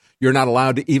it? You're not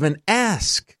allowed to even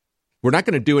ask. We're not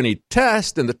going to do any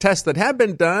tests, and the tests that have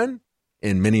been done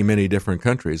in many, many different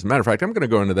countries. As a matter of fact, I'm going to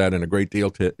go into that in a great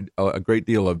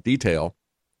deal of detail.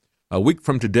 A week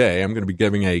from today, I'm going to be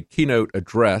giving a keynote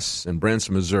address in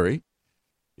Branson, Missouri.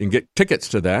 You can get tickets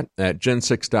to that at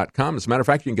gen6.com. As a matter of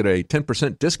fact, you can get a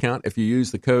 10% discount if you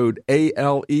use the code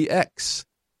ALEX,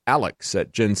 Alex,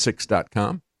 at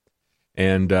gen6.com.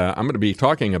 And I'm going to be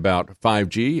talking about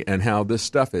 5G and how this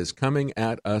stuff is coming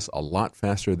at us a lot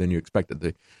faster than you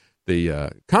expected.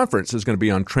 The conference is going to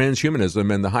be on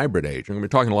transhumanism and the hybrid age. I'm going to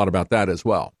be talking a lot about that as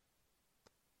well.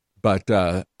 But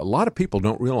a lot of people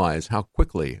don't realize how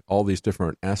quickly all these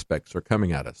different aspects are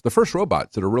coming at us. The first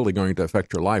robots that are really going to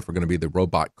affect your life are going to be the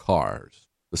robot cars,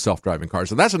 the self-driving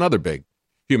cars. And that's another big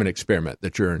human experiment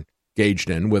that you're engaged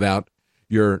in without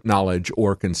your knowledge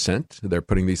or consent. They're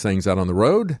putting these things out on the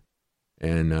road,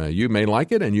 and you may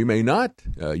like it and you may not.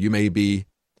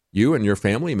 You and your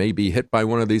family may be hit by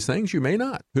one of these things. You may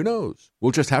not. Who knows?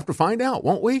 We'll just have to find out,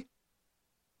 won't we?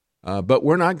 But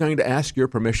we're not going to ask your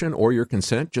permission or your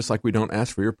consent, just like we don't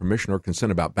ask for your permission or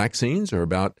consent about vaccines or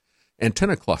about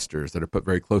antenna clusters that are put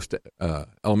very close to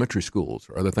elementary schools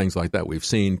or other things like that. We've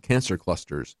seen cancer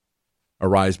clusters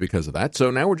arise because of that.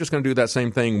 So now we're just going to do that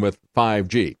same thing with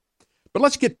 5G. But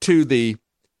let's get to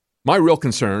my real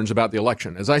concerns about the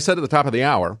election. As I said at the top of the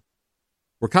hour,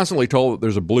 We're constantly told that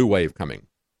there's a blue wave coming.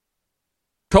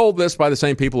 Told this by the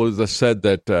same people who said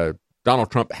that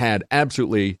Donald Trump had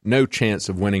absolutely no chance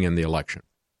of winning in the election.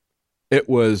 It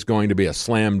was going to be a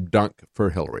slam dunk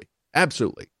for Hillary.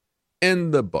 Absolutely.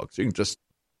 In the books. You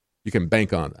can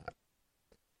bank on that.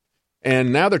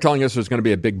 And now they're telling us there's going to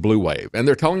be a big blue wave. And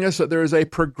they're telling us that there is a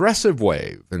progressive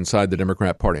wave inside the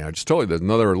Democrat Party. I just told you there's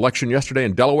another election yesterday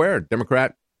in Delaware, a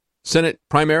Democrat Senate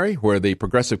primary, where the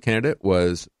progressive candidate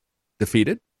was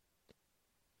defeated.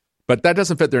 But that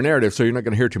doesn't fit their narrative, so you're not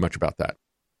going to hear too much about that.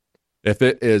 If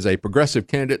it is a progressive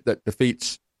candidate that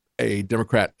defeats a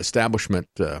Democrat establishment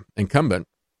incumbent,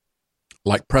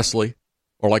 like Presley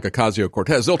or like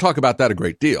Ocasio-Cortez, they'll talk about that a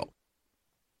great deal.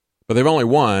 But they've only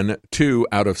won 2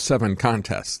 out of 7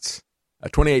 contests. A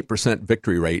 28%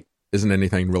 victory rate isn't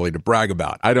anything really to brag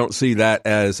about. I don't see that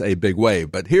as a big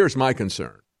wave. But here's my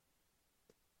concern.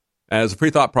 As the Free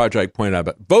Thought Project pointed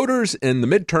out, voters in the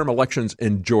midterm elections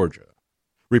in Georgia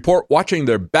report watching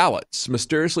their ballots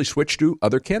mysteriously switch to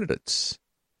other candidates.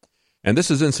 And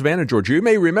this is in Savannah, Georgia. You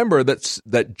may remember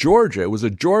that Georgia was a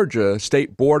Georgia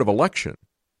State Board of Election.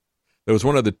 It was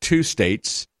one of the 2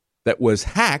 states that was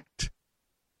hacked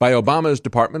by Obama's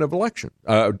Department of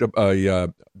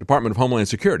Department of Homeland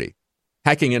Security,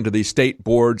 hacking into these state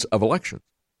boards of elections.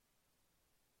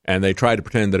 And they tried to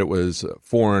pretend that it was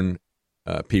foreign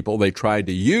people. They tried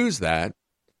to use that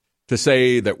to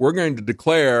say that we're going to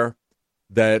declare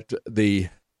that the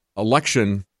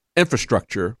election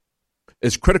infrastructure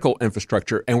is critical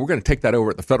infrastructure, and we're going to take that over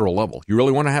at the federal level. You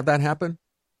really want to have that happen?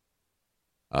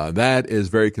 That is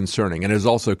very concerning, and it is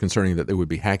also concerning that they would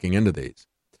be hacking into these.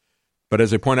 But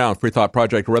as I point out, Free Thought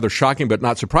Project, a rather shocking but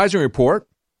not surprising report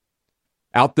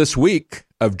out this week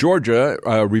of Georgia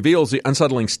reveals the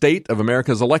unsettling state of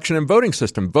America's election and voting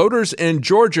system. Voters in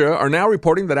Georgia are now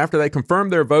reporting that after they confirm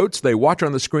their votes, they watch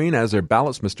on the screen as their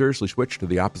ballots mysteriously switch to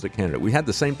the opposite candidate. We had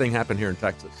the same thing happen here in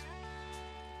Texas.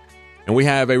 And we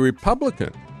have a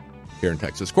Republican here in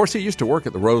Texas. Of course, he used to work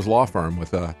at the Rose Law Firm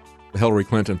with the Hillary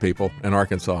Clinton people in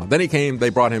Arkansas. Then they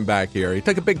brought him back here. He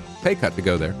took a big pay cut to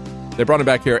go there. They brought him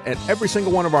back here. And every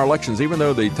single one of our elections, even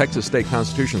though the Texas state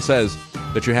constitution says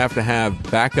that you have to have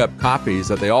backup copies,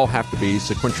 that they all have to be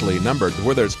sequentially numbered,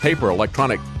 whether it's paper or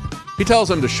electronic, he tells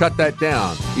them to shut that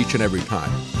down each and every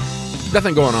time.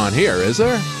 Nothing going on here, is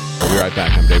there? We'll be right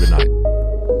back. I'm David Knight.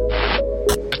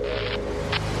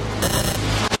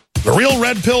 The Real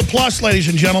Red Pill Plus, ladies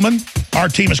and gentlemen. Our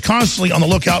team is constantly on the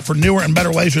lookout for newer and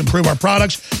better ways to improve our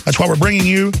products. That's why we're bringing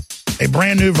you a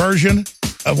brand new version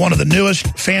of one of the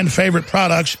newest fan favorite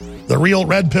products, the Real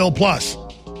Red Pill Plus.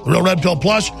 The Real Red Pill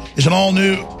Plus is an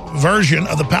all-new version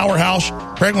of the powerhouse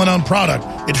Pregnenolone product.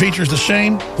 It features the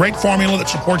same great formula that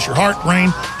supports your heart, brain,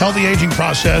 healthy aging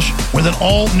process with an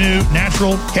all-new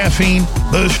natural caffeine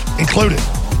boost included.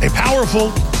 A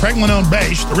powerful Pregnenolone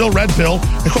base, the Real Red Pill,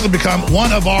 has quickly become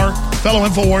one of our fellow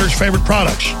InfoWarriors' favorite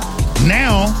products.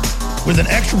 Now, with an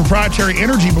extra proprietary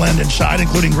energy blend inside,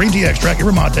 including green tea extract,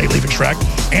 yerba mate leaf extract,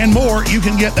 and more, you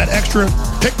can get that extra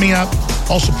pick-me-up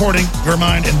while supporting your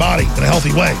mind and body in a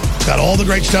healthy way. It's got all the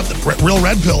great stuff that Real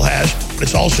Red Pill has, but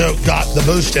it's also got the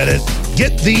boost in it.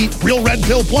 Get the Real Red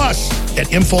Pill Plus at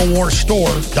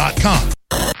InfoWarsStore.com.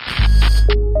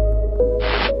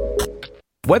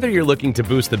 Whether you're looking to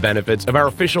boost the benefits of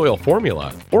our fish oil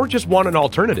formula or just want an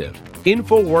alternative,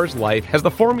 InfoWars Life has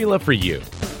the formula for you.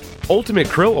 Ultimate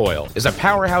Krill Oil is a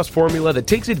powerhouse formula that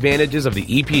takes advantages of the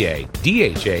EPA,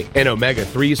 DHA, and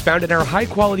omega-3s found in our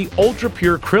high-quality,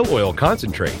 ultra-pure krill oil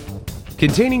concentrate.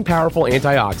 Containing powerful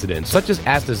antioxidants such as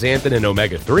astaxanthin and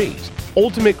omega-3s,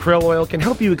 Ultimate Krill Oil can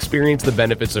help you experience the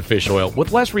benefits of fish oil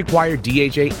with less required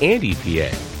DHA and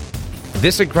EPA.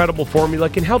 This incredible formula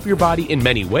can help your body in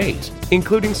many ways,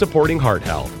 including supporting heart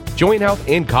health, joint health,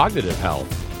 and cognitive health,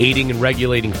 aiding and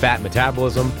regulating fat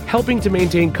metabolism, helping to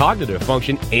maintain cognitive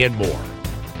function, and more.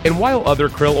 And while other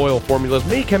krill oil formulas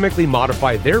may chemically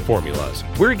modify their formulas,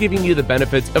 we're giving you the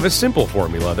benefits of a simple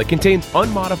formula that contains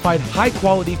unmodified,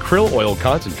 high-quality krill oil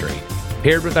concentrate,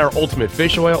 paired with our Ultimate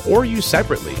Fish Oil or used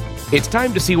separately. It's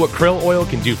time to see what krill oil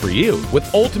can do for you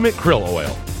with Ultimate Krill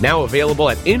Oil, now available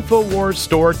at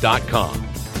InfoWarsStore.com.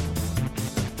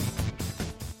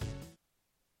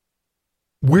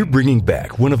 We're bringing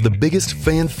back one of the biggest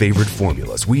fan-favorite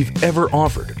formulas we've ever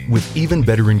offered with even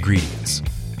better ingredients,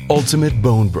 Ultimate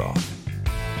Bone Broth.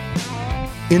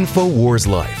 InfoWars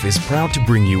Life is proud to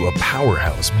bring you a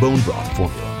powerhouse bone broth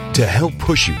formula to help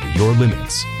push you to your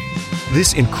limits.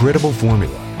 This incredible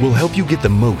formula will help you get the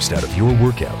most out of your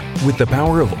workout with the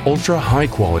power of ultra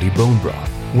high-quality bone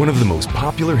broth one of the most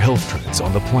popular health trends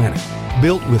on the planet.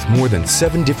 Built with more than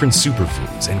 7 different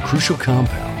superfoods and crucial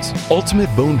compounds,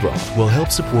 Ultimate Bone Broth will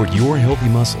help support your healthy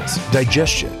muscles,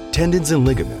 digestion, tendons, and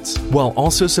ligaments, while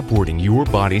also supporting your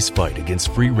body's fight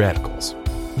against free radicals.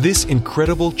 This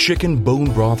incredible chicken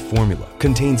bone broth formula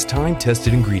contains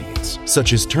time-tested ingredients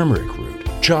such as turmeric root,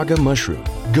 chaga mushroom,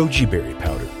 goji berry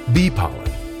powder, bee pollen,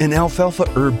 and alfalfa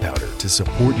herb powder to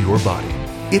support your body.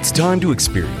 It's time to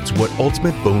experience what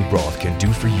Ultimate Bone Broth can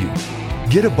do for you.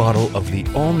 Get a bottle of the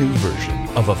all-new version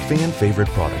of a fan-favorite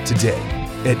product today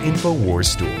at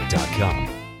InfoWarsStore.com.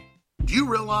 Do you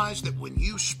realize that when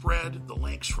you spread the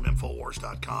links from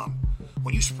InfoWars.com,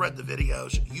 when you spread the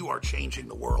videos, you are changing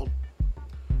the world?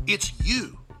 It's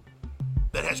you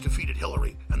that has defeated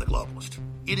Hillary and the globalists.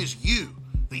 It is you,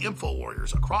 the info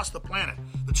warriors across the planet,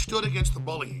 that stood against the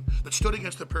bullying, that stood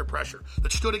against the peer pressure,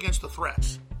 that stood against the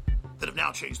threats, that have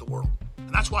now changed the world.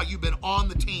 And that's why you've been on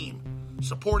the team,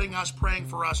 supporting us, praying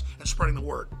for us, and spreading the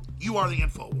word. You are the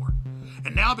info war.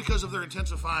 And now, because of their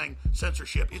intensifying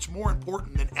censorship, it's more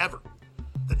important than ever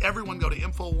that everyone go to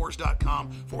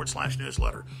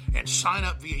Infowars.com/newsletter and sign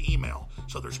up via email.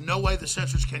 So there's no way the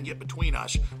censors can get between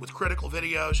us with critical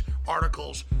videos,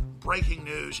 articles, breaking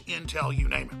news, intel, you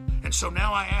name it. And so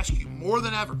now I ask you more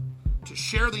than ever to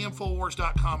share the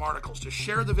Infowars.com articles, to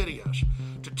share the videos,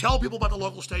 to tell people about the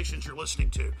local stations you're listening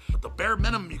to. But the bare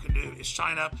minimum you can do is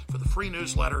sign up for the free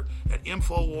newsletter at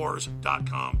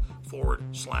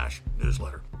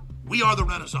Infowars.com/newsletter. We are the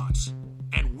Renaissance,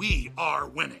 and we are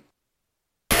winning.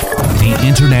 The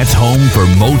Internet's home for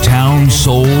Motown,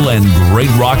 soul, and great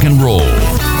rock and roll.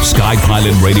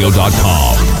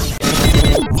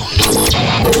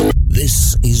 SkyPilotRadio.com.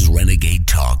 This is Renegade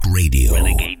Talk Radio.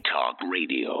 Renegade Talk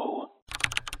Radio.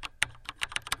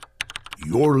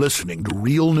 You're listening to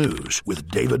Real News with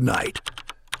David Knight.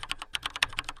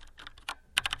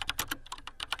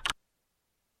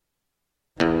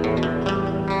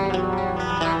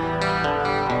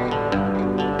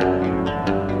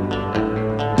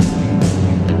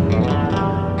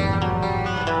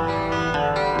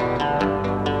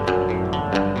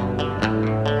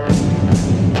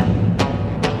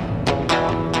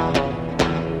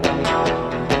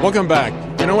 Welcome back.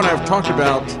 You know, when I've talked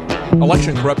about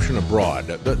election corruption abroad,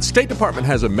 the State Department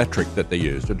has a metric that they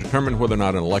use to determine whether or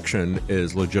not an election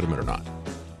is legitimate or not.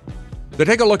 They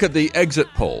take a look at the exit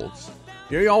polls.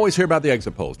 You always hear about the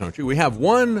exit polls, don't you? We have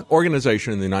one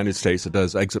organization in the United States that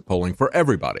does exit polling for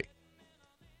everybody.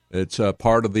 It's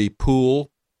part of the pool,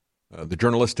 the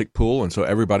journalistic pool, and so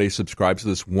everybody subscribes to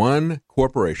this one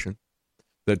corporation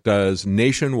that does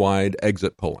nationwide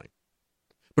exit polling.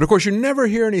 But, of course, you never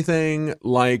hear anything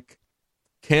like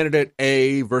candidate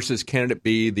A versus candidate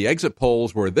B. The exit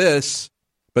polls were this,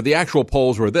 but the actual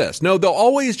polls were this. No, they'll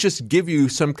always just give you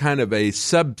some kind of a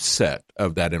subset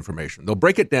of that information. They'll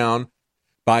break it down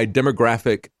by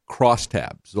demographic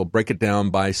crosstabs. They'll break it down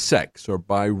by sex or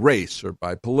by race or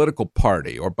by political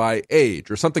party or by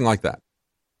age or something like that.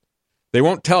 They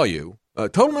won't tell you.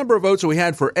 Total number of votes that we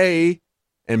had for A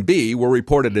and B were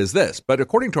reported as this. But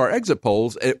according to our exit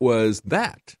polls, it was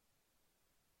that.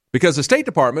 Because the State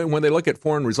Department, when they look at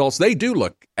foreign results, they do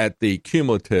look at the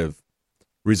cumulative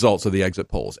results of the exit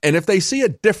polls. And if they see a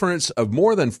difference of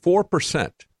more than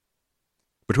 4%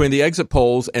 between the exit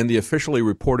polls and the officially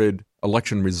reported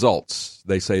election results,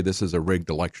 they say this is a rigged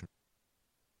election.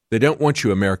 They don't want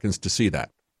you Americans to see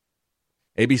that.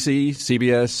 ABC,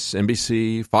 CBS,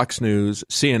 NBC, Fox News,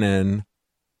 CNN,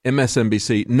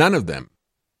 MSNBC, none of them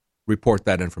report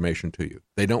that information to you.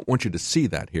 They don't want you to see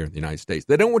that here in the United States.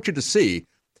 They don't want you to see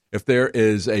if there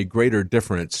is a greater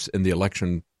difference in the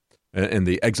election, in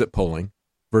the exit polling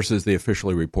versus the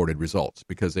officially reported results,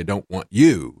 because they don't want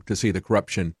you to see the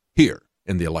corruption here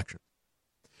in the election.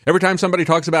 Every time somebody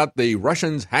talks about the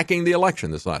Russians hacking the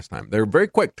election this last time, they're very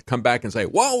quick to come back and say,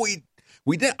 well, we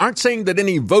aren't saying that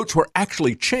any votes were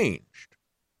actually changed.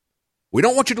 We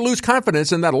don't want you to lose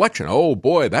confidence in that election. Oh,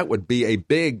 boy, that would be a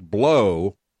big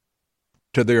blow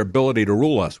to their ability to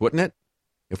rule us, wouldn't it?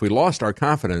 If we lost our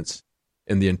confidence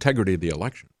in the integrity of the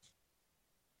elections.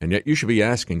 And yet you should be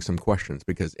asking some questions,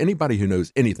 because anybody who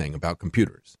knows anything about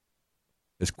computers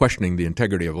is questioning the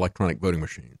integrity of electronic voting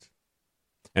machines.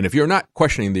 And if you're not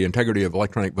questioning the integrity of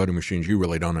electronic voting machines, you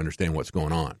really don't understand what's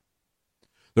going on.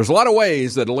 There's a lot of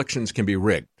ways that elections can be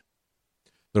rigged.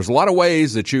 There's a lot of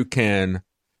ways that you can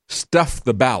stuff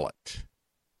the ballot.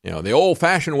 You know, the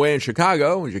old-fashioned way in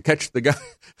Chicago is you catch the guy,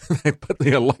 they put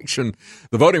the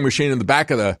voting machine in the back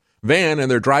of the van,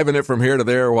 and they're driving it from here to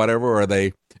there or whatever, or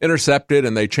they intercept it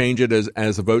and they change it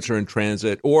as the votes are in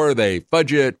transit, or they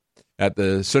fudge it at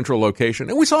the central location.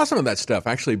 And we saw some of that stuff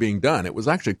actually being done. It was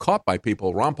actually caught by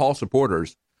people. Ron Paul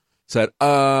supporters said,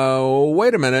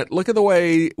 wait a minute, look at the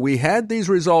way we had these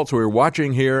results we were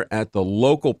watching here at the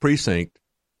local precinct.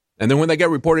 And then when they get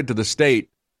reported to the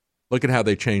state, look at how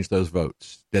they changed those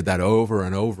votes. Did that over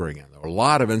and over again. There were a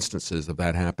lot of instances of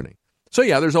that happening. So,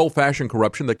 yeah, there's old-fashioned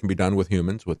corruption that can be done with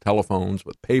humans, with telephones,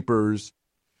 with papers,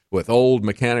 with old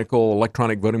mechanical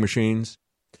electronic voting machines.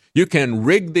 You can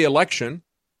rig the election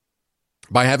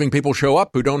by having people show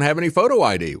up who don't have any photo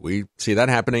ID. We see that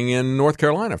happening in North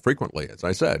Carolina frequently. As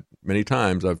I said, many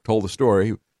times I've told the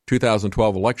story.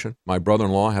 2012 election, my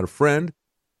brother-in-law had a friend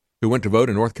who went to vote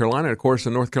in North Carolina. And of course,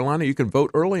 in North Carolina, you can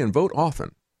vote early and vote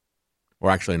often. Or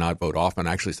actually not vote often.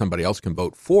 Actually, somebody else can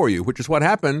vote for you, which is what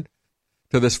happened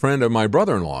to this friend of my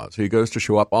brother-in-law's. He goes to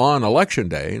show up on Election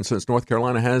Day. And since North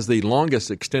Carolina has the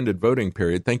longest extended voting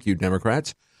period, thank you,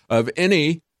 Democrats, of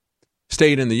any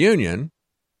state in the union,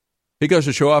 he goes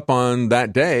to show up on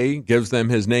that day, gives them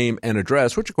his name and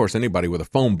address, which, of course, anybody with a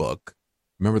phone book,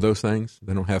 remember those things?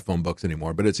 They don't have phone books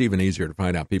anymore, but it's even easier to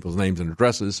find out people's names and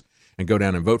addresses and go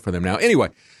down and vote for them now. Anyway,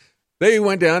 they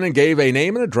went down and gave a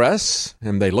name and address,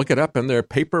 and they look it up in their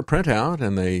paper printout,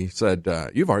 and they said,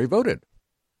 you've already voted.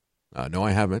 No,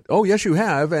 I haven't. Oh, yes, you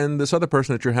have, and this other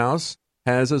person at your house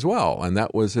has as well, and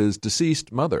that was his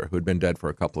deceased mother who had been dead for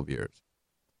a couple of years.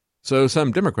 So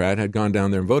some Democrat had gone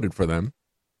down there and voted for them.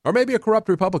 Or maybe a corrupt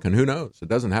Republican, who knows? It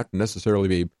doesn't have to necessarily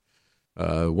be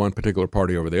one particular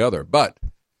party over the other. But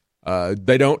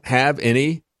they don't have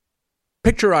any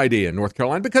picture ID in North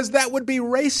Carolina because that would be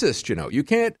racist, you know. You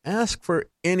can't ask for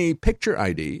any picture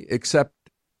ID except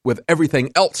with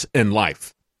everything else in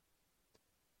life.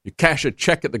 You cash a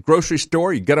check at the grocery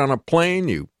store, you get on a plane,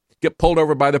 you get pulled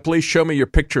over by the police, show me your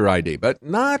picture ID. But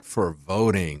not for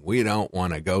voting. We don't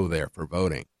want to go there for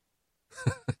voting.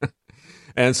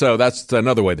 And so that's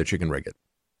another way that you can rig it.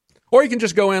 Or you can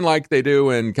just go in like they do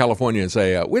in California and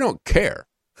say, we don't care.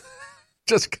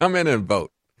 Just come in and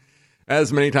vote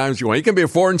as many times as you want. You can be a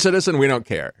foreign citizen. We don't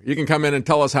care. You can come in and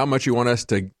tell us how much you want us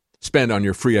to spend on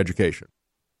your free education.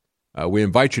 We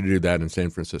invite you to do that in San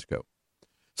Francisco.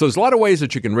 So there's a lot of ways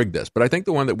that you can rig this. But I think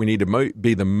the one that we need to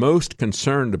be the most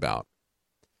concerned about,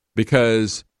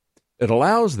 because it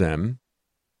allows them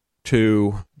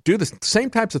to do the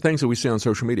same types of things that we see on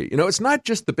social media. You know, it's not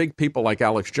just the big people like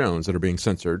Alex Jones that are being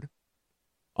censored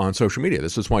on social media.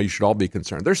 This is why you should all be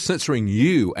concerned. They're censoring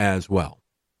you as well.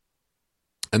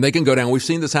 And they can go down. We've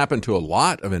seen this happen to a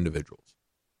lot of individuals.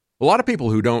 A lot of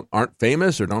people who aren't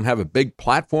famous or don't have a big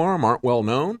platform, aren't well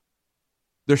known,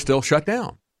 they're still shut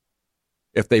down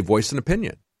if they voice an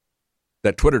opinion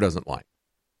that Twitter doesn't like,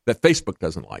 that Facebook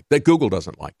doesn't like, that Google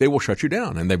doesn't like. They will shut you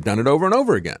down, and they've done it over and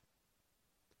over again.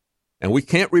 And we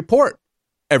can't report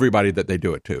everybody that they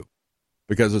do it to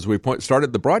because, as we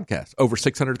started the broadcast, over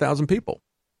 600,000 people.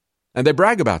 And they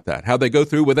brag about that, how they go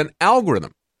through with an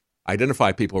algorithm,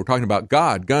 identify people who are talking about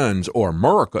God, guns, or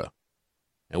America,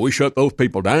 and we shut those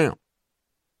people down.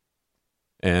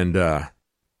 And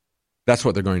that's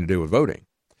what they're going to do with voting.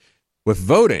 With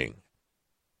voting,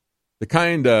 the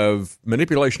kind of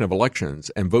manipulation of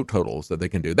elections and vote totals that they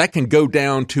can do, that can go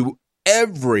down to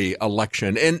every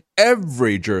election in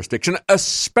every jurisdiction,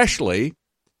 especially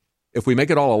if we make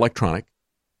it all electronic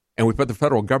and we put the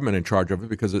federal government in charge of it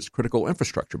because it's critical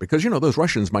infrastructure. Because, you know, those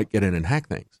Russians might get in and hack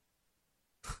things.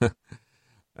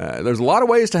 There's a lot of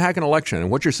ways to hack an election. And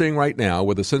what you're seeing right now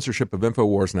with the censorship of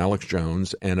InfoWars and Alex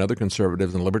Jones and other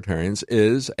conservatives and libertarians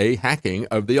is a hacking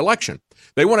of the election.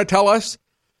 They want to tell us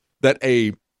that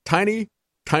a tiny,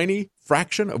 tiny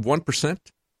fraction of 1%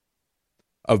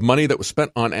 of money that was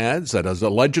spent on ads that is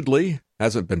allegedly,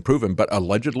 hasn't been proven, but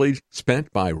allegedly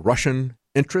spent by Russian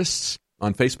interests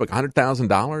on Facebook,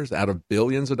 $100,000 out of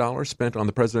billions of dollars spent on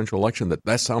the presidential election,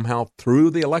 that somehow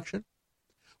through the election?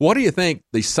 What do you think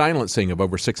the silencing of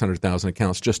over 600,000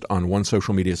 accounts just on one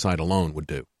social media site alone would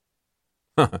do?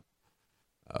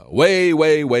 Way,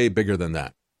 way, way bigger than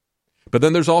that. But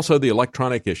then there's also the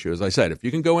electronic issue. As I said, if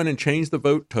you can go in and change the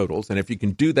vote totals, and if you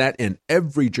can do that in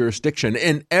every jurisdiction,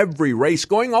 in every race,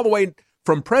 going all the way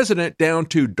from president down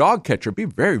to dog catcher, it'd be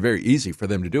very, very easy for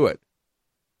them to do it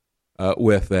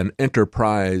with an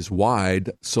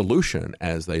enterprise-wide solution,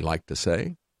 as they like to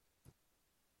say.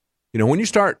 You know, when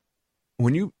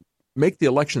you make the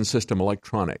election system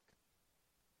electronic,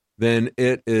 then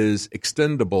it is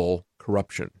extendable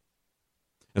corruption.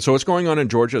 And so what's going on in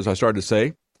Georgia, as I started to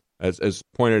say, as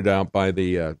pointed out by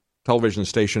the television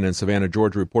station in Savannah,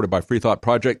 Georgia, reported by Free Thought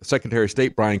Project, Secretary of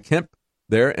State Brian Kemp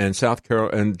there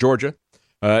in Georgia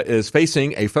is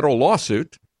facing a federal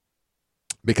lawsuit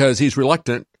because he's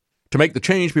reluctant to make the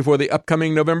change before the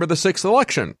upcoming November the 6th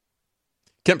election.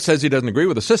 Kemp says he doesn't agree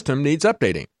with the system needs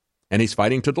updating, and he's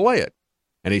fighting to delay it,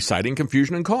 and he's citing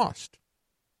confusion and cost.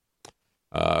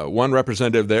 One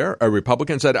representative there, a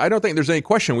Republican, said, I don't think there's any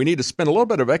question we need to spend a little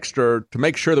bit of extra to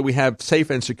make sure that we have safe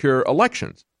and secure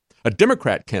elections. A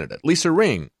Democrat candidate, Lisa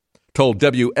Ring, told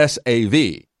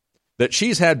WSAV that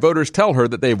she's had voters tell her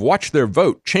that they've watched their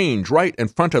vote change right in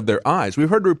front of their eyes. We've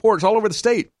heard reports all over the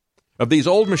state of these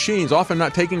old machines often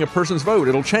not taking a person's vote.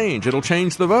 It'll change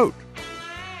the vote.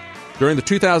 During the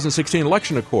 2016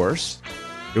 election, of course,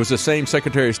 it was the same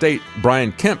Secretary of State,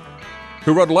 Brian Kemp,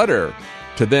 who wrote a letter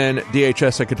to then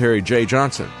DHS Secretary Jay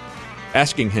Johnson,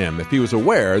 asking him if he was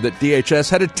aware that DHS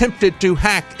had attempted to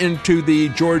hack into the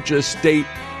Georgia state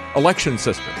election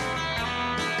system.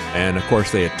 And, of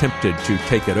course, they attempted to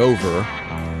take it over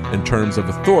in terms of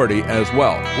authority as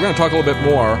well. We're going to talk a little bit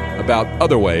more about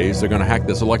other ways they're going to hack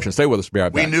this election. Stay with us. Be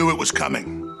right back. We knew it was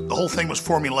coming. The whole thing was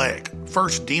formulaic.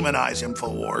 First, demonize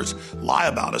InfoWars, lie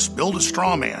about us, build a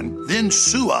straw man, then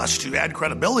sue us to add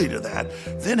credibility to that,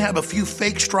 then have a few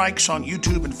fake strikes on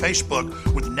YouTube and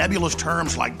Facebook with nebulous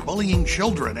terms like bullying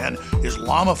children and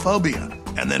Islamophobia.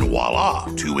 And then voila,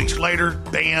 2 weeks later,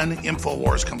 ban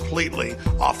InfoWars completely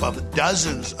off of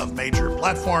dozens of major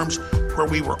platforms where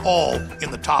we were all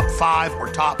in the top 5 or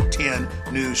top 10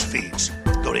 news feeds.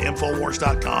 Go to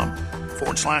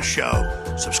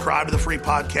Infowars.com/show. Subscribe to the free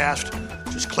podcast.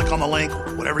 Just click on the link,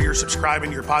 whatever you're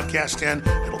subscribing your podcast in,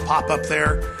 it'll pop up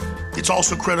there. It's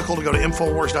also critical to go to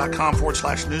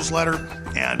Infowars.com/newsletter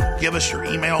and give us your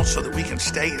email so that we can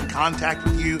stay in contact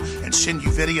with you and send you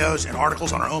videos and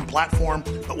articles on our own platform.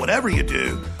 But whatever you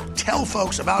do, tell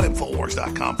folks about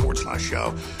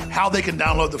Infowars.com/show, how they can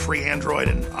download the free Android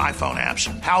and iPhone apps,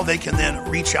 how they can then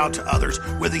reach out to others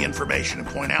with the information and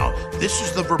point out, this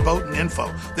is the verboten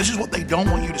info. This is what they don't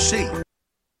want you to see.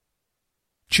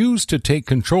 Choose to take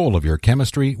control of your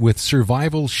chemistry with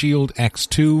Survival Shield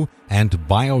X2 and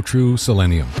BioTrue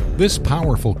Selenium. This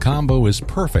powerful combo is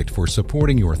perfect for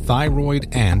supporting your thyroid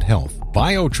and health.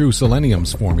 BioTrue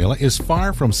Selenium's formula is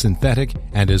far from synthetic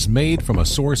and is made from a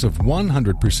source of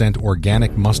 100%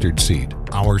 organic mustard seed.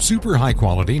 Our super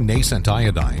high-quality nascent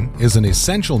iodine is an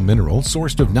essential mineral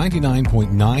sourced of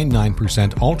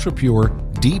 99.99% ultra-pure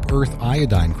deep earth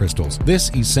iodine crystals.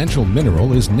 This essential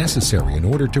mineral is necessary in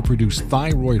order to produce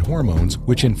thyroid hormones,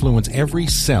 which influence every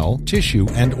cell, tissue,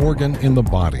 and organ in the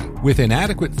body. With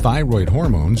inadequate thyroid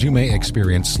hormones, you may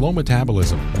experience slow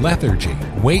metabolism, lethargy,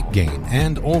 weight gain,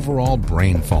 and overall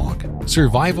brain fog.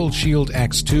 Survival Shield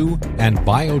X2 and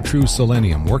BioTrue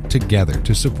Selenium work together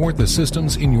to support the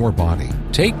systems in your body.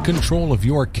 Take control of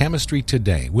your chemistry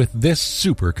today with this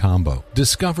super combo.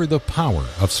 Discover the power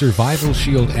of Survival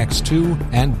Shield X2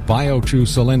 and BioTrue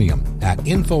Selenium at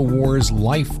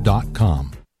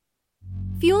InfoWarsLife.com.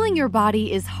 Fueling your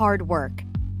body is hard work.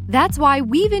 That's why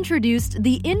we've introduced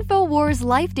the InfoWars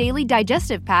Life Daily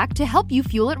Digestive Pack to help you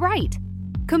fuel it right.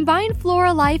 Combine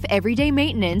Flora Life Everyday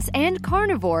Maintenance and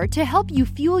Carnivore to help you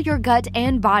fuel your gut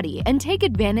and body and take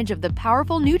advantage of the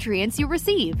powerful nutrients you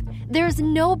receive. There's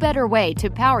no better way to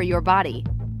power your body.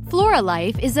 Flora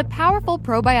Life is a powerful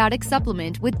probiotic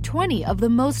supplement with 20 of the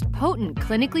most potent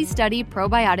clinically studied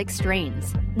probiotic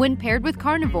strains. When paired with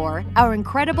Carnivore, our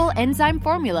incredible enzyme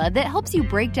formula that helps you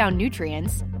break down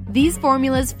nutrients, these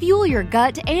formulas fuel your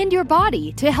gut and your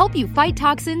body to help you fight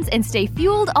toxins and stay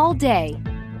fueled all day.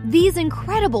 These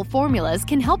incredible formulas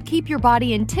can help keep your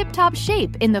body in tip-top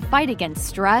shape in the fight against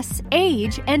stress,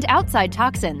 age, and outside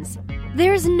toxins.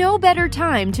 There's no better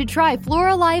time to try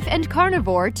Flora Life and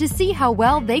Carnivore to see how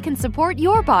well they can support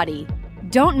your body.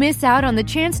 Don't miss out on the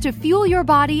chance to fuel your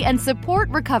body and support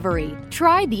recovery.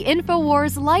 Try the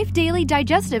InfoWars Life Daily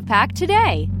Digestive Pack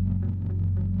today.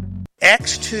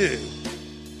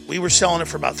 X2, we were selling it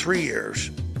for about 3 years,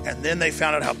 and then they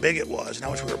found out how big it was and how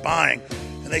much we were buying,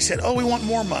 and they said, oh, we want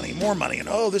more money, and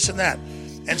oh, this and that.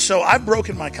 And so I've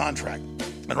broken my contract,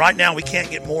 and right now we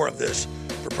can't get more of this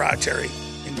proprietary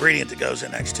ingredient that goes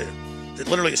in X2. That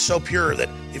literally is so pure that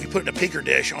if you put it in a picker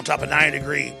dish on top of a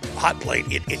 90-degree hot plate,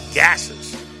 it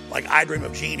gases like I Dream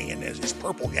of Jeannie, and it's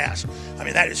purple gas. I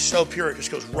mean, that is so pure, it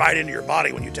just goes right into your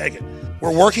body when you take it.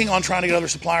 We're working on trying to get other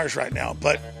suppliers right now,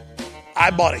 but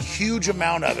I bought a huge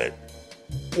amount of it,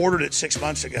 ordered it 6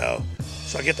 months ago,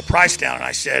 so I get the price down, and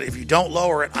I said, if you don't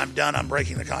lower it, I'm done, I'm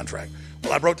breaking the contract.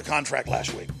 Well, I broke the contract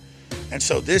last week. And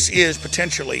so this is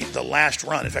potentially the last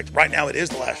run. In fact, right now it is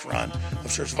the last run of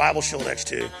Survival Shield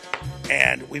X2.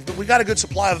 And we've got a good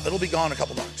supply of it. It'll be gone in a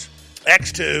couple months.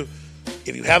 X2,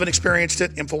 if you haven't experienced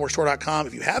it, InfoWarsStore.com.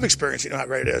 If you have experienced it, you know how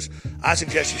great it is. I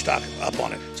suggest you stock up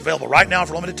on it. It's available right now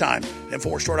for a limited time at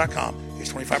InfoWarsStore.com.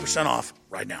 It's 25% off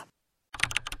right now.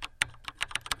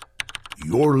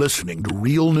 You're listening to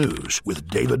Real News with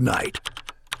David Knight.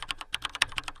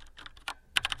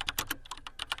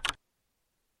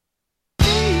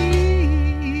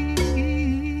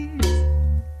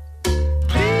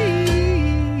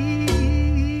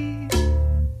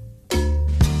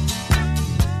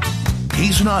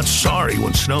 He's not sorry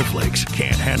when snowflakes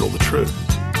can't handle the truth.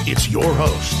 It's your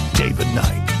host, David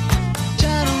Knight.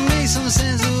 Trying to make some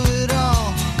sense of it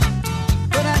all,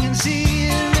 but I can see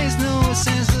it makes no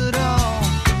sense at all.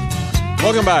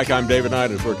 Welcome back. I'm David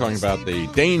Knight as we're talking about the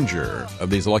danger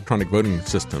of these electronic voting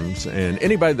systems. And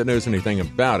anybody that knows anything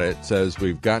about it says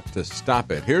we've got to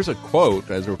stop it. Here's a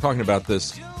quote as we're talking about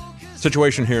this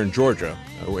situation here in Georgia.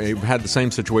 We've had the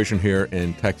same situation here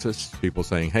in Texas. People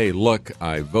saying, hey, look,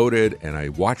 I voted and I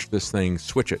watched this thing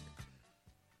switch it.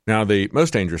 Now, the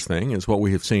most dangerous thing is what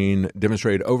we have seen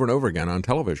demonstrated over and over again on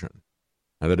television.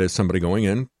 And that is somebody going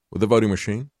in with a voting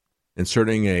machine,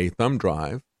 inserting a thumb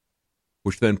drive,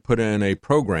 which then put in a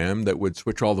program that would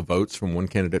switch all the votes from one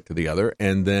candidate to the other,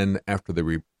 and then after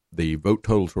the vote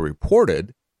totals were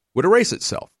reported, would erase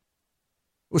itself.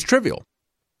 It was trivial.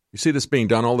 You see this being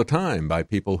done all the time by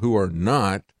people who are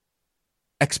not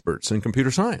experts in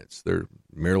computer science. They're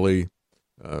merely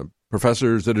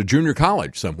professors at a junior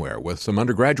college somewhere with some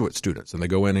undergraduate students, and they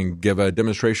go in and give a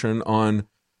demonstration on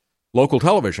local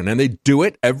television, and they do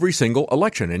it every single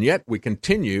election. And yet we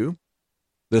continue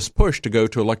this push to go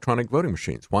to electronic voting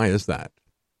machines. Why is that?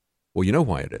 Well, you know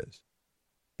why it is.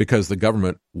 Because the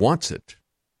government wants it.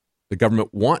 The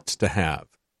government wants to have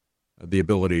the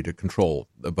ability to control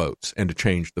the votes and to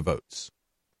change the votes,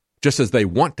 just as they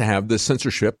want to have this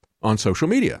censorship on social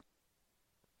media.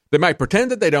 They might pretend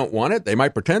that they don't want it. They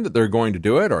might pretend that they're going to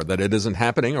do it or that it isn't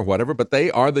happening or whatever, but they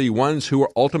are the ones who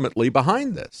are ultimately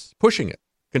behind this, pushing it,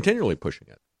 continually pushing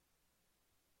it.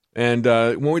 And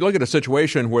when we look at a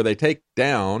situation where they take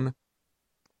down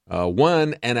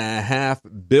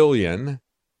 1.5 billion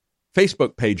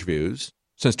Facebook page views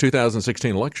since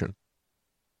 2016 election,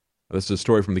 this is a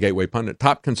story from the Gateway Pundit.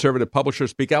 Top conservative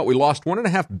publishers speak out. We lost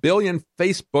 1.5 billion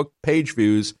Facebook page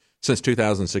views since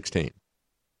 2016.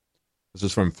 This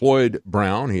is from Floyd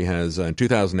Brown. He has, in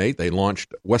 2008, they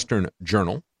launched Western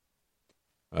Journal.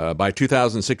 By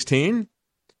 2016,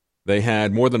 they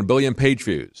had more than 1 billion page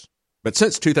views. But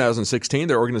since 2016,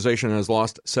 their organization has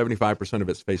lost 75% of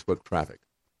its Facebook traffic.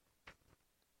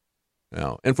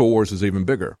 Now, InfoWars is even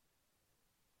bigger.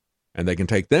 And they can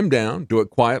take them down, do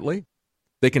it quietly.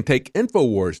 They can take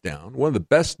InfoWars down, one of the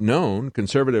best-known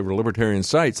conservative or libertarian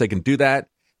sites. They can do that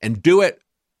and do it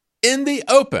in the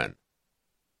open.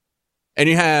 And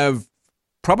you have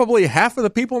probably half of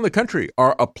the people in the country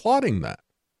are applauding that.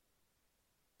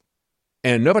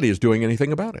 And nobody is doing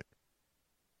anything about it.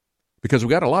 Because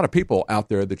we've got a lot of people out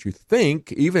there that you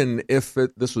think, even if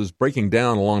this was breaking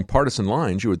down along partisan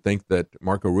lines, you would think that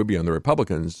Marco Rubio and the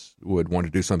Republicans would want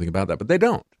to do something about that. But they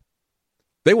don't.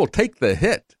 They will take the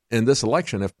hit in this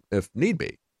election if need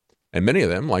be. And many of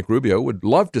them, like Rubio, would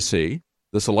love to see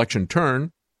this election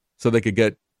turn so they could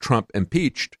get Trump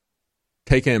impeached,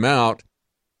 take him out,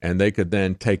 and they could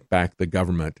then take back the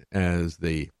government as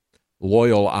the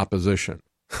loyal opposition,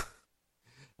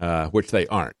 which they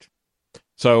aren't.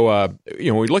 So,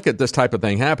 when we look at this type of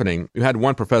thing happening, you had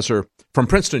one professor from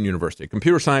Princeton University,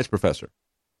 computer science professor.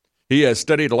 He has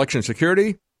studied election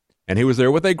security, and he was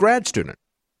there with a grad student.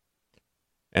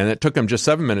 And it took him just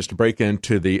 7 minutes to break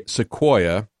into the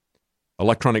Sequoia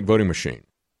electronic voting machine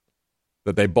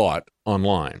that they bought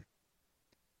online.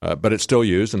 But it's still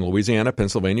used in Louisiana,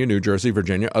 Pennsylvania, New Jersey,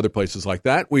 Virginia, other places like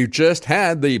that. We've just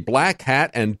had the Black Hat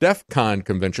and DEF CON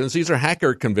conventions. These are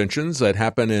hacker conventions that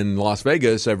happen in Las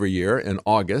Vegas every year in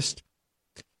August.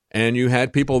 And you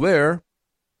had people there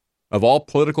of all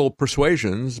political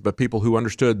persuasions, but people who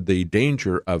understood the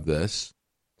danger of this,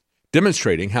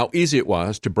 demonstrating how easy it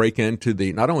was to break into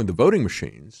not only the voting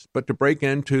machines, but to break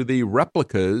into the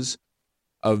replicas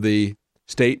of the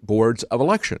state boards of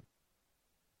election.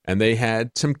 And they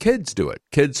had some kids do it,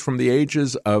 kids from the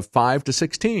ages of 5 to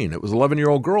 16. It was an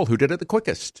 11-year-old girl who did it the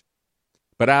quickest.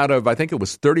 But out of, I think it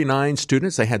was 39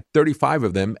 students, they had 35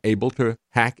 of them able to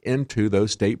hack into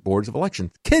those state boards of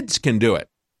elections. Kids can do it.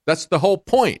 That's the whole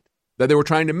point that they were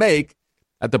trying to make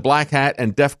at the Black Hat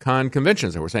and DEF CON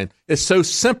conventions. They were saying, it's so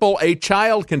simple, a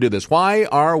child can do this. Why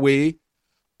are we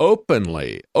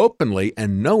openly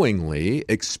and knowingly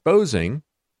exposing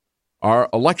our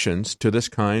elections to this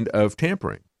kind of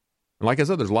tampering? And like I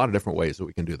said, there's a lot of different ways that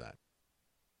we can do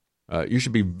that. You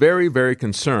should be very, very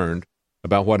concerned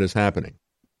about what is happening.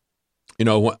 You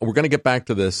know, we're going to get back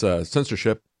to this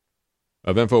censorship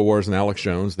of InfoWars and Alex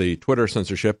Jones, the Twitter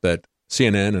censorship that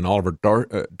CNN and Oliver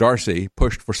Darcy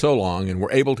pushed for so long and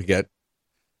were able to get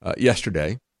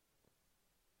yesterday.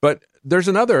 But there's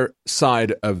another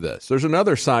side of this. There's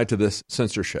another side to this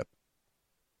censorship.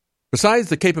 Besides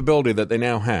the capability that they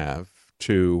now have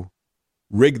to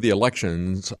rig the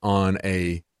elections on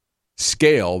a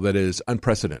scale that is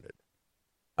unprecedented.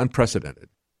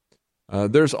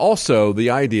 There's also the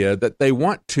idea that they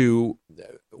want to,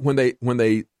 when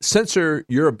they censor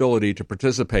your ability to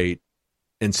participate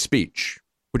in speech,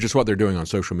 which is what they're doing on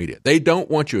social media, they don't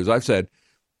want you, as I've said,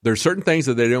 there's certain things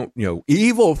that they don't,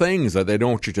 evil things that they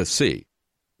don't want you to see,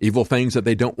 evil things that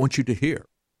they don't want you to hear,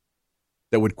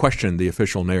 that would question the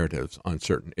official narratives on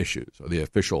certain issues or the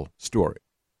official story.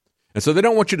 And so they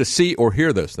don't want you to see or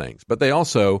hear those things, but they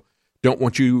also don't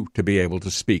want you to be able to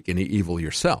speak any evil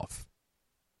yourself.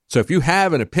 So if you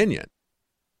have an opinion,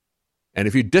 and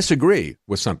if you disagree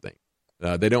with something,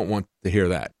 they don't want to hear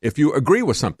that. If you agree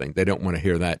with something, they don't want to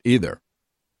hear that either.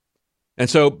 And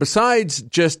so besides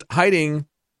just hiding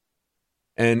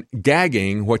and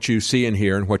gagging what you see and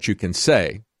hear and what you can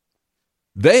say,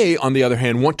 they, on the other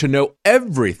hand, want to know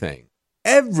everything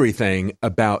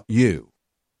about you.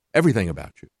 Everything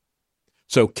about you.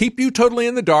 So keep you totally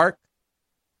in the dark,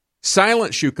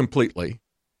 silence you completely,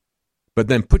 but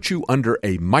then put you under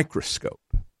a microscope.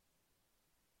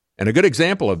 And a good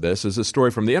example of this is a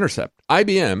story from The Intercept.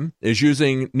 IBM is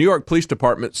using New York Police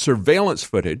Department surveillance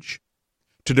footage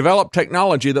to develop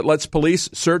technology that lets police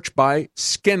search by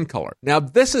skin color. Now,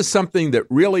 this is something that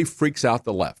really freaks out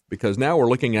the left, because now we're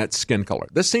looking at skin color.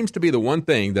 This seems to be the one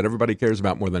thing that everybody cares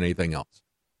about more than anything else.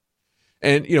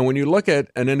 And, when you look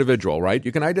at an individual, right,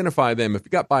 you can identify them. If you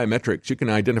got biometrics, you can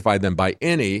identify them by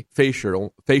any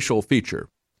facial feature.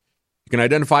 You can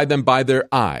identify them by their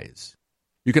eyes.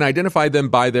 You can identify them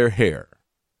by their hair,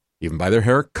 even by their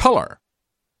hair color.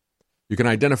 You can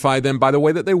identify them by the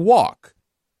way that they walk.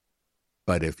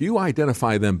 But if you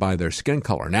identify them by their skin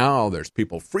color, now there's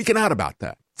people freaking out about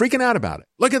that, freaking out about it.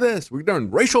 Look at this. We're doing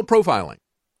racial profiling.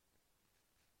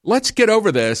 Let's get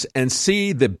over this and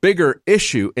see the bigger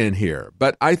issue in here.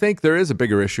 But I think there is a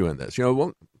bigger issue in this.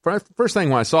 First thing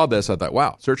when I saw this, I thought,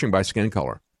 wow, searching by skin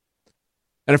color.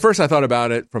 And at first I thought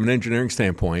about it from an engineering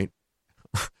standpoint.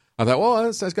 I thought, well,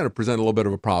 that's going to present a little bit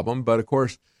of a problem. But of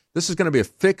course, this is going to be a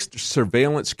fixed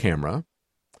surveillance camera.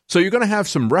 So you're going to have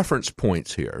some reference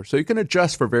points here. So you can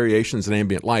adjust for variations in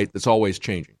ambient light that's always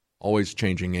changing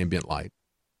ambient light.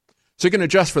 So you can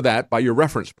adjust for that by your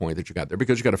reference point that you got there,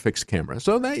 because you got a fixed camera.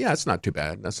 So it's not too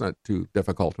bad. That's not too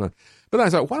difficult. But then I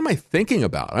thought, what am I thinking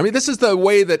about? I mean, this is the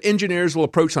way that engineers will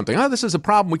approach something. Oh, this is a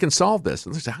problem. We can solve this.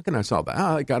 And they say, how can I solve that?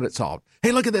 Oh, I got it solved.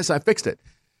 Hey, look at this. I fixed it.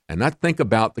 And not think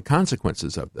about the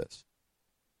consequences of this.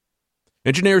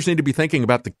 Engineers need to be thinking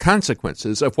about the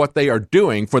consequences of what they are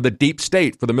doing for the deep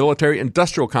state, for the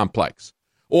military-industrial complex,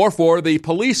 or for the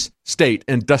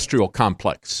police-state-industrial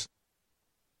complex.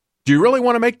 Do you really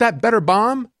want to make that better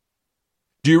bomb?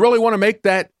 Do you really want to make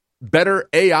that better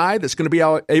AI that's going to be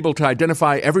able to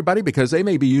identify everybody, because they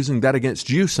may be using that against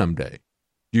you someday?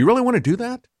 Do you really want to do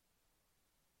that?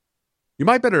 You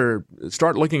might better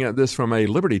start looking at this from a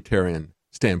libertarian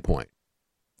standpoint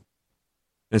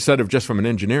instead of just from an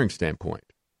engineering standpoint.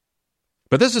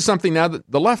 But this is something now that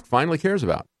the left finally cares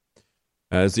about.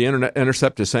 As the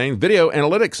Intercept is saying, video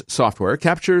analytics software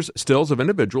captures stills of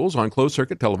individuals on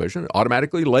closed-circuit television,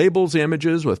 automatically labels the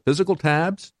images with physical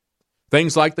tabs,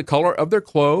 things like the color of their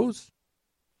clothes.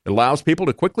 It allows people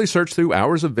to quickly search through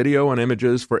hours of video and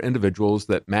images for individuals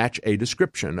that match a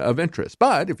description of interest.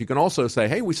 But if you can also say,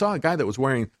 hey, we saw a guy that was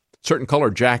wearing a certain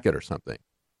colored jacket or something,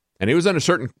 and he was in a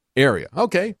certain area.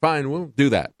 Okay, fine, we'll do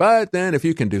that. But then if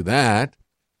you can do that,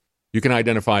 you can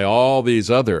identify all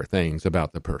these other things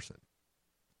about the person.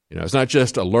 It's not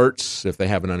just alerts if they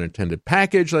have an unintended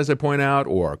package, as I point out,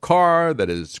 or a car that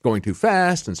is going too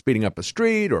fast and speeding up a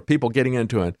street, or people getting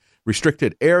into a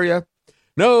restricted area.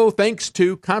 No, thanks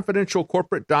to confidential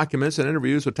corporate documents and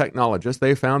interviews with technologists,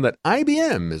 they found that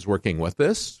IBM is working with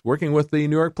this, working with the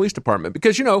New York Police Department.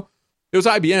 Because, it was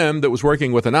IBM that was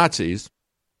working with the Nazis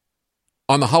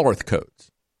on the Hollerith codes.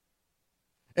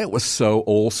 It was so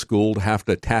old school to have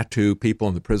to tattoo people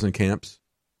in the prison camps,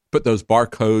 put those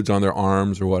barcodes on their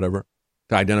arms or whatever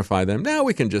to identify them. Now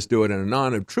we can just do it in a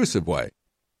non-obtrusive way.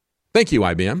 Thank you,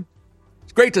 IBM.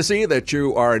 It's great to see that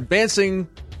you are advancing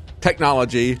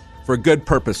technology for good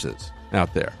purposes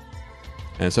out there.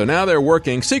 And so now they're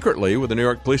working secretly with the New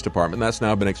York Police Department. That's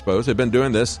now been exposed. They've been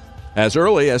doing this as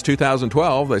early as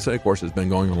 2012. They say, of course, it's been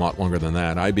going a lot longer than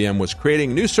that. IBM was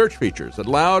creating new search features that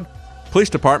allowed police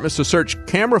departments to search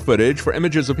camera footage for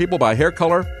images of people by hair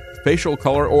color, facial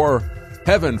color, or,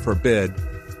 heaven forbid,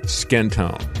 skin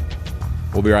tone.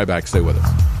 We'll be right back. Stay with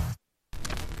us.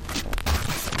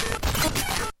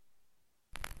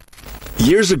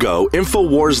 Years ago,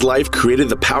 InfoWars Life created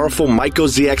the powerful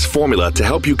MycoZX formula to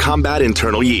help you combat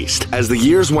internal yeast. As the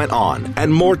years went on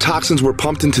and more toxins were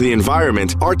pumped into the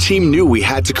environment, our team knew we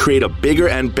had to create a bigger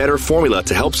and better formula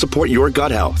to help support your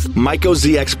gut health.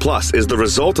 MycoZX Plus is the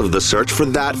result of the search for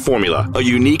that formula, a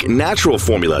unique natural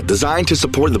formula designed to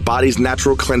support the body's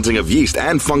natural cleansing of yeast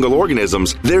and fungal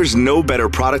organisms. There's no better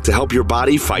product to help your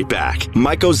body fight back.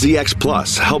 MycoZX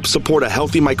Plus helps support a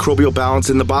healthy microbial balance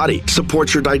in the body,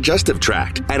 supports your digestive tract,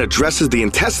 and addresses the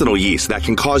intestinal yeast that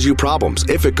can cause you problems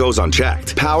if it goes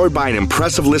unchecked. Powered by an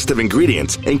impressive list of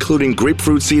ingredients, including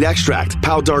grapefruit seed extract,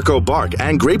 Palo d'Arco bark,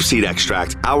 and grapeseed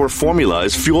extract, our formula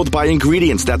is fueled by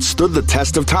ingredients that stood the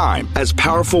test of time as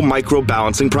powerful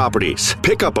microbalancing properties.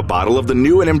 Pick up a bottle of the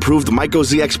new and improved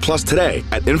MycoZX Plus today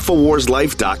at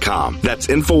InfoWarsLife.com. That's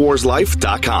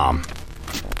InfoWarsLife.com.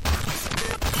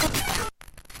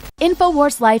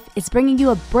 InfoWars Life is bringing you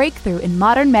a breakthrough in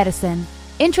modern medicine.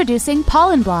 Introducing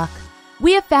Pollen Block.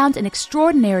 We have found an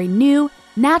extraordinary new,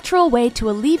 natural way to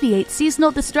alleviate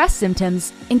seasonal distress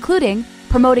symptoms, including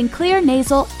promoting clear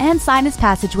nasal and sinus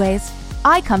passageways,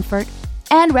 eye comfort,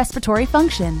 and respiratory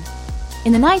function.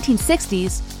 In the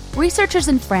 1960s, researchers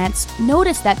in France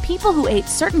noticed that people who ate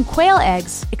certain quail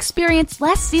eggs experienced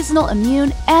less seasonal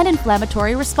immune and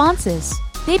inflammatory responses.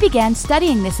 They began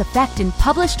studying this effect in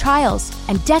published trials,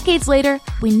 and decades later,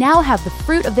 we now have the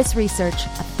fruit of this research,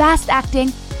 a fast-acting,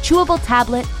 chewable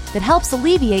tablet that helps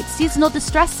alleviate seasonal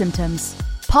distress symptoms.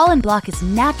 Pollen Block is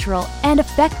natural and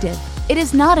effective. It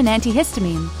is not an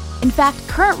antihistamine. In fact,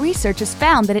 current research has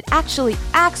found that it actually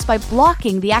acts by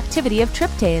blocking the activity of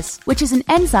tryptase, which is an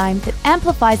enzyme that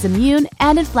amplifies immune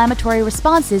and inflammatory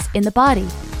responses in the body.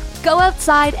 Go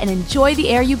outside and enjoy the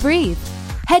air you breathe.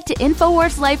 Head to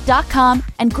InfoWarsLife.com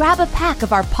and grab a pack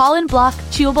of our Pollen Block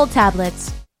chewable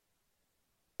tablets.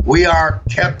 We are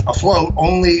kept afloat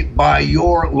only by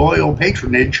your loyal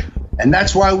patronage, and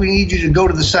that's why we need you to go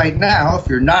to the site now. If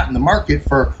you're not in the market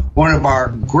for one of our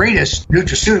greatest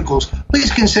nutraceuticals,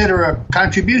 please consider a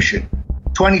contribution.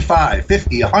 $25,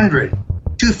 $50, $100,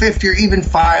 $250, or even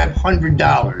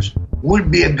 $500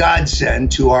 would be a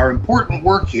godsend to our important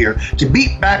work here to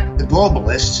beat back the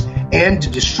globalists and to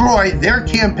destroy their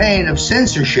campaign of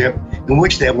censorship in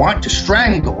which they want to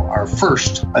strangle our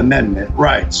First Amendment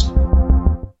rights.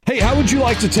 Hey, how would you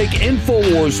like to take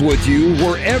InfoWars with you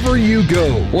wherever you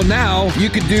go? Well, now you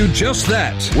can do just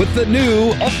that with the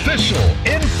new official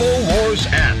InfoWars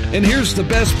app. And here's the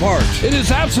best part. It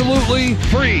is absolutely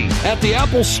free. At the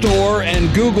Apple Store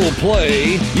and Google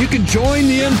Play, you can join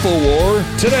the InfoWar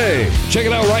today. Check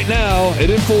it out right now at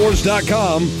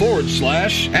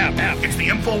InfoWars.com/app. It's the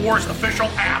InfoWars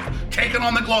official app. Taking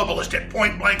on the globalist at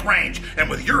point blank range. And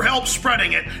with your help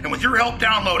spreading it, and with your help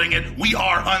downloading it, we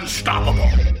are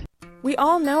unstoppable. We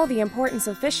all know the importance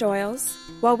of fish oils.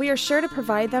 While we are sure to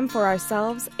provide them for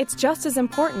ourselves, it's just as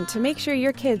important to make sure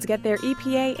your kids get their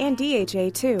EPA and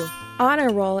DHA too.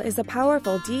 Honor Roll is a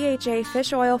powerful DHA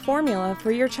fish oil formula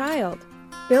for your child.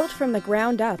 Built from the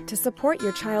ground up to support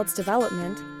your child's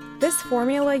development, this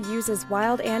formula uses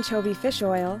wild anchovy fish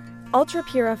oil,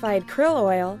 ultra-purified krill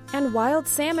oil, and wild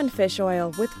salmon fish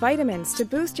oil with vitamins to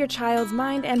boost your child's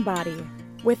mind and body.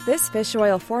 With this fish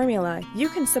oil formula, you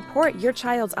can support your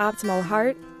child's optimal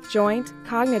heart, joint,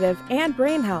 cognitive, and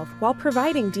brain health while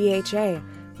providing DHA,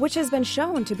 which has been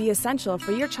shown to be essential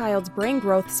for your child's brain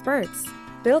growth spurts.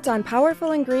 Built on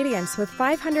powerful ingredients with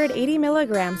 580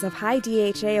 milligrams of high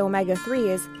DHA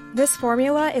omega-3s, this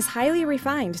formula is highly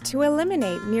refined to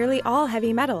eliminate nearly all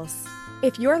heavy metals.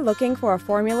 If you're looking for a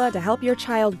formula to help your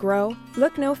child grow,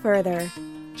 look no further.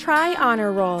 Try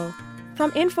Honor Roll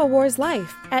from InfoWars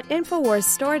Life at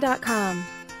InfoWarsStore.com.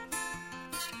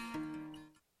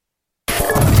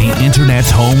 The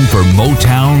Internet's home for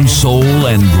Motown, soul,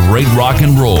 and great rock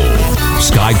and roll.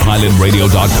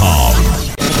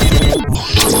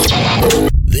 SkyPilotRadio.com.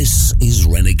 This is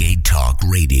Renegade Talk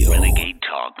Radio. Renegade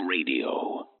Talk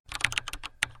Radio.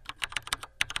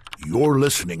 You're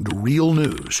listening to Real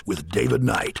News with David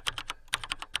Knight.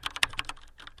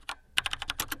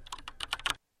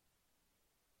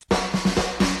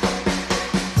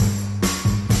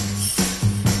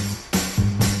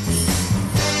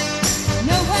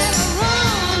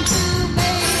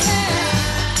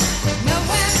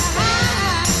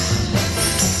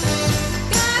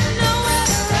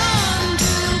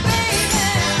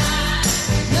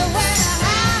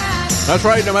 That's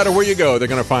right. No matter where you go, they're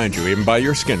going to find you, even by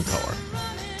your skin color.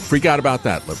 Freak out about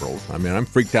that, liberals. I mean, I'm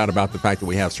freaked out about the fact that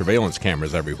we have surveillance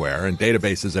cameras everywhere and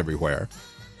databases everywhere.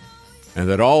 And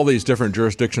that all these different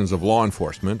jurisdictions of law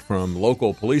enforcement, from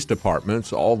local police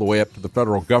departments all the way up to the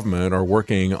federal government, are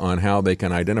working on how they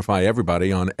can identify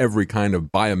everybody on every kind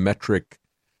of biometric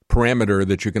parameter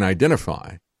that you can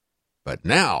identify. But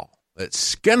now it's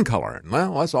skin color. And,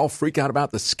 well, let's all freak out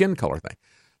about the skin color thing.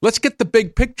 Let's get the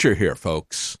big picture here,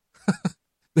 folks.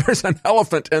 There's an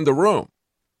elephant in the room.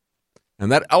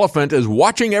 And that elephant is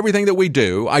watching everything that we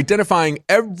do, identifying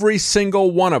every single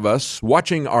one of us,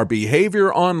 watching our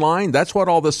behavior online. That's what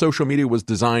all this social media was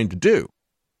designed to do.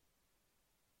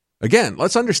 Again,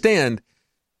 let's understand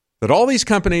that all these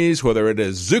companies, whether it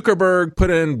is Zuckerberg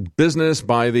put in business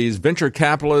by these venture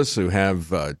capitalists who have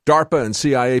DARPA and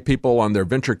CIA people on their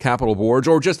venture capital boards,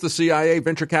 or just the CIA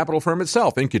venture capital firm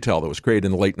itself, In-Q-Tel, that was created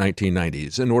in the late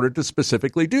 1990s in order to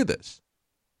specifically do this.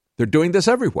 They're doing this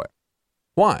everywhere.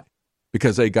 Why?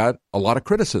 Because they got a lot of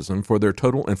criticism for their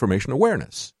total information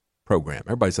awareness program.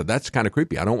 Everybody said, that's kind of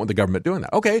creepy. I don't want the government doing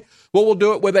that. Okay, well, we'll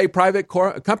do it with a private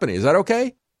company. Is that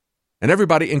okay? And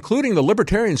everybody, including the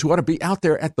libertarians who ought to be out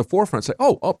there at the forefront, say,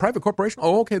 oh, private corporation?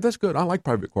 Oh, okay, that's good. I like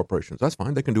private corporations. That's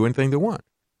fine. They can do anything they want.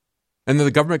 And then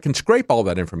the government can scrape all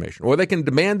that information, or they can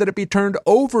demand that it be turned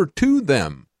over to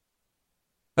them.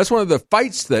 That's one of the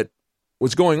fights that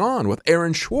was going on with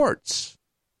Aaron Swartz,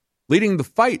 leading the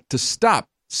fight to stop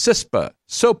CISPA,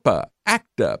 SOPA,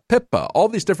 ACTA, PIPA, all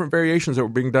these different variations that were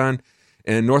being done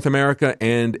in North America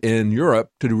and in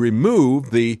Europe to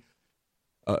remove the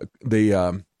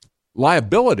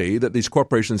liability that these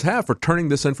corporations have for turning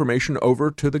this information over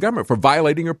to the government, for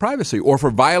violating your privacy or for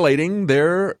violating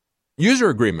their user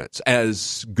agreements,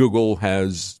 as Google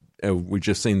has, we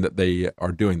just seen that they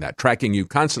are doing that, tracking you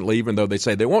constantly, even though they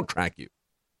say they won't track you.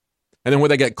 And then when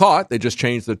they get caught, they just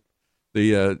change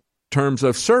the terms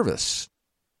of service.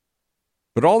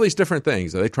 But all these different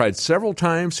things, they tried several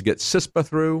times to get CISPA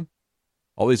through.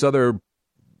 All these other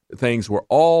things were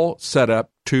all set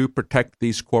up to protect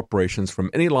these corporations from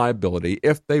any liability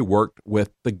if they worked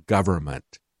with the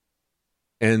government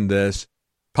in this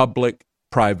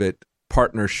public-private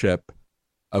partnership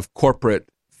of corporate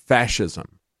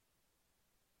fascism,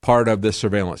 part of this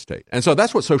surveillance state. And so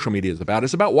that's what social media is about.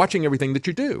 It's about watching everything that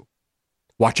you do.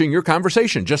 Watching your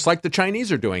conversation, just like the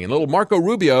Chinese are doing. And little Marco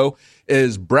Rubio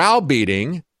is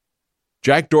browbeating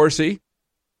Jack Dorsey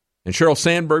and Sheryl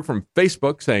Sandberg from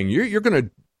Facebook, saying, you're going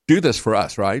to do this for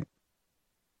us, right?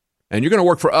 And you're going to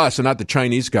work for us and not the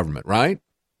Chinese government, right?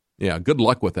 Yeah, good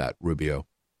luck with that, Rubio.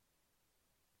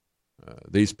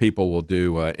 These people will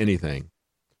do anything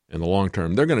in the long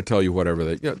term. They're going to tell you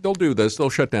whatever they'll do this.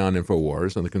 They'll shut down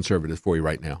InfoWars and the conservatives for you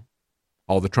right now,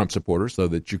 all the Trump supporters, so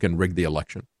that you can rig the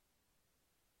election.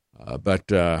 But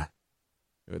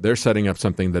they're setting up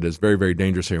something that is very, very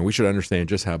dangerous here, and we should understand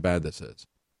just how bad this is.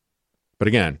 But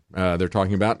again, they're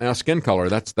talking about now skin color.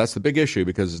 That's the big issue,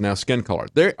 because it's now skin color.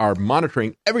 They are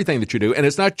monitoring everything that you do, and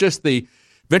it's not just the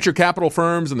venture capital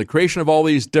firms and the creation of all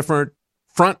these different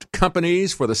front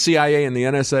companies for the CIA and the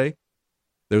NSA.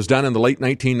 That was done in the late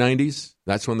 1990s.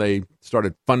 That's when they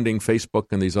started funding Facebook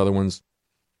and these other ones.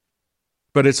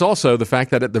 But it's also the fact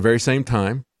that at the very same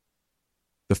time,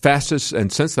 the fastest,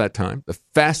 and since that time, the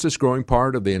fastest growing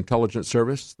part of the intelligence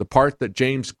service, the part that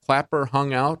James Clapper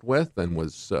hung out with and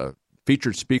was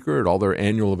featured speaker at all their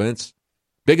annual events,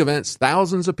 big events,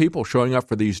 thousands of people showing up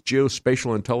for these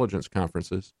geospatial intelligence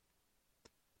conferences,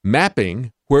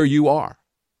 mapping where you are,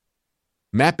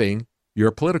 mapping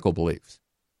your political beliefs,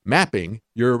 mapping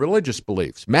your religious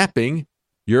beliefs, mapping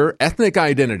your ethnic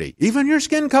identity, even your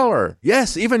skin color.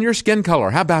 Yes, even your skin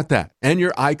color. How about that? And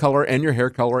your eye color and your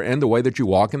hair color and the way that you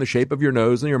walk and the shape of your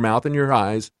nose and your mouth and your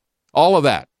eyes, all of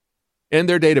that in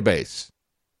their database.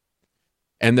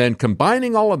 And then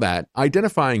combining all of that,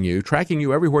 identifying you, tracking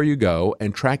you everywhere you go,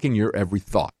 and tracking your every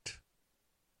thought.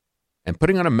 And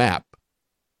putting on a map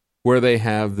where they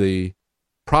have the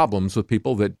problems with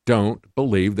people that don't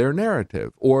believe their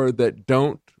narrative or that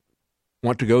don't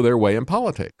want to go their way in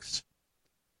politics.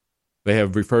 They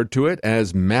have referred to it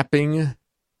as mastering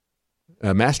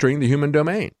the human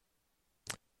domain.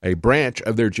 A branch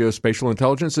of their geospatial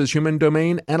intelligence is human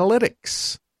domain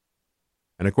analytics.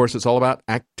 And of course, it's all about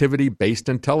activity-based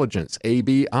intelligence,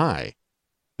 ABI.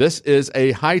 This is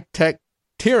a high-tech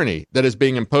tyranny that is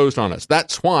being imposed on us.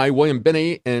 That's why William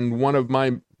Binney, in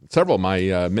several of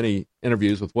my many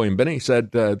interviews with William Binney,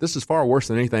 said this is far worse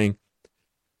than anything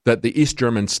that the East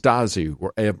German Stasi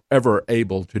were ever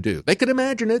able to do. They could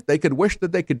imagine it. They could wish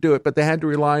that they could do it, but they had to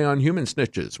rely on human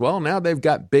snitches. Well, now they've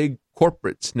got big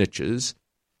corporate snitches,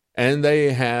 and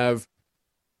they have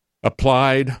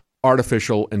applied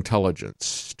artificial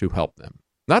intelligence to help them.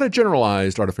 Not a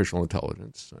generalized artificial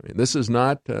intelligence. I mean, this is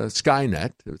not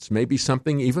Skynet. It's maybe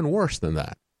something even worse than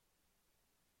that.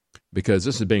 because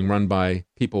this is being run by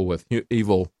people with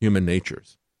evil human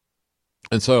natures.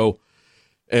 And so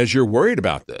as you're worried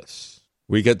about this,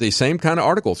 we get these same kind of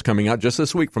articles coming out just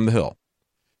this week from The Hill.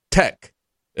 Tech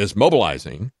is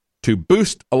mobilizing to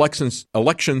boost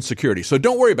election security. So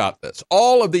don't worry about this.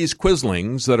 All of these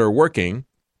quislings that are working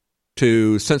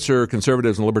to censor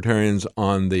conservatives and libertarians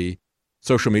on the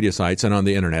social media sites and on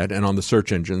the internet and on the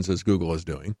search engines, as Google is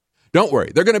doing, don't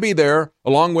worry. They're going to be there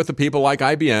along with the people like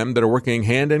IBM that are working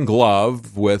hand in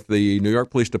glove with the New York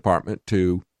Police Department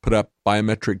to put up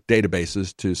biometric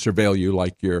databases to surveil you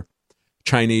like you're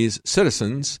Chinese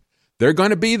citizens. They're going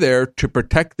to be there to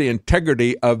protect the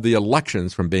integrity of the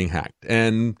elections from being hacked.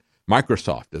 And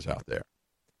Microsoft is out there.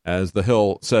 As The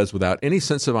Hill says without any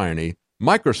sense of irony,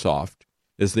 Microsoft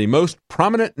is the most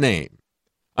prominent name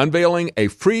unveiling a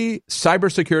free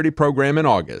cybersecurity program in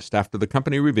August after the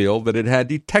company revealed that it had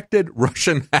detected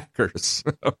Russian hackers.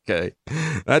 Okay,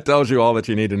 that tells you all that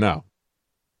you need to know.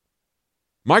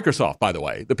 Microsoft, by the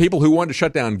way, the people who wanted to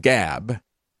shut down Gab,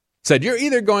 said you're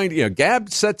either going to, Gab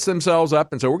sets themselves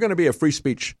up and so we're going to be a free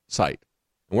speech site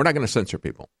and we're not going to censor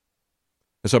people.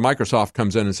 And so Microsoft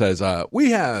comes in and says,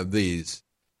 we have these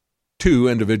 2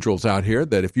 individuals out here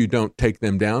that if you don't take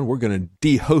them down, we're going to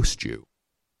de-host you.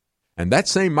 And that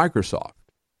same Microsoft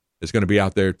is going to be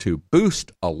out there to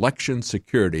boost election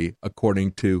security,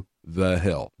 according to The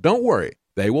Hill. Don't worry,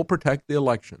 they will protect the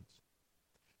elections.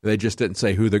 They just didn't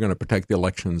say who they're going to protect the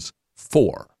elections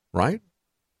for, right?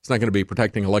 It's not going to be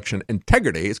protecting election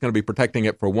integrity. It's going to be protecting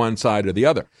it for one side or the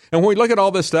other. And when we look at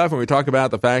all this stuff and we talk about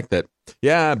the fact that,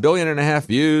 1.5 billion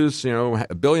views, 1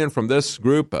 billion from this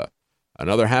group,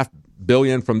 another 500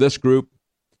 million from this group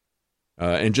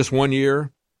in just 1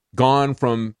 year, gone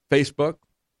from Facebook.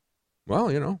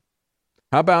 Well,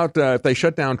 how about if they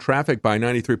shut down traffic by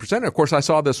 93%? And of course, I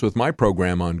saw this with my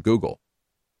program on Google.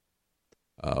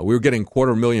 We were getting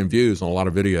 250,000 views on a lot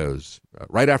of videos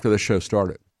right after the show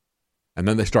started. And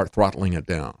then they start throttling it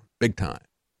down big time.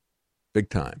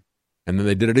 And then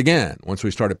they did it again once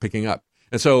we started picking up.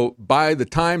 And so by the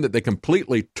time that they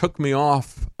completely took me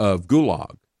off of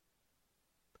Gulag,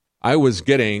 I was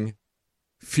getting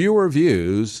fewer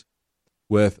views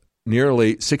with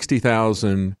nearly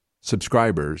 60,000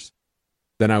 subscribers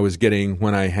than I was getting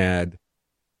when I had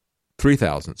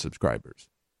 3,000 subscribers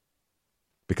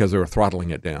because they were throttling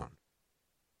it down.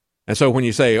 And so when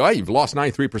you say, you've lost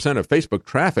 93% of Facebook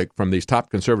traffic from these top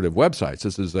conservative websites,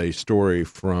 this is a story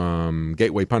from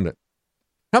Gateway Pundit.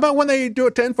 How about when they do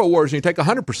it to InfoWars and you take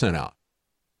 100% out?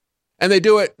 And they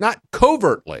do it not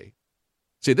covertly.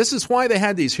 See, this is why they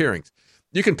had these hearings.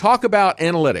 You can talk about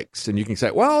analytics and you can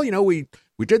say,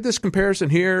 we did this comparison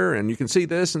here and you can see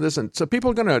this and this. And so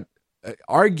people are going to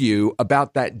argue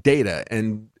about that data,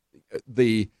 and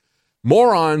the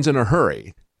morons in a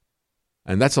hurry,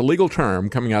 and that's a legal term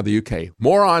coming out of the UK,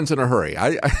 morons in a hurry.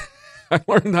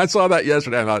 I saw that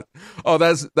yesterday. I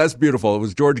thought, that's beautiful. It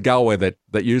was George Galloway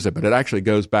that used it, but it actually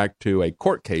goes back to a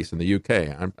court case in the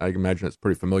UK. I imagine it's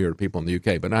pretty familiar to people in the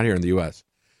UK, but not here in the US.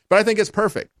 But I think it's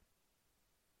perfect.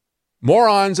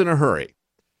 Morons in a hurry.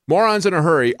 Morons in a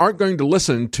hurry aren't going to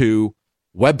listen to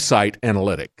website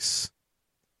analytics.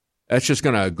 That's just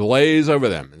going to glaze over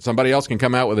them. And somebody else can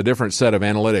come out with a different set of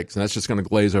analytics, and that's just going to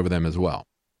glaze over them as well.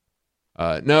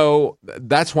 No,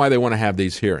 that's why they want to have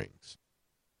these hearings.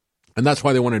 And that's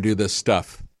why they want to do this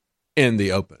stuff in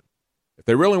the open. If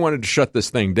they really wanted to shut this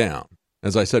thing down,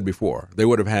 as I said before, they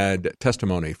would have had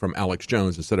testimony from Alex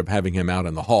Jones instead of having him out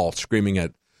in the hall screaming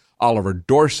at Oliver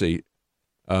Dorsey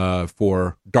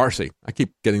for Darcy. I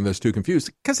keep getting those two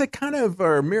confused because they kind of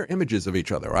are mirror images of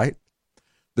each other, right?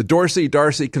 The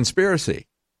Dorsey-Darcy conspiracy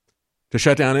to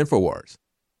shut down InfoWars.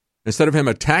 Instead of him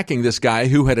attacking this guy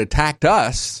who had attacked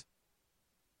us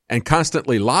and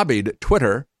constantly lobbied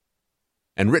Twitter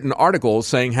and written articles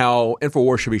saying how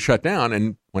InfoWars should be shut down,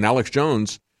 and when Alex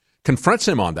Jones confronts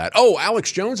him on that,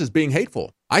 Alex Jones is being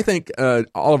hateful. I think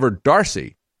Oliver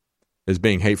Darcy is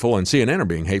being hateful and CNN are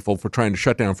being hateful for trying to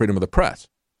shut down freedom of the press.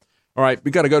 All right,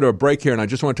 we got to go to a break here, and I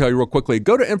just want to tell you real quickly,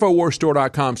 go to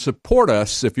InfoWarsStore.com. Support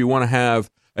us if you want to have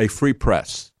a free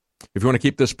press. If you want to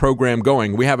keep this program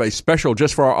going, we have a special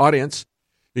just for our audience.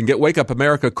 You can get Wake Up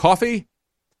America coffee.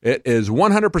 It is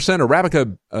 100%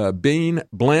 Arabica bean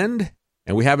blend,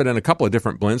 and we have it in a couple of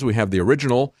different blends. We have the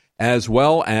original as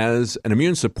well as an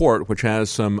immune support, which has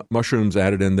some mushrooms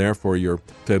added in there for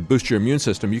to boost your immune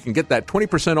system. You can get that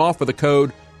 20% off with the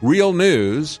code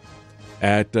REALNEWS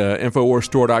at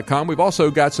InfoWarsStore.com. We've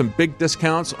also got some big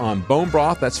discounts on bone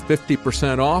broth. That's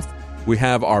 50% off. We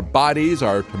have our bodies,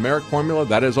 our turmeric formula.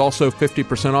 That is also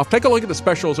 50% off. Take a look at the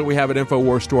specials that we have at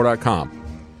InfoWarsStore.com.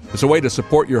 It's a way to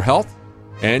support your health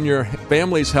and your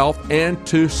family's health, and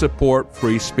to support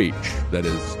free speech that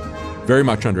is very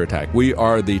much under attack. We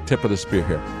are the tip of the spear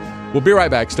here. We'll be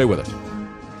right back. Stay with us.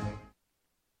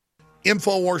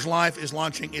 InfoWars Life is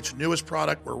launching its newest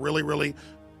product. We're really, really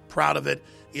proud of it.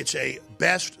 It's a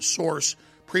best source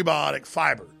prebiotic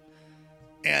fiber,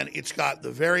 and it's got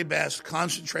the very best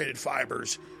concentrated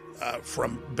fibers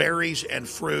from berries and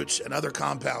fruits and other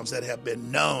compounds that have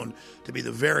been known to be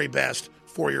the very best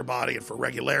for your body and for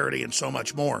regularity and so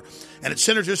much more. And it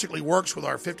synergistically works with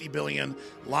our 50 billion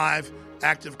live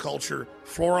active culture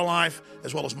FloraLife,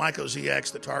 as well as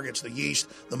MycoZX that targets the yeast,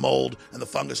 the mold, and the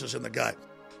funguses in the gut.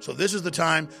 So this is the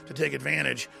time to take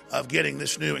advantage of getting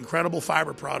this new incredible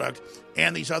fiber product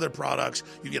and these other products.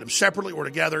 You get them separately or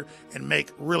together and make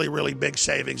really, really big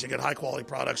savings and get high-quality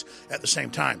products at the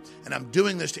same time. And I'm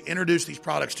doing this to introduce these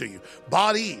products to you.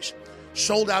 Bodease,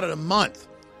 sold out in a month.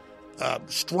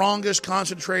 Strongest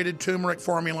concentrated turmeric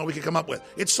formula we could come up with.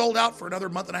 It's sold out for another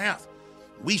month and a half.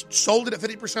 We sold it at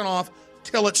 50% off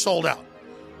till it's sold out.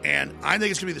 And I think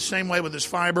it's going to be the same way with this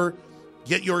fiber.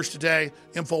 Get yours today,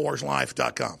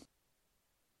 InfoWarsLife.com.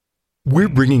 We're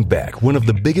bringing back one of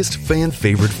the biggest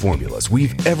fan-favorite formulas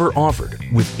we've ever offered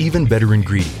with even better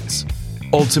ingredients,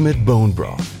 Ultimate Bone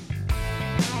Broth.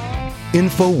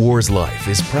 InfoWars Life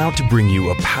is proud to bring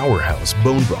you a powerhouse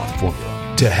bone broth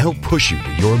formula to help push you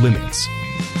to your limits.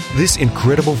 This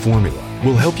incredible formula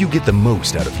will help you get the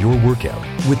most out of your workout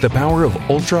with the power of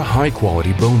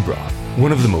ultra-high-quality bone broth,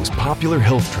 one of the most popular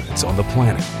health trends on the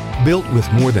planet. Built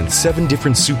with more than 7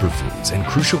 different superfoods and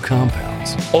crucial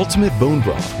compounds, Ultimate Bone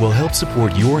Broth will help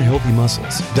support your healthy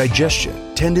muscles,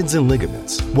 digestion, tendons, and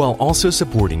ligaments, while also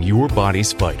supporting your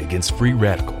body's fight against free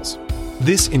radicals.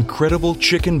 This incredible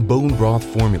chicken bone broth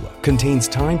formula contains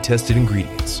time-tested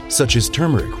ingredients such as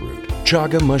turmeric root,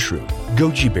 chaga mushroom,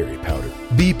 goji berry powder,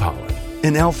 bee pollen,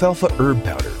 and alfalfa herb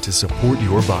powder to support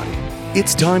your body.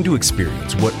 It's time to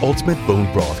experience what Ultimate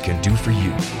Bone Broth can do for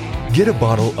you. Get a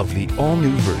bottle of the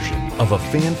all-new version of a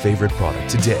fan-favorite product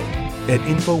today at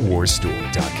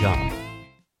InfoWarsStore.com.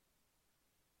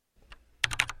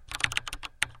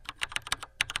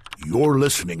 You're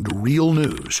listening to Real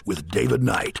News with David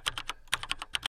Knight.